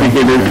us. I think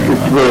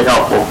it's really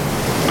helpful.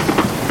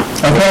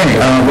 Okay,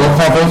 roll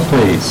call vote,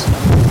 please.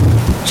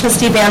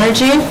 Trustee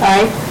Banerjee?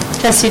 Aye.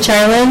 Trustee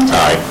Charland?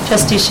 Aye.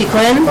 Trustee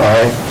Chiquin?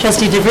 Aye.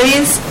 Trustee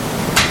DeVries?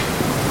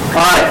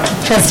 Aye.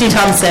 Trustee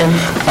Thompson?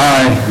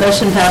 Aye.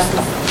 Motion passes.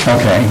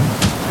 Okay.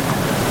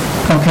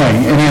 Okay,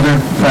 any other,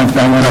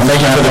 I want to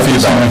thank you for the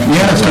feedback.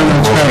 Yes,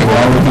 that's great, we're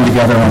all working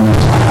together on this.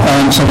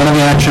 So one of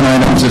the action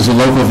items is a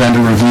local vendor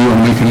review,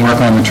 and we can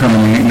work on the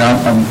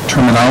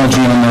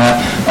terminology on that.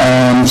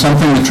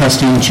 Something that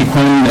trustee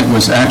Chiquin that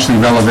was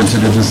actually relevant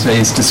to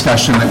today's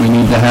discussion that we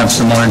need to have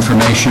some more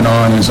information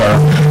on is our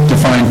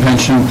defined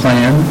pension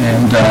plan,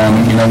 and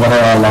what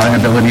are our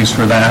liabilities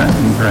for that,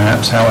 and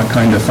perhaps how it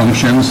kind of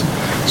functions.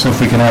 So if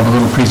we can have a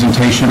little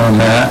presentation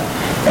on that.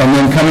 And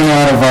then coming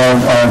out of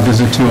our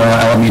visit to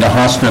Alameda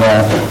Hospital,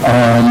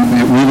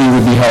 it really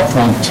would be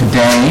helpful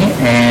today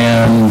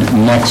and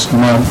next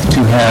month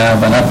to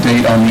have an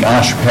update on the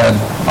OSHPD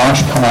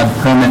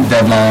permit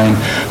deadline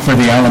for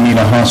the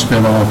Alameda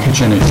Hospital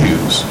kitchen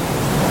issues.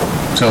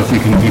 So if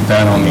we can keep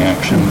that on the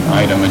action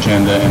item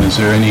agenda, and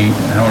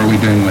how are we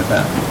doing with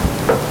that?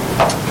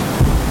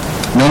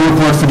 No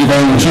report for today.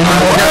 I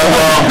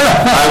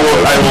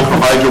will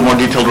provide you a more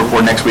detailed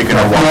report next week in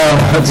our walk.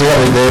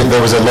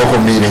 There was a local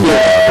meeting.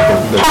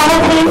 Any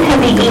other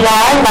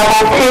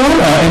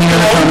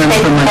comments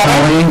from my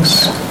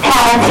colleagues?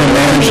 From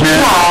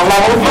management?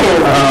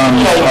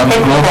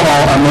 Roll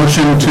call, a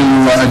motion to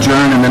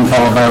adjourn and then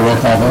followed by a roll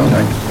call vote.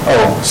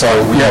 Oh,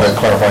 sorry, we had a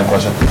clarifying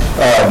question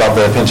about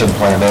the pension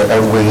plan.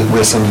 We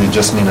assume you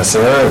just mean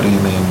Acera, or do you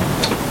mean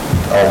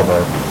all of our?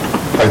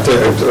 I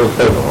think it's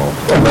level.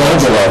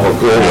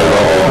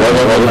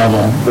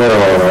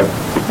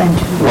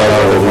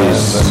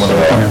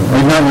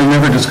 We've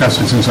never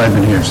discussed it since I've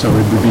been here, so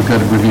it would be good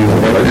to review.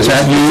 Is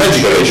that you?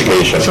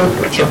 Education. Sure,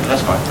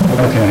 that's fine.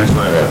 Okay.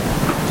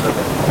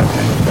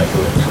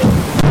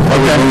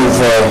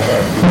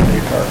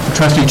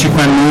 Trustee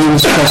Chiquin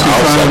moves, trustee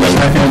Cronin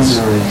seconds.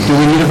 Do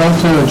we need a vote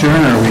to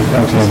adjourn, or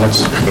okay,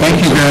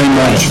 thank you very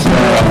much for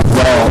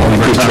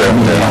over time.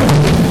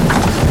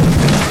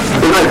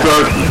 Good night,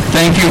 folks.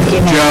 Thank you,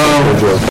 Joe.